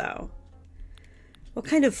windows, though. What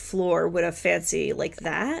kind of floor would a fancy like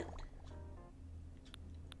that?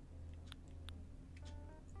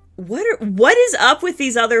 What is up with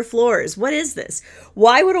these other floors? What is this?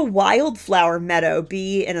 Why would a wildflower meadow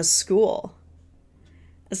be in a school?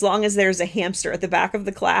 As long as there's a hamster at the back of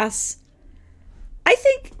the class. I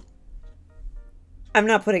think I'm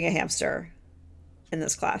not putting a hamster in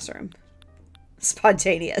this classroom.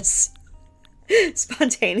 Spontaneous.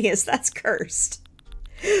 Spontaneous, that's cursed.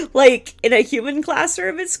 Like, in a human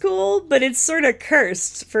classroom, it's cool, but it's sort of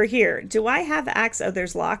cursed for here. Do I have access? Oh,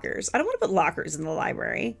 there's lockers. I don't want to put lockers in the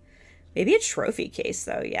library. Maybe a trophy case,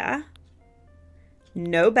 though, yeah?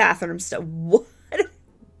 No bathroom stuff. What?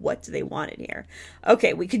 What do they want in here?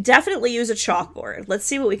 Okay, we could definitely use a chalkboard. Let's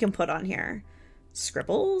see what we can put on here.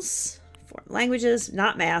 Scribbles, foreign languages,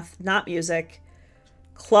 not math, not music.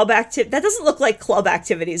 Club activity. That doesn't look like club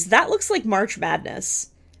activities. That looks like March Madness.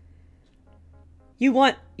 You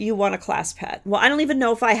want a class pet. Well, I don't even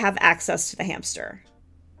know if I have access to the hamster.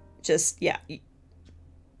 Just, yeah.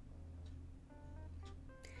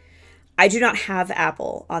 I do not have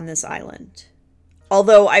Apple on this island.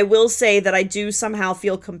 Although I will say that I do somehow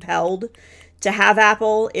feel compelled to have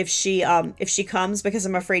Apple if she comes, because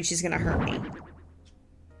I'm afraid she's going to hurt me.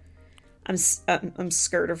 I'm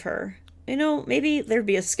scared of her. You know, maybe there'd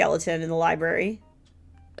be a skeleton in the library.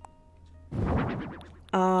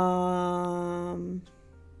 Well,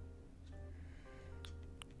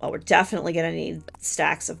 we're definitely going to need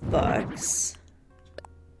stacks of books.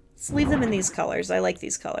 Let's leave them in these colors. I like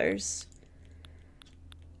these colors.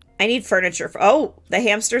 I need furniture. Oh, the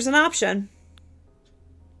hamster's an option.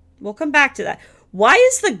 We'll come back to that. Why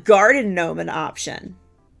is the garden gnome an option?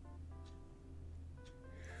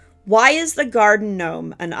 Why is the garden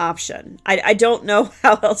gnome an option? I don't know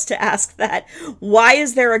how else to ask that. Why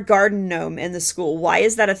is there a garden gnome in the school? Why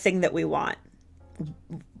is that a thing that we want?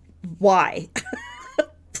 Why?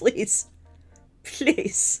 Please.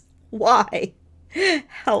 Please. Why?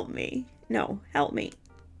 Help me. No, help me.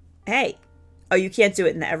 Hey. Oh, you can't do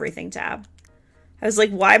it in the everything tab. I was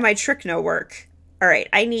like, why my trick no work? All right,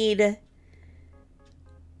 I need... What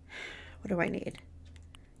do I need?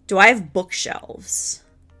 Do I have bookshelves?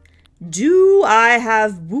 Do I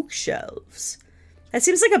have bookshelves? That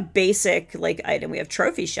seems like a basic, like, item. We have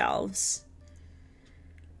trophy shelves.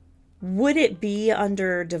 Would it be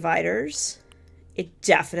under dividers? It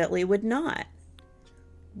definitely would not.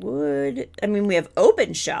 I mean, we have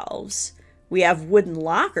open shelves. We have wooden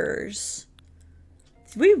lockers.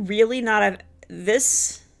 Do we really not have...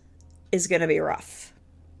 This is going to be rough.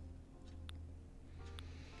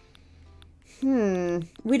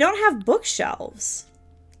 We don't have bookshelves.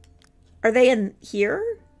 Are they in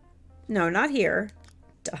here? No, not here.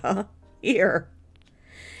 Duh. Here.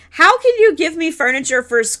 How can you give me furniture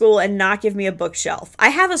for a school and not give me a bookshelf? I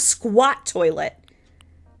have a squat toilet,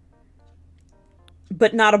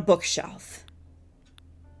 but not a bookshelf.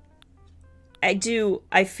 I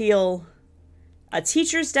feel a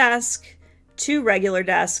teacher's desk, 2 regular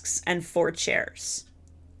desks, and 4 chairs.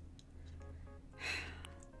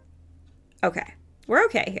 Okay. We're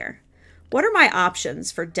okay here. What are my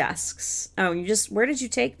options for desks? Oh, where did you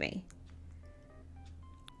take me?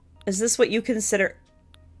 Is this what you consider?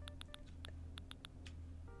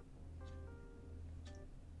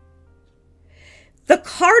 The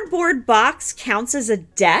cardboard box counts as a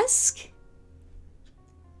desk?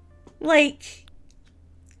 Like,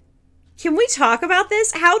 can we talk about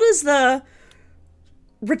this? How does the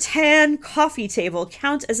rattan coffee table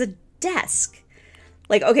count as a desk?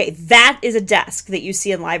 Like, okay, that is a desk that you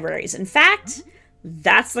see in libraries. In fact,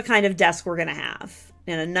 that's the kind of desk we're going to have.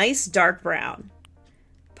 In a nice dark brown.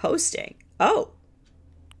 Posting. Oh.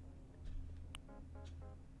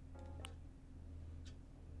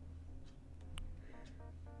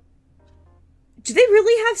 Do they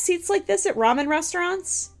really have seats like this at ramen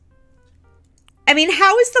restaurants? I mean,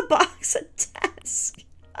 how is the box a desk?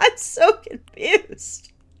 I'm so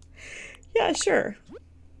confused. Yeah, sure.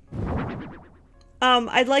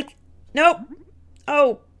 I'd like... Nope.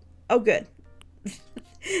 Oh, good.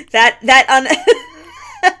 that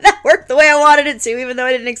worked the way I wanted it to, even though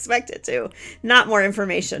I didn't expect it to. Not more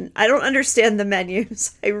information. I don't understand the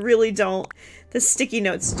menus. I really don't. The sticky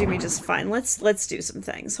notes do me just fine. Let's do some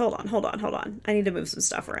things. Hold on. I need to move some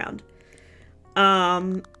stuff around.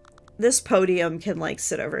 This podium can like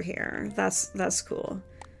sit over here. That's cool.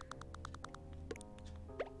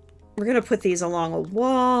 We're gonna put these along a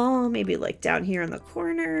wall, maybe like down here in the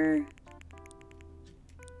corner.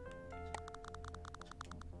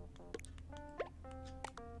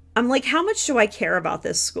 I'm like, how much do I care about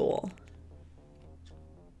this school?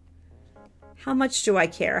 How much do I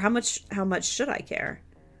care? How much should I care?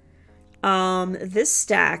 This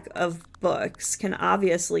stack of books can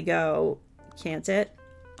obviously go, can't it?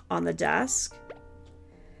 On the desk.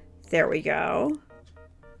 There we go.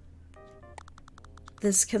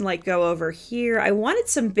 This can like go over here. I wanted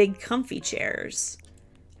some big comfy chairs.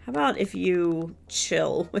 How about if you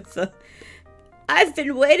chill with the... I've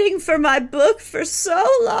been waiting for my book for so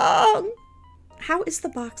long. How is the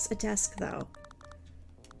box a desk though?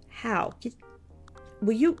 How?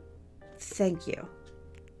 Will you? Thank you.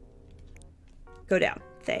 Go down.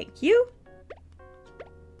 Thank you.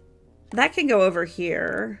 That can go over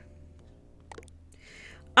here.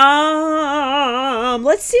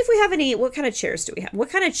 Let's see if we have any. What kind of chairs do we have? What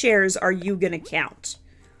kind of chairs are you gonna count?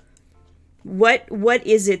 What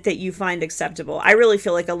is it that you find acceptable? I really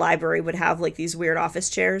feel like a library would have like these weird office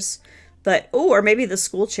chairs, but or maybe the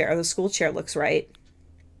school chair. The school chair looks right.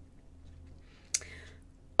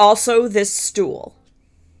 Also, this stool.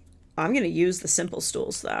 I'm gonna use the simple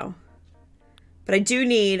stools though, but I do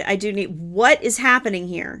need. What is happening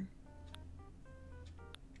here?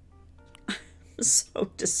 I'm so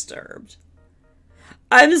disturbed.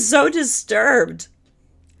 I'm so disturbed.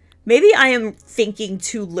 Maybe I am thinking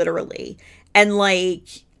too literally, and like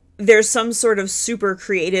there's some sort of super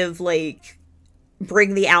creative, like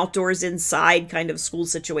bring the outdoors inside kind of school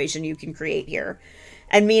situation you can create here.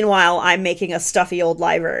 And meanwhile, I'm making a stuffy old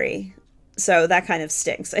library. So that kind of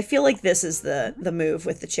stinks. I feel like this is the move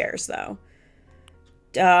with the chairs though.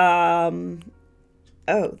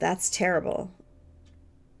 Oh, that's terrible.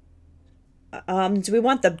 Do we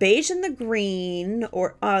want the beige and the green,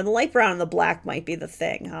 or the light brown and the black might be the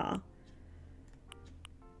thing, huh?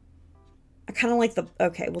 I kind of like the...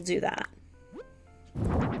 Okay, we'll do that.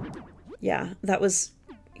 Yeah, that was...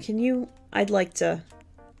 Can you... I'd like to...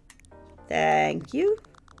 Thank you.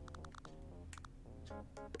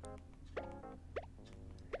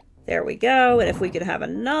 There we go. And if we could have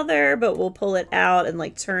another, but we'll pull it out and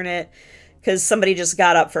like turn it, because somebody just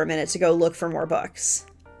got up for a minute to go look for more books.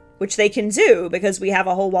 Which they can do because we have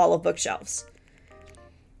a whole wall of bookshelves.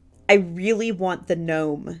 I really want the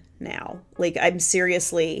gnome now. Like, I'm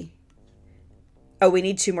seriously... Oh, we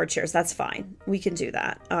need 2 more chairs. That's fine. We can do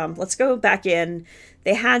that. Let's go back in.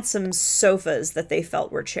 They had some sofas that they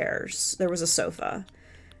felt were chairs. There was a sofa.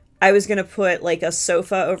 I was going to put, like, a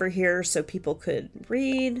sofa over here so people could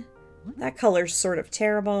read. That color's sort of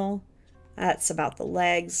terrible. That's about the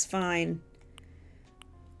legs. Fine.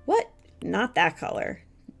 What? Not that color.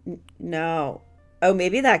 No. Oh,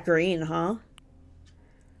 maybe that green, huh?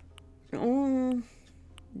 Oh,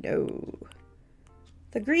 no.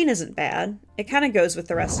 The green isn't bad. It kind of goes with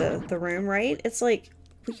the rest of the room, right? It's like,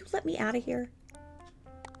 will you let me out of here?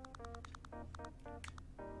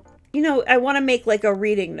 You know, I want to make like a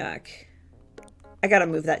reading nook. I gotta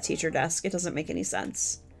move that teacher desk. It doesn't make any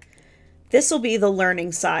sense. This will be the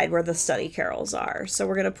learning side where the study carrels are. So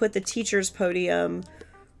we're going to put the teacher's podium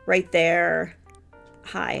right there.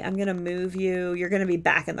 Hi, I'm going to move you. You're going to be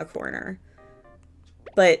back in the corner.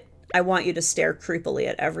 But I want you to stare creepily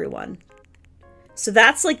at everyone. So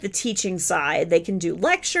that's like the teaching side. They can do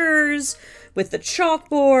lectures with the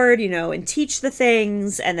chalkboard, you know, and teach the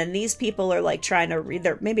things. And then these people are like trying to read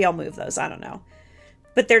their... Maybe I'll move those. I don't know.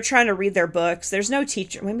 But they're trying to read their books. There's no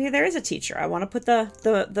teacher. Maybe there is a teacher. I want to put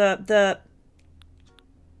the...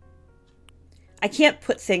 I can't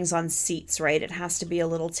put things on seats, right? It has to be a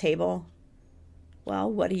little table.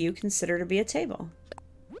 Well, what do you consider to be a table?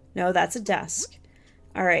 No, that's a desk.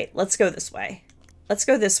 All right, let's go this way. Let's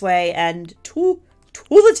go this way and to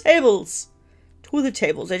the tables. To to the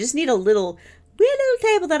tables. I just need a little, wee little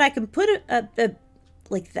table that I can put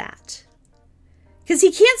like that. Because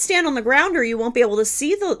he can't stand on the ground or you won't be able to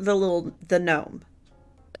see the gnome.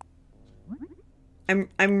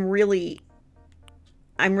 I'm really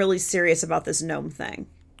serious about this gnome thing.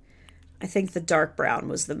 I think the dark brown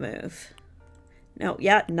was the move. No,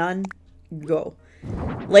 yeah, none. Go.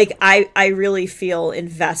 Like, I really feel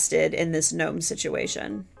invested in this gnome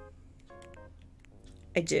situation.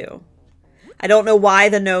 I do. I don't know why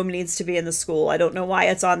the gnome needs to be in the school. I don't know why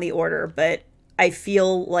it's on the order, but I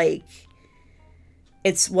feel like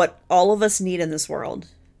it's what all of us need in this world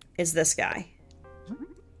is this guy.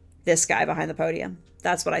 This guy behind the podium.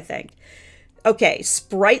 That's what I think. Okay,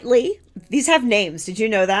 Sprightly. These have names. Did you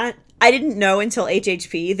know that? I didn't know until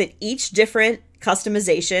HHP that each different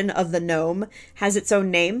customization of the gnome has its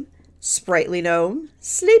own name. Sprightly gnome,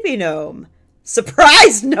 sleepy gnome,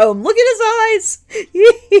 surprised gnome. Look at his eyes.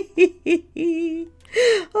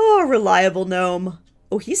 Oh, reliable gnome.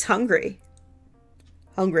 Oh, he's hungry.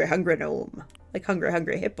 Hungry gnome. Like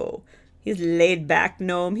hungry hippo. He's laid back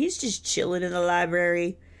gnome. He's just chilling in the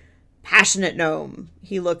library. Passionate gnome.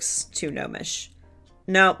 He looks too gnomish.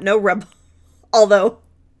 No rebel. Although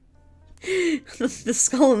the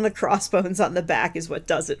skull and the crossbones on the back is what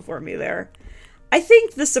does it for me there. I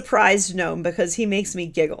think the surprised gnome because he makes me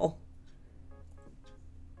giggle.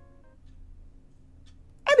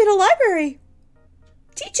 I'm in a library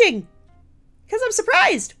teaching because I'm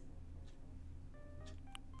surprised.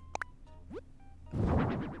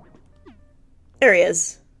 There he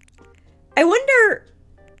is. I wonder,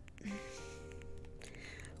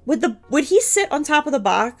 would he sit on top of the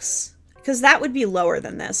box? Because that would be lower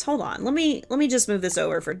than this. Hold on. Let me just move this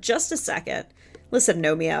over for just a second. Listen,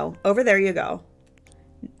 Nomeo. Over there you go.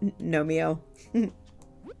 Nomeo.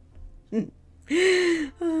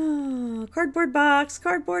 Oh, cardboard box.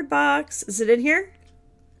 Cardboard box. Is it in here?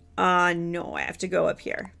 No. I have to go up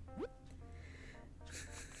here.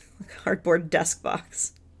 Cardboard desk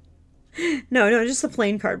box. No, just the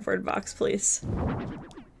plain cardboard box, please.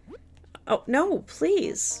 Oh, no,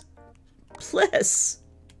 please. Please.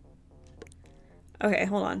 Okay,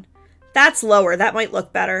 hold on. That's lower. That might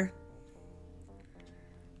look better.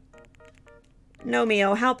 No,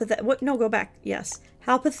 Mio, how pathetic. What? No, go back. Yes.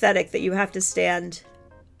 How pathetic that you have to stand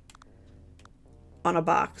on a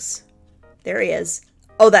box. There he is.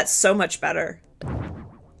 Oh, that's so much better.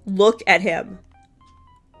 Look at him.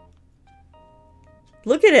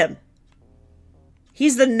 Look at him.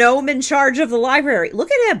 He's the gnome in charge of the library. Look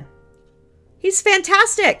at him. He's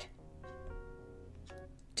fantastic.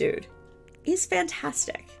 Dude, he's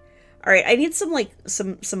fantastic. All right, I need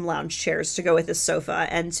some some lounge chairs to go with this sofa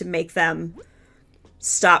and to make them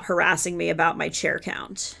stop harassing me about my chair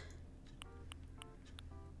count.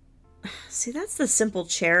 See, that's the simple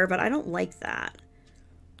chair, but I don't like that.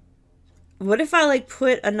 What if I like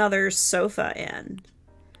put another sofa in?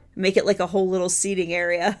 Make it like a whole little seating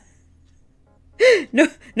area.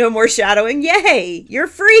 No more shadowing. Yay! You're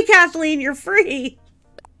free, Kathleen. You're free.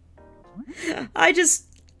 I just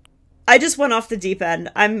went off the deep end.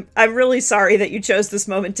 I'm really sorry that you chose this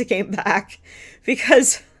moment to came back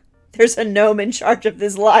because there's a gnome in charge of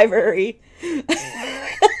this library. I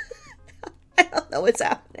don't know what's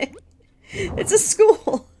happening. It's a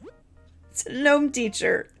school. It's a gnome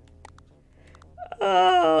teacher.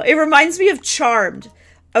 Oh, it reminds me of Charmed.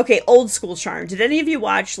 Okay, old school Charmed. Did any of you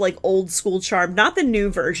watch, like, old school Charmed? Not the new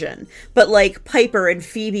version, but, like, Piper and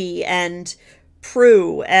Phoebe and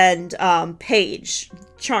Prue and Paige.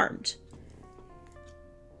 Charmed.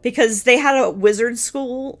 Because they had a wizard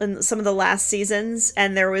school in some of the last seasons,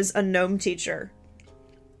 and there was a gnome teacher.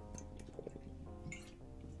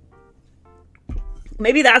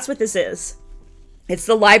 Maybe that's what this is. It's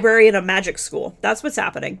the library in a magic school. That's what's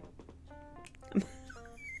happening.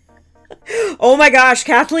 Oh my gosh,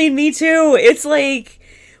 Kathleen, me too. It's like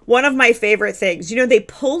one of my favorite things. You know, they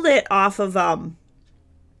pulled it off of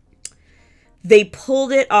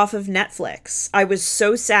Netflix. I was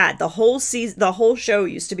so sad. The whole season, the whole show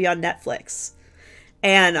used to be on Netflix.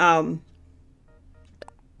 And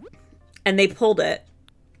they pulled it.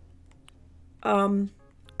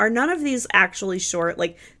 Are none of these actually short?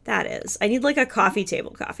 Like, that is. I need like a coffee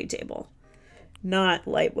table. Not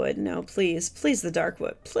lightwood. No, please. Please, the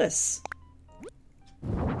darkwood. Please.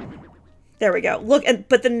 There we go. Look,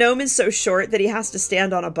 but the gnome is so short that he has to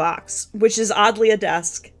stand on a box, which is oddly a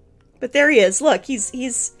desk. But there he is. Look, he's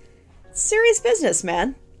serious business,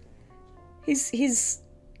 man. He's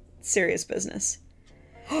serious business.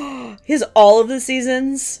 He has all of the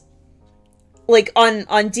seasons. Like, on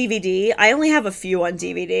DVD. I only have a few on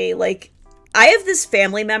DVD. Like, I have this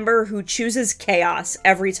family member who chooses chaos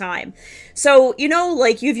every time. So, you know,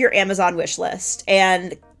 like you have your Amazon wish list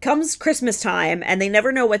and comes Christmas time and they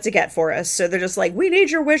never know what to get for us. So they're just like, we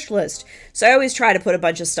need your wish list. So I always try to put a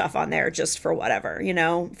bunch of stuff on there just for whatever, you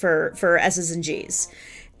know, for S's and G's.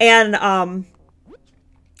 And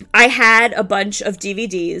I had a bunch of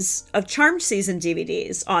DVDs of Charmed season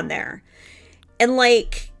DVDs on there. And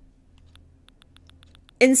like,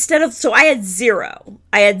 so I had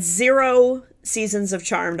zero seasons of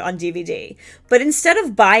Charmed on DVD. But instead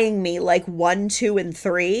of buying me like 1, 2, and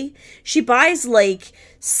 3, she buys like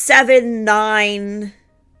 7, 9,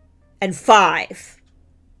 and 5.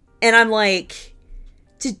 And I'm like,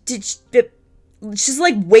 she's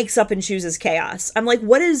like wakes up and chooses chaos. I'm like,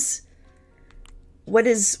 what is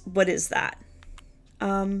that?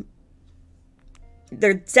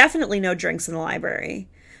 There's definitely no drinks in the library.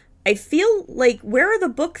 I feel like, where are the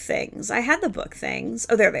book things? I had the book things.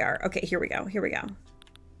 Oh, there they are. Okay, here we go.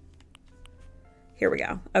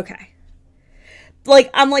 Okay.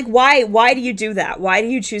 Like, I'm like, why do you do that? Why do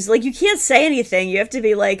you choose? Like, you can't say anything. You have to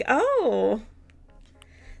be like, oh,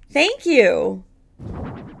 thank you.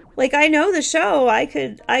 Like, I know the show. I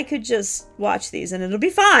could just watch these and it'll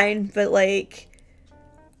be fine. But like,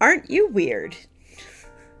 aren't you weird?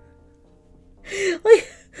 Like,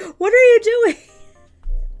 what are you doing?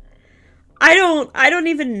 I don't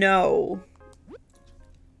even know.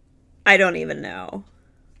 I don't even know.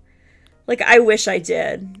 Like, I wish I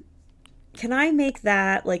did. Can I make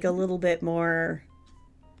that like a little bit more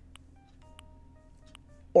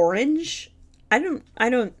orange?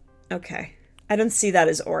 Okay. I don't see that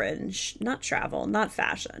as orange. Not travel, not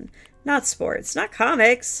fashion, not sports, not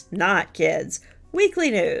comics, not kids. Weekly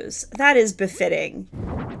news. That is befitting.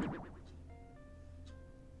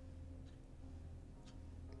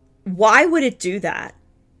 Why would it do that?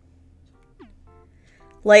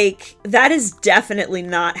 Like, that is definitely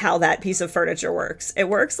not how that piece of furniture works. It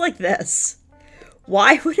works like this.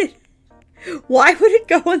 Why would it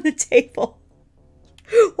go on the table?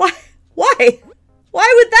 Why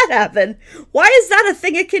would that happen? Why is that a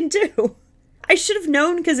thing it can do? I should have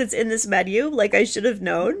known because it's in this menu. Like, I should have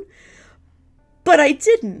known. But I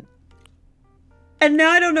didn't. And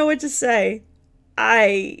now I don't know what to say.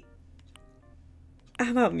 How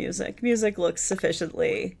about music? Music looks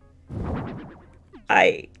sufficiently...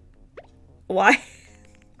 Why?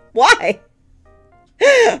 Why?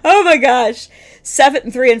 Oh my gosh. 7,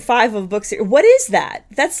 3, and 5 of books here. What is that?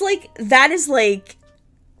 That is like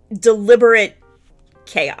deliberate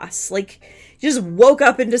chaos. Like, you just woke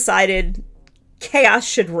up and decided chaos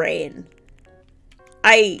should reign.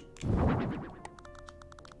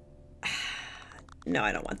 No,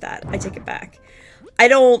 I don't want that. I take it back. I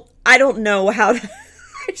don't know how to...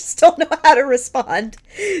 I just don't know how to respond.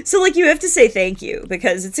 So, like, you have to say thank you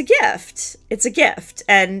because it's a gift. It's a gift.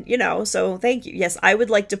 And, you know, so thank you. Yes, I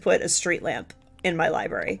would like to put a street lamp in my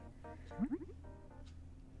library.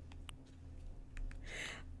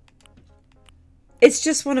 It's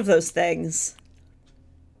just one of those things.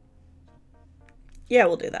 Yeah,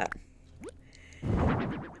 we'll do that.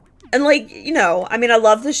 And, like, you know, I mean, I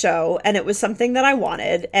love the show and it was something that I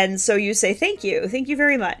wanted. And so you say thank you. Thank you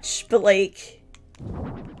very much. But, like...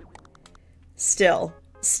 Still,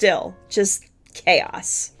 just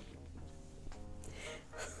chaos.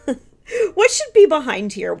 What should be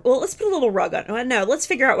behind here? Well, let's put a little rug on. No, let's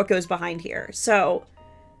figure out what goes behind here. So,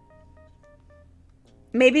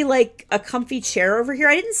 maybe like a comfy chair over here.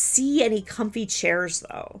 I didn't see any comfy chairs,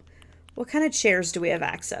 though. What kind of chairs do we have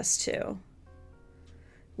access to?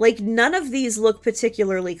 Like, none of these look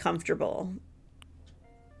particularly comfortable.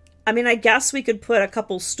 I mean, I guess we could put a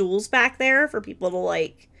couple stools back there for people to,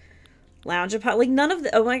 like... lounge upon. Like, none of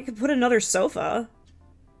the... Oh, I could put another sofa.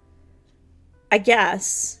 I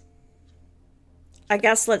guess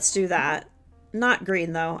let's do that. Not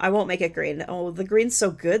green, though. I won't make it green. Oh, the green's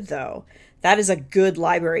so good, though. That is a good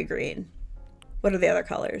library green. What are the other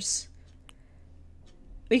colors?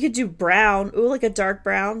 We could do brown. Ooh, like a dark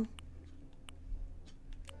brown.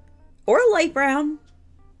 Or a light brown.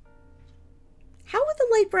 How would the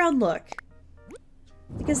light brown look?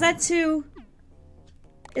 Like, is that too...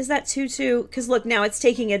 Is that too? Because look, now it's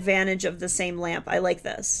taking advantage of the same lamp. I like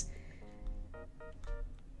this.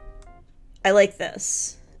 I like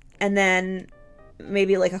this. And then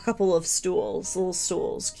maybe like a couple of stools, little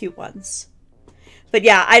stools, cute ones. But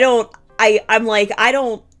yeah, I'm like,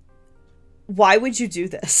 why would you do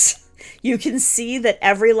this? You can see that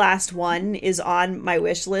every last one is on my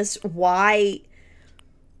wish list. Why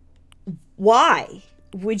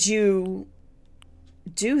would you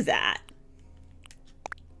do that?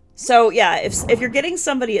 So yeah, if you're getting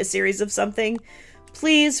somebody a series of something,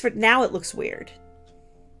 Please, for now it looks weird.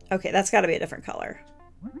 Okay, that's got to be a different color.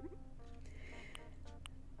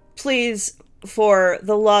 Please, for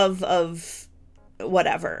the love of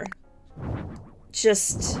whatever,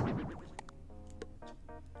 just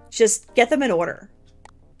get them in order.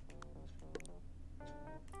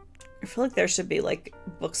 I feel like there should be like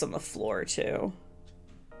books on the floor too.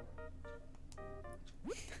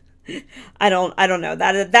 I don't know.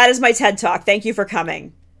 That is my TED Talk. Thank you for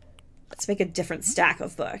coming. Let's make a different stack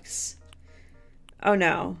of books. Oh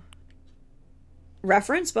no.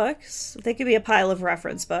 Reference books. They could be a pile of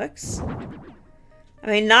reference books. I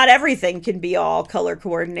mean, not everything can be all color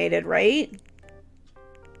coordinated, right?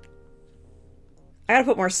 I gotta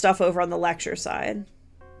put more stuff over on the lecture side.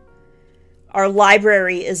 Our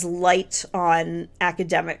library is light on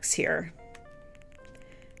academics here.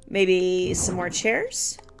 Maybe some more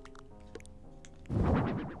chairs?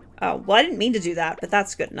 Oh, well, I didn't mean to do that, but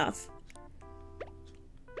that's good enough.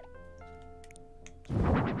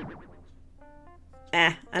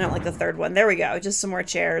 I don't like the third one. There we go. Just some more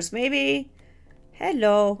chairs. Maybe.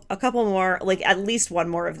 Hello. A couple more. Like, at least one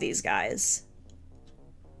more of these guys.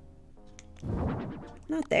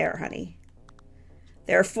 Not there, honey.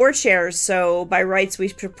 There are 4 chairs, so by rights we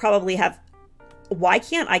should probably have... Why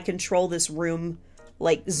can't I control this room,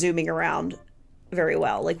 like, zooming around very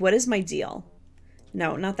well? Like, what is my deal?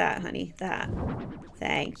 No, not that, honey. That.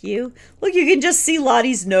 Thank you. Look, you can just see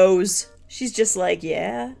Lottie's nose. She's just like,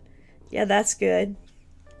 yeah. Yeah, that's good.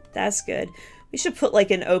 That's good. We should put,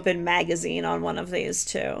 like, an open magazine on one of these,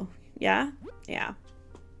 too. Yeah? Yeah.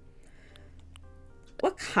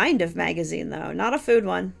 What kind of magazine, though? Not a food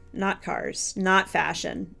one. Not cars. Not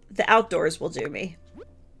fashion. The outdoors will do me.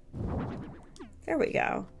 There we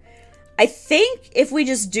go. I think if we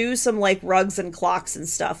just do some, like, rugs and clocks and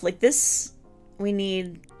stuff, like this, we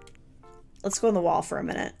need... Let's go on the wall for a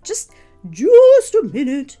minute. Just a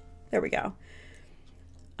minute. There we go.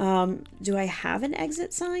 Do I have an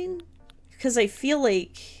exit sign? Because I feel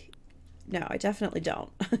like... No, I definitely don't.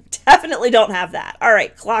 Definitely don't have that. All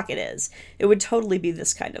right, clock it is. It would totally be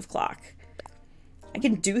this kind of clock. I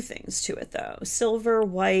can do things to it, though. Silver,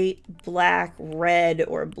 white, black, red,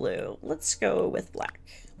 or blue. Let's go with black.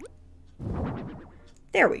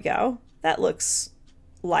 There we go. That looks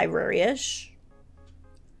library-ish.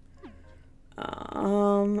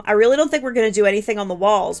 I really don't think we're going to do anything on the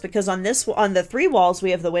walls because on the 3 walls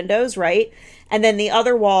we have the windows, right? And then the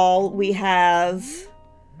other wall we have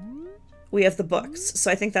the books.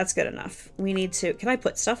 So I think that's good enough. We need to... Can I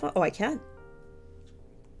put stuff on? Oh, I can.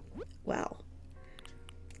 Wow.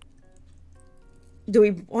 Do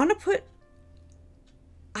we want to put...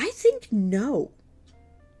 I think no.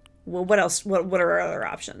 Well, what else? What are our other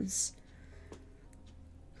options?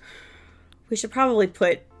 We should probably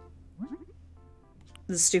put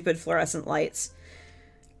the stupid fluorescent lights.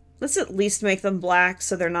 Let's at least make them black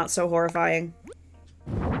so they're not so horrifying.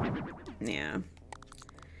 Yeah.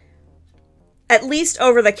 At least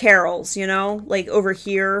over the carols, you know? Like over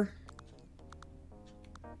here.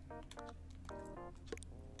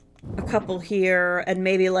 A couple here. And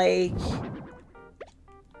maybe like...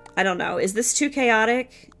 I don't know. Is this too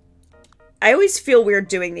chaotic? I always feel weird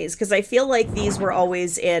doing these because I feel like these were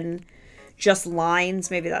always in just lines.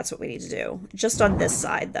 Maybe that's what we need to do. Just on this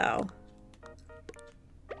side, though.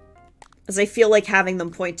 As I feel like having them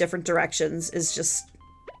point different directions is just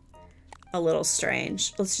a little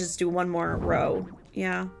strange. Let's just do one more row.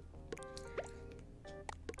 Yeah.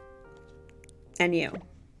 And you.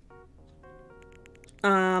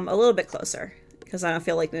 A little bit closer. Because I don't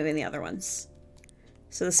feel like moving the other ones.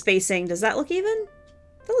 So the spacing, does that look even?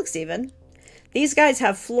 That looks even. These guys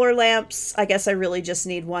have floor lamps. I guess I really just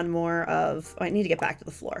need one more of... Oh, I need to get back to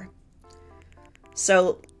the floor.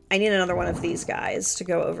 So I need another one of these guys to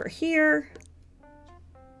go over here.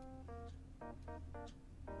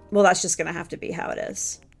 Well, that's just going to have to be how it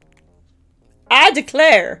is. I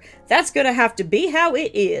declare, that's going to have to be how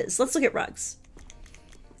it is. Let's look at rugs.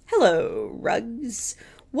 Hello, rugs.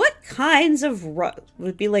 What kinds of rugs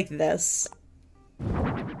would be like this?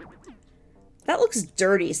 That looks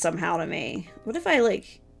dirty somehow to me. What if I,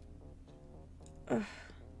 like...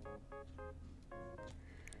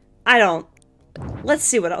 I don't... Let's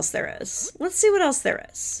see what else there is. Let's see what else there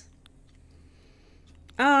is.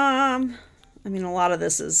 I mean, a lot of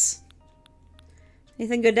this is...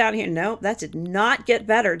 Anything good down here? Nope, that did not get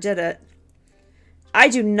better, did it? I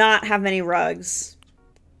do not have many rugs.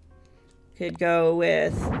 Could go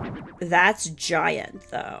with... That's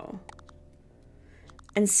giant, though.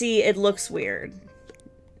 And see, it looks weird.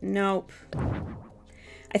 Nope.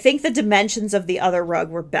 I think the dimensions of the other rug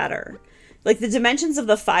were better. Like, the dimensions of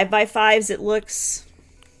the 5x5s, it looks...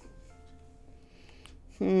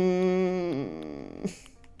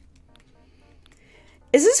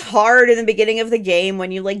 Is this hard in the beginning of the game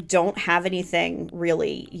when you, like, don't have anything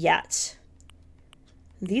really yet?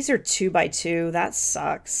 These are 2x2. That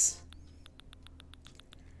sucks.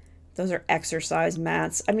 Those are exercise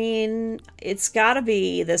mats. I mean, it's gotta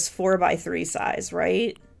be this 4x3 size,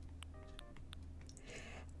 right?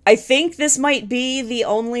 I think this might be the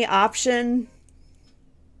only option.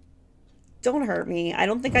 Don't hurt me. I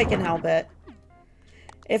don't think I can help it.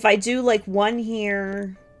 If I do, like, one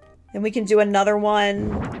here... then we can do another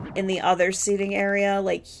one in the other seating area,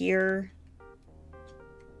 like here.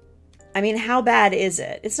 I mean, how bad is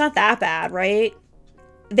it? It's not that bad, right?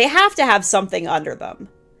 They have to have something under them.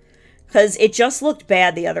 Because it just looked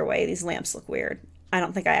bad the other way. These lamps look weird. I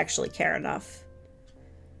don't think I actually care enough.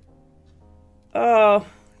 Oh.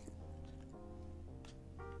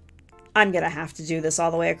 I'm going to have to do this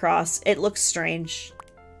all the way across. It looks strange.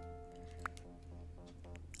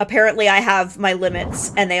 Apparently I have my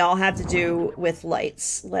limits and they all have to do with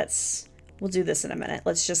lights. We'll do this in a minute.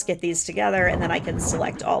 Let's just get these together and then I can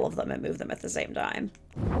select all of them and move them at the same time.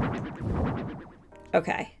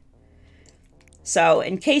 Okay. So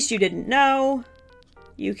in case you didn't know,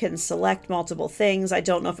 you can select multiple things. I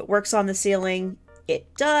don't know if it works on the ceiling.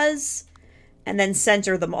 It does. And then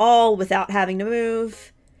center them all without having to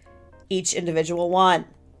move each individual one.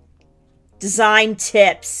 Design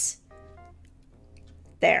tips.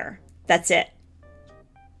 There. That's it.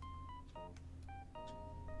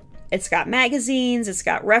 It's got magazines, it's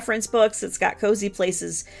got reference books, it's got cozy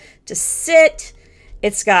places to sit,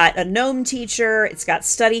 it's got a gnome teacher, it's got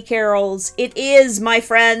study carols. It is, my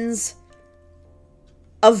friends,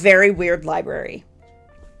 a very weird library.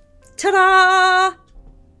 Ta-da!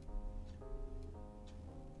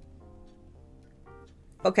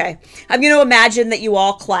 Okay. I'm going to imagine that you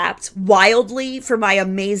all clapped wildly for my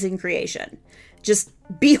amazing creation. Just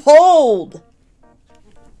behold!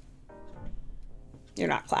 You're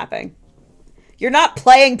not clapping. You're not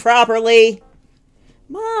playing properly.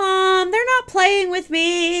 Mom, they're not playing with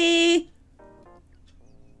me.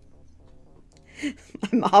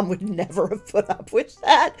 My mom would never have put up with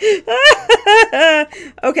that.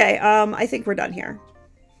 Okay, I think we're done here.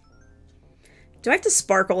 Do I have to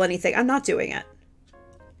sparkle anything? I'm not doing it.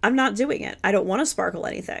 I'm not doing it. I don't want to sparkle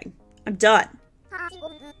anything. I'm done.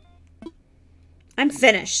 I'm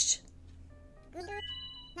finished.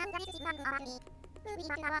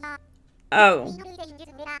 Oh.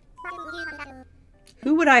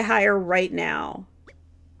 Who would I hire right now?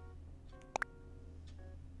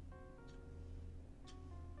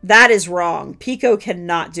 That is wrong. Pico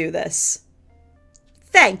cannot do this.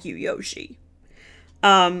 Thank you, Yoshi.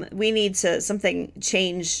 We need to something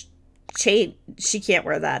change. She can't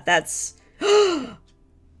wear that. That's...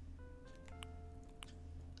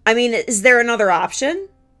 I mean, is there another option?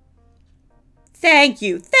 Thank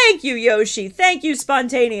you. Thank you, Yoshi. Thank you,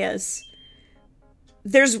 Spontaneous.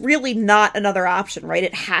 There's really not another option, right?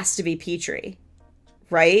 It has to be Petrie.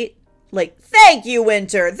 Right? Like, thank you,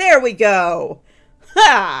 Winter. There we go.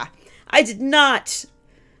 Ha! I did not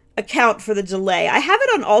account for the delay. I have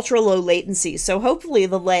it on ultra low latency, so hopefully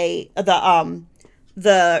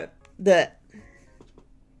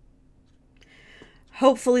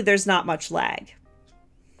hopefully there's not much lag.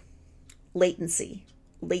 Latency.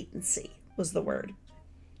 Latency was the word.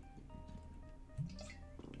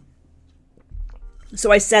 So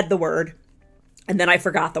I said the word, and then I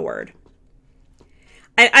forgot the word.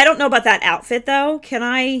 I don't know about that outfit, though. Can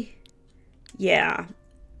I? Yeah.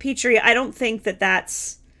 Petrie, I don't think that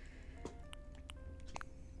that's...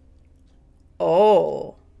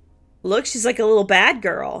 Oh. Look, she's like a little bad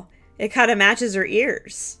girl. It kind of matches her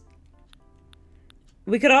ears.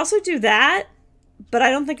 We could also do that, but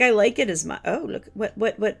I don't think I like it as much. Oh, look.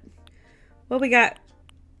 What we got?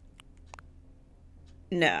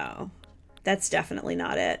 No. That's definitely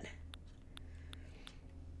not it.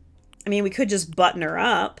 I mean, we could just button her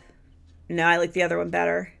up. No, I like the other one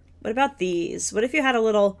better. What about these? What if you had a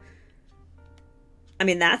little... I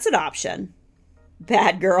mean, that's an option.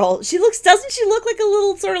 Bad girl. Doesn't she look like a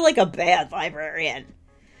little, sort of like a bad librarian?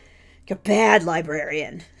 Like a bad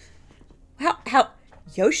librarian.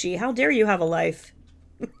 Yoshi, how dare you have a life?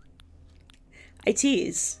 I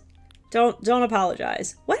tease. Don't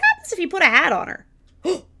apologize. What happens if you put a hat on her?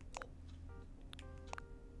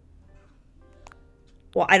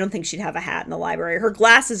 Well, I don't think she'd have a hat in the library. Her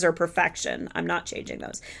glasses are perfection. I'm not changing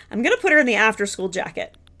those. I'm going to put her in the after-school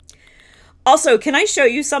jacket. Also, can I show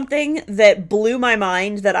you something that blew my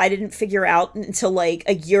mind that I didn't figure out until like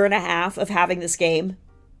a year and a half of having this game?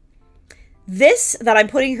 This that I'm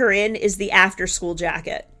putting her in is the after-school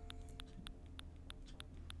jacket.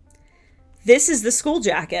 This is the school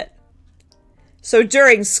jacket. So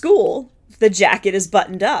during school, the jacket is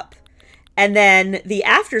buttoned up. And then the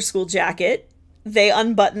after school jacket, they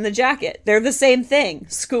unbutton the jacket. They're the same thing,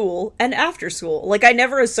 school and after school. Like, I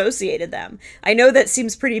never associated them. I know that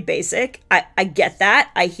seems pretty basic. I get that.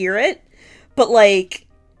 I hear it. But like,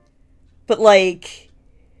 like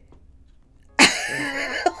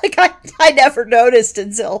I never noticed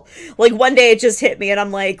until, like, one day it just hit me and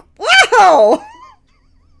I'm like, wow!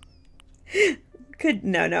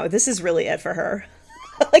 No, this is really it for her.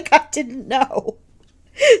 Like, I didn't know.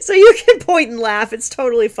 So you can point and laugh. It's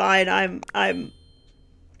totally fine. I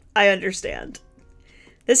understand.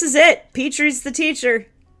 This is it. Petrie's the teacher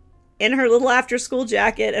in her little after school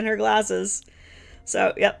jacket and her glasses.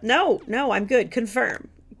 So, yep. No, I'm good. Confirm.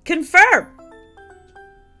 Confirm!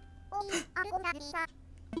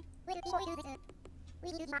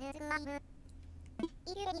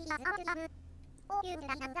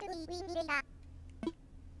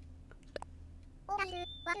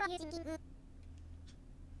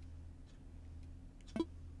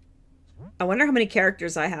 I wonder how many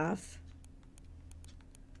characters I have.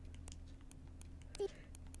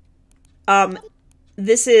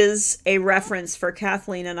 This is a reference for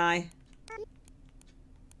Kathleen and I.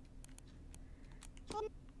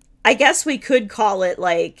 I guess we could call it,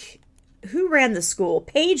 like, who ran the school?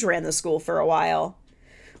 Paige ran the school for a while.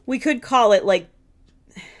 We could call it, like,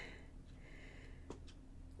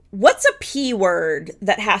 what's a P word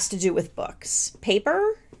that has to do with books?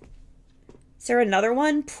 Paper? Is there another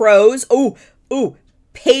one? Prose. Ooh.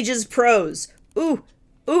 Paige's prose. Ooh.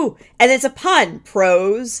 And it's a pun.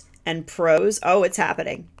 Prose and prose. Oh, it's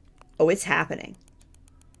happening. Oh, it's happening.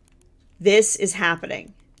 This is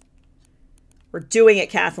happening. We're doing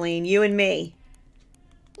it, Kathleen. You and me.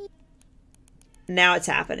 Now it's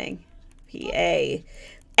happening. P-A.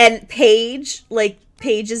 And page, like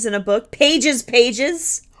pages in a book. Pages.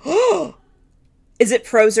 Is it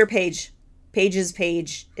prose or page? Pages,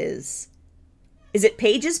 page is. Is it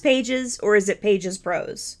pages, or is it pages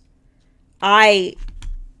prose? I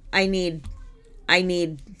need,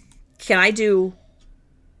 can I do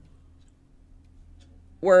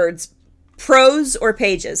words prose or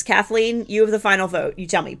pages? Kathleen, you have the final vote. You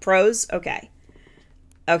tell me. Prose? Okay.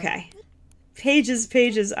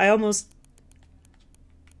 Pages. I almost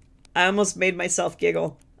made myself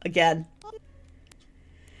giggle again.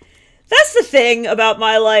 That's the thing about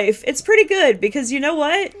my life. It's pretty good because you know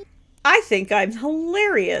what? I think I'm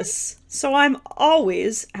hilarious. So I'm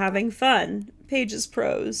always having fun. Pages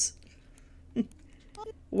prose.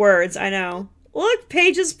 Words, I know. Look,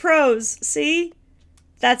 pages prose. See?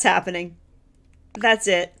 That's happening. That's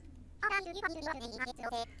it.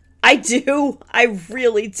 I do. I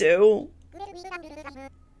really do.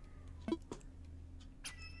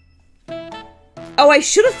 Oh, I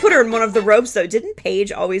should have put her in one of the robes, though. Didn't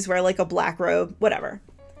Paige always wear, like, a black robe? Whatever.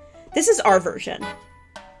 This is our version.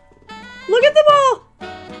 Look at them all!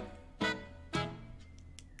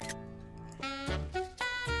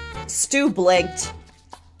 Stu blinked.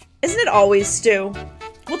 Isn't it always Stu?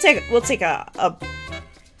 We'll take a look at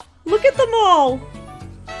them all!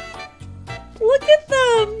 Look at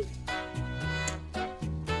them!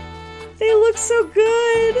 They look so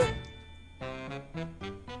good!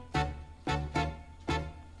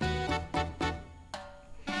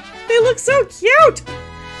 They look so cute!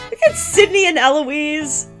 Look at Sydney and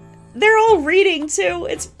Eloise. They're all reading, too.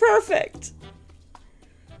 It's perfect.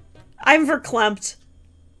 I'm verklempt.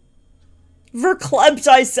 Verklempt,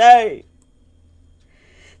 I say.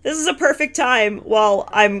 This is a perfect time, while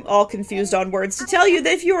I'm all confused on words, to tell you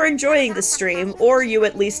that if you are enjoying the stream, or you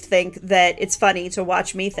at least think that it's funny to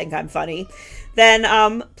watch me think I'm funny, then,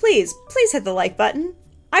 please hit the like button.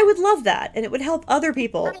 I would love that, and it would help other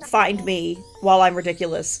people find me while I'm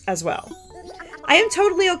ridiculous as well. I am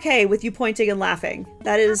totally okay with you pointing and laughing.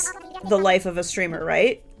 That is the life of a streamer,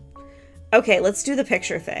 right? Okay, let's do the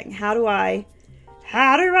picture thing. How do I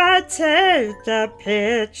take the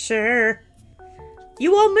picture?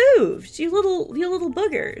 You all moved, you little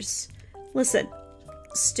boogers. Listen,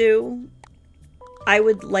 Stu, I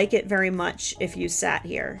would like it very much if you sat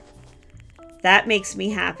here. That makes me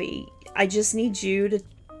happy. I just need you to,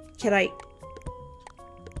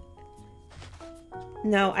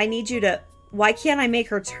 no, I need you to, why can't I make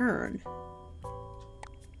her turn?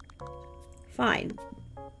 Fine.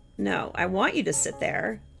 No, I want you to sit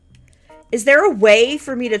there. Is there a way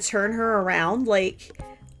for me to turn her around? Like,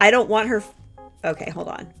 I don't want her... Okay, hold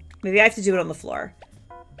on. Maybe I have to do it on the floor.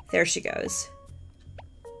 There she goes.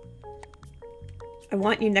 I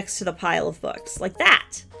want you next to the pile of books. Like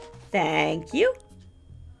that. Thank you.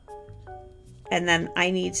 And then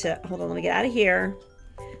I need to... Hold on, let me get out of here.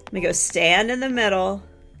 Let me go stand in the middle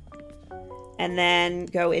and then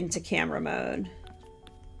go into camera mode.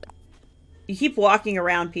 You keep walking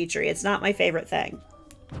around, Petrie. It's not my favorite thing.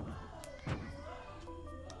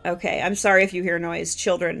 Okay, I'm sorry if you hear noise.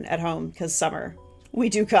 Children at home, because summer. We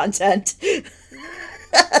do content.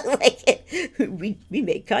 we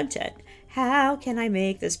make content. How can I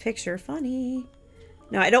make this picture funny?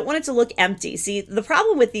 No, I don't want it to look empty. See, the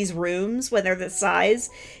problem with these rooms when they're this size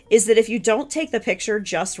is that if you don't take the picture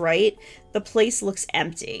just right, the place looks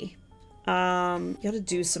empty. You gotta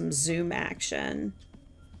do some zoom action.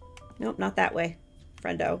 Nope, not that way,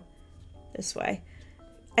 friendo. This way.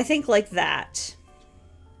 I think like that.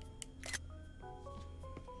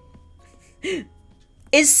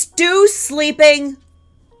 Is Stu sleeping?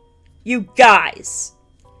 You guys.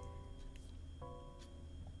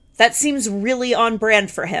 That seems really on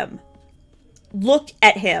brand for him. Look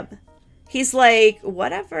at him. He's like,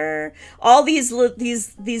 whatever. All these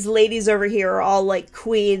ladies over here are all like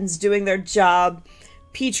queens doing their job.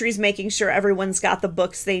 Petrie's making sure everyone's got the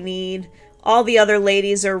books they need. All the other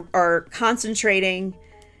ladies are concentrating.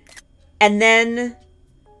 And then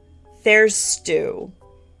there's Stu.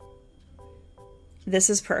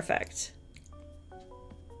 This is perfect.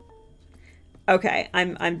 Okay,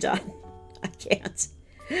 I'm done. I can't.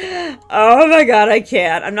 Oh my god, I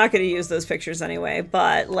can't. I'm not going to use those pictures anyway,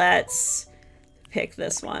 but let's pick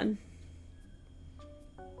this one.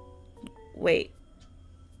 Wait.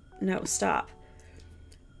 No, stop.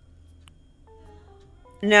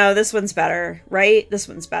 No, this one's better, right? This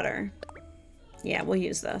one's better. Yeah, we'll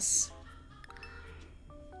use this.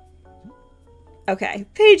 Okay,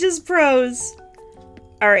 Pages Pros.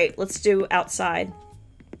 All right, let's do outside.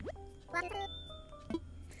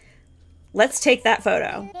 Let's take that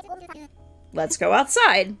photo. Let's go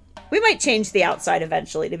outside. We might change the outside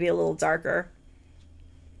eventually to be a little darker.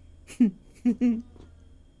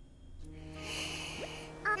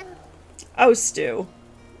 Oh, Stu.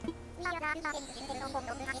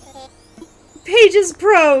 Pages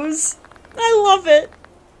Pros. I love it.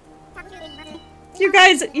 You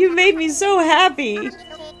guys, you made me so happy.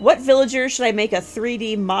 What villager should I make a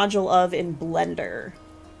 3D module of in Blender?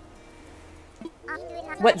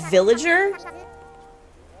 What villager?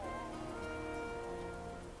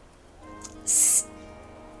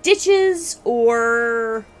 Stitches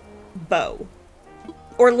or Bow?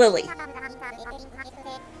 Or Lily?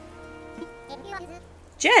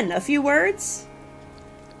 Jen, a few words?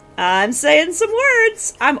 I'm saying some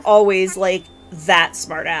words. I'm always like that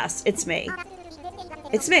smartass. It's me.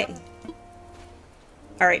 It's me.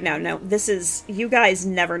 All right, no, this is, you guys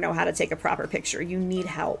never know how to take a proper picture. You need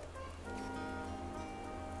help.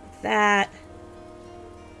 That.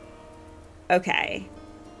 Okay.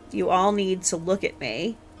 You all need to look at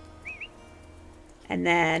me. And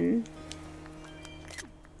then.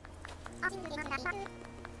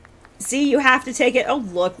 See, you have to take it. Oh,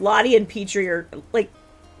 look, Lottie and Petrie are like.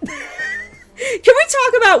 Can we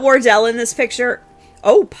talk about Wardell in this picture?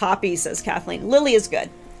 Oh, Poppy, says Kathleen. Lily is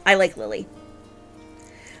good. I like Lily.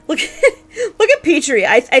 Look at Petrie.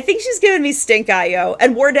 I think she's giving me stink eye, yo.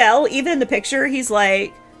 And Wardell, even in the picture, he's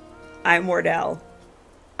like, I'm Wardell.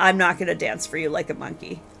 I'm not going to dance for you like a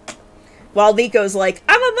monkey. While Nico's like,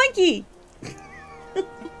 I'm a monkey.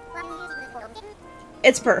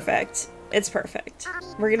 It's perfect. It's perfect.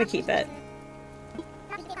 We're going to keep it.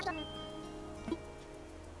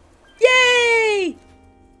 Yay!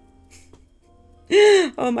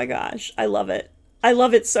 Oh my gosh. I love it. I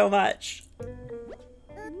love it so much.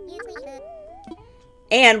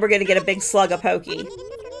 And we're going to get a big slug of Pokey.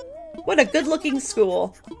 What a good-looking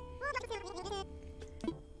school.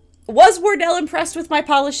 Was Wardell impressed with my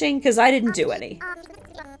polishing? Because I didn't do any.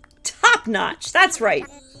 Top notch. That's right.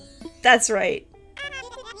 That's right.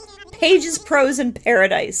 Pages Pros in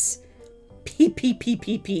Paradise. P,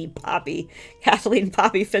 Poppy. Kathleen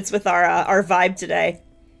Poppy fits with our vibe today.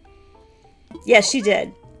 Yes, she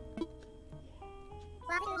did.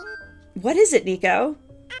 What is it, Nico?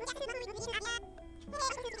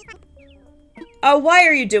 Oh, why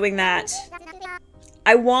are you doing that?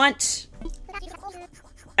 I want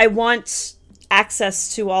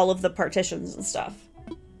access to all of the partitions and stuff.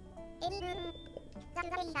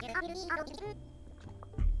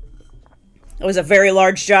 It was a very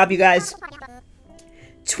large job, you guys.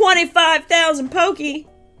 25,000 Pokey.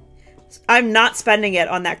 I'm not spending it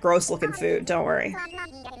on that gross looking food, don't worry.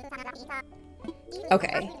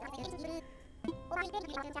 Okay.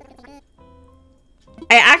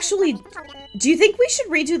 I actually... Do you think we should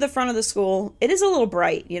redo the front of the school? It is a little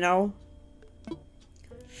bright, you know?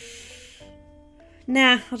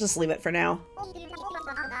 Nah, I'll just leave it for now.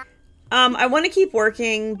 I want to keep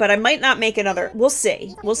working, but I might not make another. We'll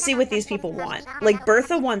see. We'll see what these people want. Like,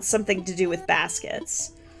 Bertha wants something to do with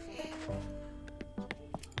baskets.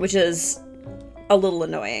 Which is a little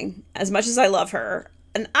annoying. As much as I love her.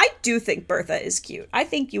 And I do think Bertha is cute. I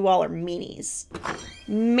think you all are meanies.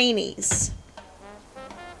 Meanies.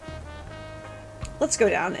 Let's go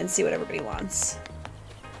down and see what everybody wants.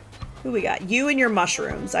 Who we got? You and your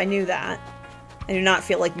mushrooms. I knew that. I do not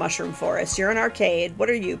feel like Mushroom Forest. You're an arcade. What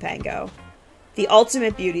are you, Pango? The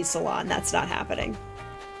Ultimate Beauty Salon. That's not happening.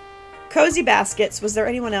 Cozy Baskets. Was there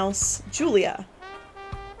anyone else? Julia.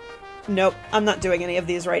 Nope. I'm not doing any of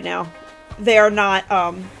these right now. They are not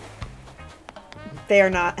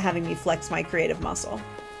having me flex my creative muscle.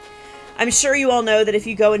 I'm sure you all know that if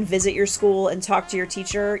you go and visit your school and talk to your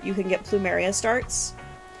teacher, you can get Plumeria starts.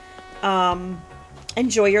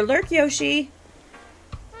 Enjoy your lurk, Yoshi.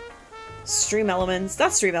 Stream Elements.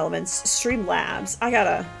 Not Stream Elements. Stream Labs. I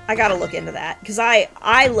gotta look into that. Because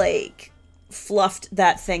I like fluffed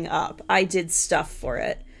that thing up. I did stuff for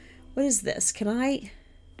it. What is this? Can I...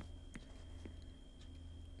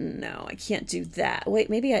 No, I can't do that. Wait,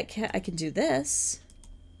 maybe I can do this.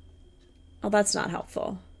 Oh, that's not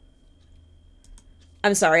helpful.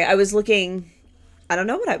 I'm sorry. I was looking... I don't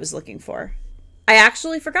know what I was looking for. I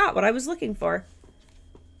actually forgot what I was looking for.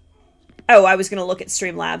 Oh, I was going to look at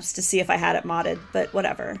Streamlabs to see if I had it modded, but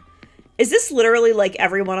whatever. Is this literally like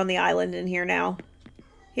everyone on the island in here now?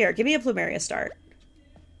 Here, give me a Plumeria start.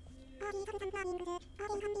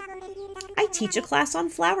 I teach a class on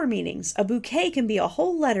flower meanings. A bouquet can be a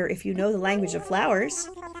whole letter if you know the language of flowers.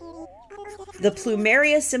 The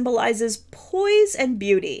Plumeria symbolizes poise and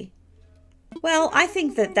beauty. Well, I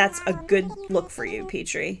think that that's a good look for you,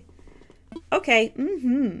 Petrie. Okay,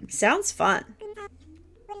 sounds fun.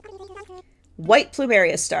 White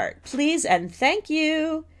Plumeria start. Please and thank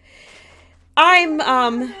you. I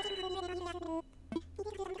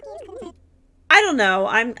don't know.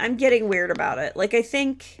 I'm getting weird about it. Like, I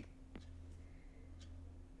think...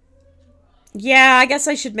 Yeah, I guess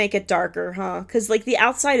I should make it darker, huh? Because, like, the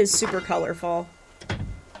outside is super colorful.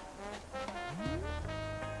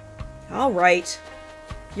 All right.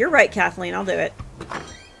 You're right, Kathleen. I'll do it.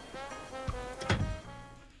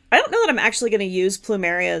 I don't know that I'm actually going to use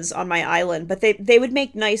Plumerias on my island, but they would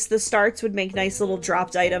make nice, the starts would make nice little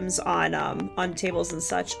dropped items on tables and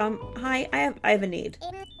such. Hi, I have a need.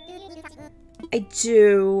 I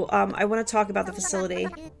do. I want to talk about the facility.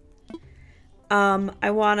 I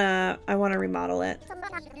wanna remodel it.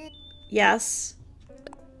 Yes.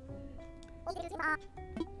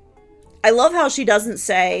 I love how she doesn't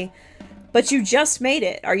say, but you just made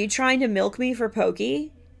it. Are you trying to milk me for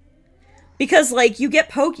Pokey? Because, like, you get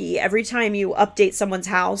Pokey every time you update someone's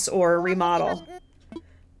house or remodel.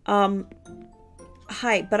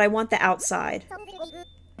 Hi, but I want the outside.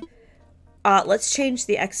 Let's change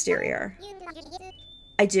the exterior.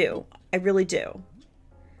 I do. I really do.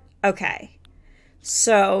 Okay.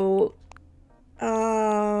 So,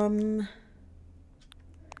 that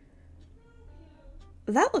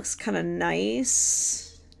looks kind of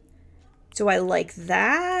nice. Do I like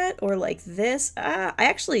that or like this? I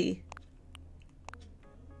actually...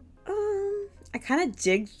 I kind of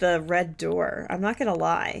dig the red door. I'm not gonna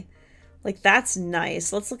lie. Like, that's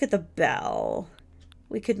nice. Let's look at the bell.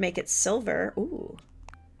 We could make it silver. Ooh.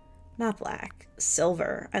 Not black.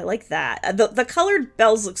 Silver. I like that. The colored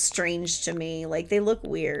bells look strange to me. Like, they look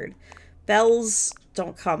weird. Bells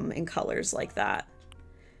don't come in colors like that.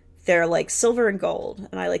 They're like silver and gold,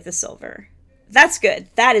 and I like the silver. That's good.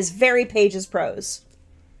 That is very Pages Prose.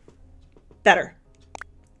 Better.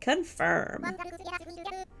 Confirm.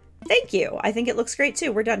 Thank you. I think it looks great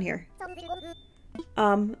too. We're done here.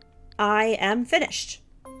 I am finished.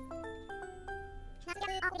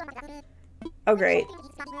 Oh, great.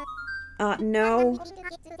 No.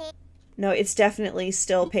 No, it's definitely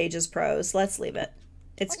still Pages Prose. Let's leave it.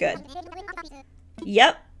 It's good.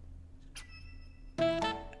 Yep.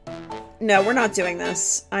 No, we're not doing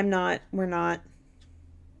this. We're not.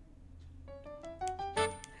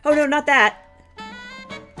 Oh, no, not that.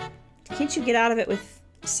 Can't you get out of it with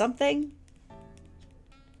something?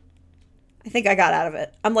 I think I got out of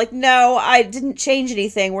it. I'm like, no, I didn't change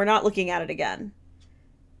anything. We're not looking at it again.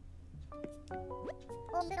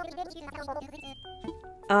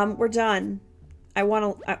 We're done.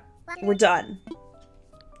 We're done.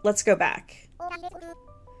 Let's go back.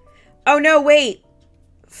 Oh, no, wait.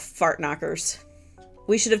 Fart knockers.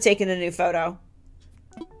 We should have taken a new photo.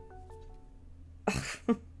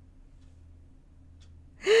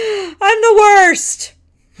 I'm the worst!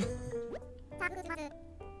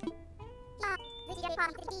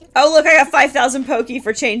 Oh, look, I got 5,000 Poke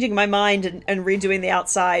for changing my mind and redoing the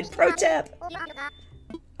outside. Pro tip.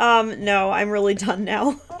 No, I'm really done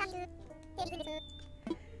now.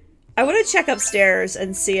 I want to check upstairs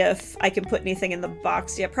and see if I can put anything in the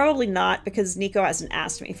box yet. Probably not, because Nico hasn't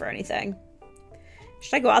asked me for anything.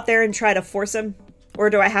 Should I go out there and try to force him? Or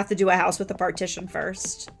do I have to do a house with a partition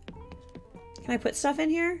first? Can I put stuff in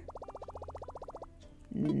here?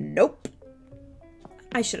 Nope.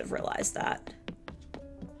 I should have realized that.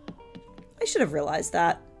 I should have realized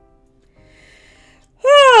that.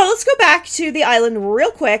 Oh, let's go back to the island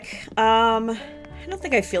real quick. I don't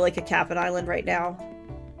think I feel like a Cap'n Island right now.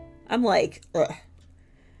 I'm like, ugh.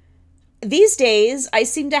 These days, I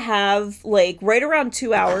seem to have, like, right around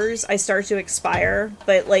 2 hours, I start to expire.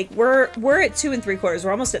 But, like, we're at 2 3/4.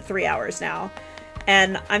 We're almost at 3 hours now.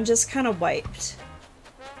 And I'm just kind of wiped.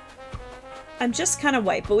 I'm just kind of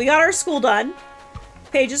wiped. But we got our school done.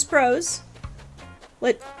 Pages pros.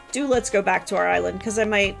 Let's go back to our island, because I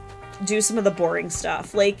might do some of the boring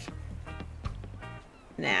stuff. Like,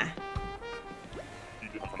 nah.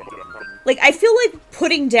 Like, I feel like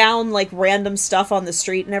putting down, like, random stuff on the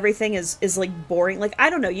street and everything is like, boring. Like,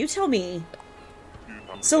 I don't know. You tell me.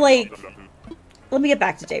 So, like, let me get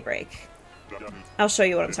back to Daybreak. I'll show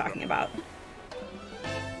you what I'm talking about.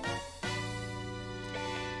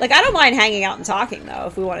 Like, I don't mind hanging out and talking, though,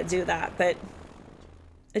 if we want to do that. But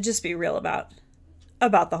it'd just be real about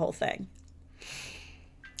the whole thing.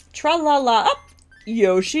 Tra-la-la. Oh,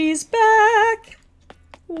 Yoshi's back.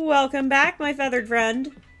 Welcome back, my feathered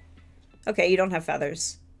friend. Okay, you don't have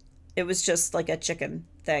feathers. It was just like a chicken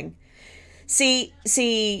thing. See,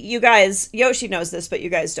 you guys, Yoshi knows this, but you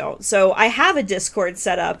guys don't. So I have a Discord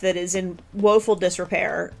set up that is in woeful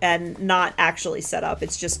disrepair and not actually set up.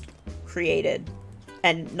 It's just created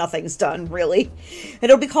and nothing's done, really. And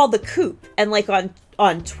it'll be called The Coop. And like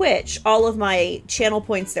on Twitch, all of my channel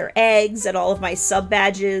points, they're eggs, and all of my sub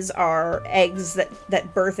badges are eggs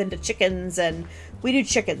that birth into chickens, and we do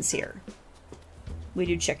chickens here. We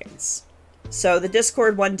do chickens. So the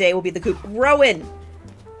Discord one day will be The Coop. Rowan!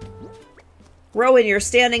 Rowan, you're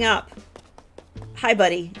standing up. Hi,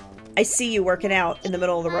 buddy. I see you working out in the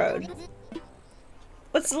middle of the road.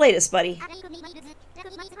 What's the latest, buddy?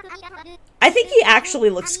 I think he actually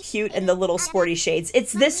looks cute in the little sporty shades.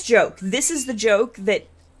 It's this joke. This is the joke that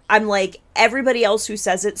I'm like, everybody else who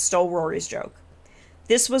says it stole Rory's joke.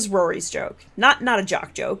 This was Rory's joke. Not a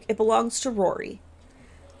jock joke. It belongs to Rory.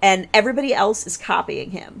 And everybody else is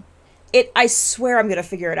copying him. I swear I'm going to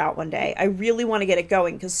figure it out one day. I really want to get it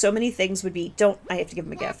going because so many things would be... I have to give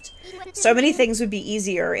him a gift. So many things would be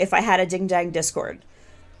easier if I had a ding-dang Discord.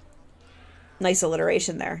 Nice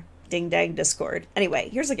alliteration there. Ding-dang Discord. Anyway,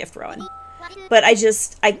 here's a gift, Rowan. But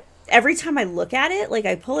every time I look at it, like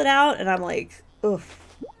I pull it out and I'm like, ugh.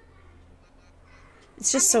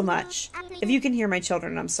 It's just so much. If you can hear my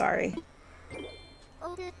children, I'm sorry.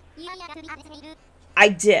 I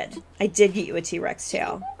did get you a T-Rex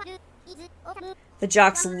tail. The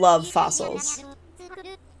jocks love fossils.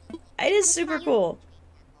 It is super cool.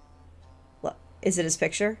 Look, is it his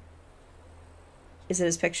picture? Is it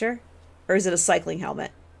his picture? Or is it a cycling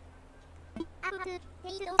helmet?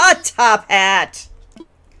 A top hat!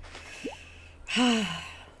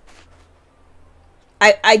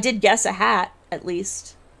 I did guess a hat, at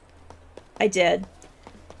least. I did.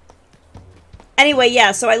 Anyway,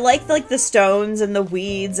 yeah, so I like the stones and the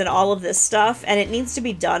weeds and all of this stuff, and it needs to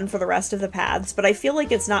be done for the rest of the paths, but I feel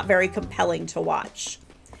like it's not very compelling to watch.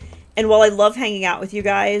 And while I love hanging out with you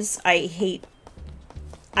guys, I hate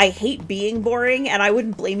being boring, and I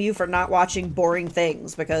wouldn't blame you for not watching boring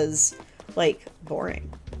things, because, like,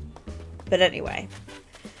 boring. But anyway.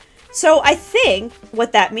 So I think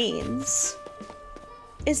what that means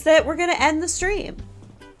is that we're gonna end the stream.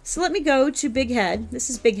 So let me go to Big Head. This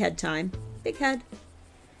is Big Head time. Big Head.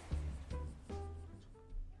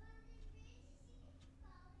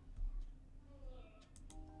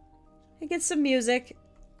 I get some music.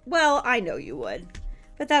 Well, I know you would,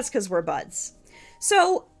 but that's because we're buds.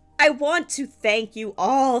 So I want to thank you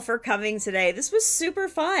all for coming today. This was super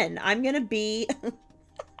fun. I'm gonna be...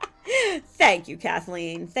 Thank you,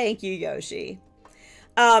 Kathleen. Thank you, Yoshi.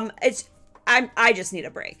 I just need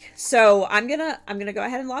a break. So I'm gonna go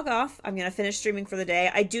ahead and log off. I'm gonna finish streaming for the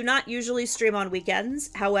day. I do not usually stream on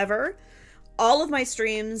weekends. However, all of my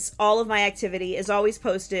streams, all of my activity is always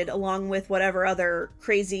posted along with whatever other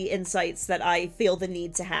crazy insights that I feel the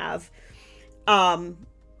need to have,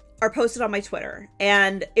 are posted on my Twitter.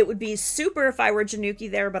 And it would be super if I were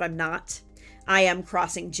Januki there, but I'm not. I am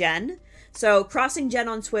Crossing Jen. So Crossing Jen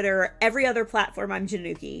on Twitter, every other platform I'm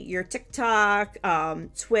Januki. Your TikTok,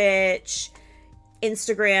 Twitch,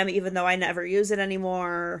 Instagram, even though I never use it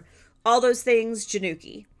anymore. All those things,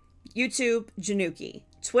 Januki. YouTube, Januki.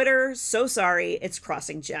 Twitter, so sorry, it's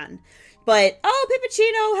Crossing Jen. But, oh,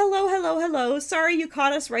 Pippuccino, hello, hello, hello. Sorry you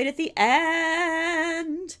caught us right at the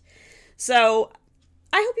end. So,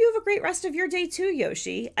 I hope you have a great rest of your day too,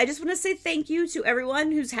 Yoshi. I just want to say thank you to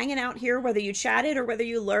everyone who's hanging out here, whether you chatted or whether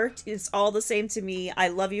you lurked. It's all the same to me. I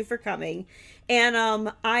love you for coming. And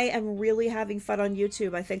I am really having fun on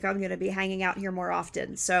YouTube. I think I'm going to be hanging out here more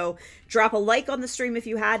often. So drop a like on the stream if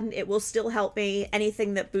you hadn't. It will still help me.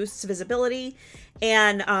 Anything that boosts visibility.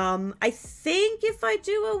 And I think if I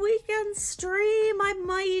do a weekend stream, I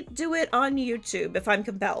might do it on YouTube if I'm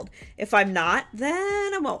compelled. If I'm not,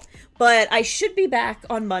 then I won't. But I should be back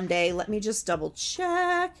on Monday. Let me just double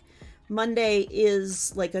check. Monday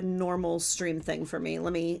is like a normal stream thing for me.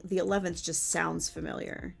 The 11th just sounds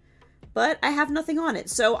familiar. But I have nothing on it.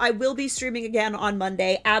 So I will be streaming again on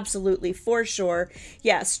Monday. Absolutely, for sure.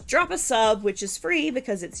 Yes, drop a sub, which is free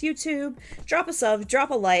because it's YouTube. Drop a sub, drop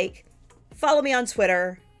a like. Follow me on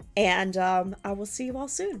Twitter. And I will see you all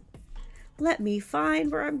soon. Let me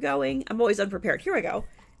find where I'm going. I'm always unprepared. Here I go.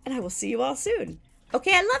 And I will see you all soon.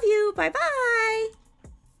 Okay, I love you. Bye-bye.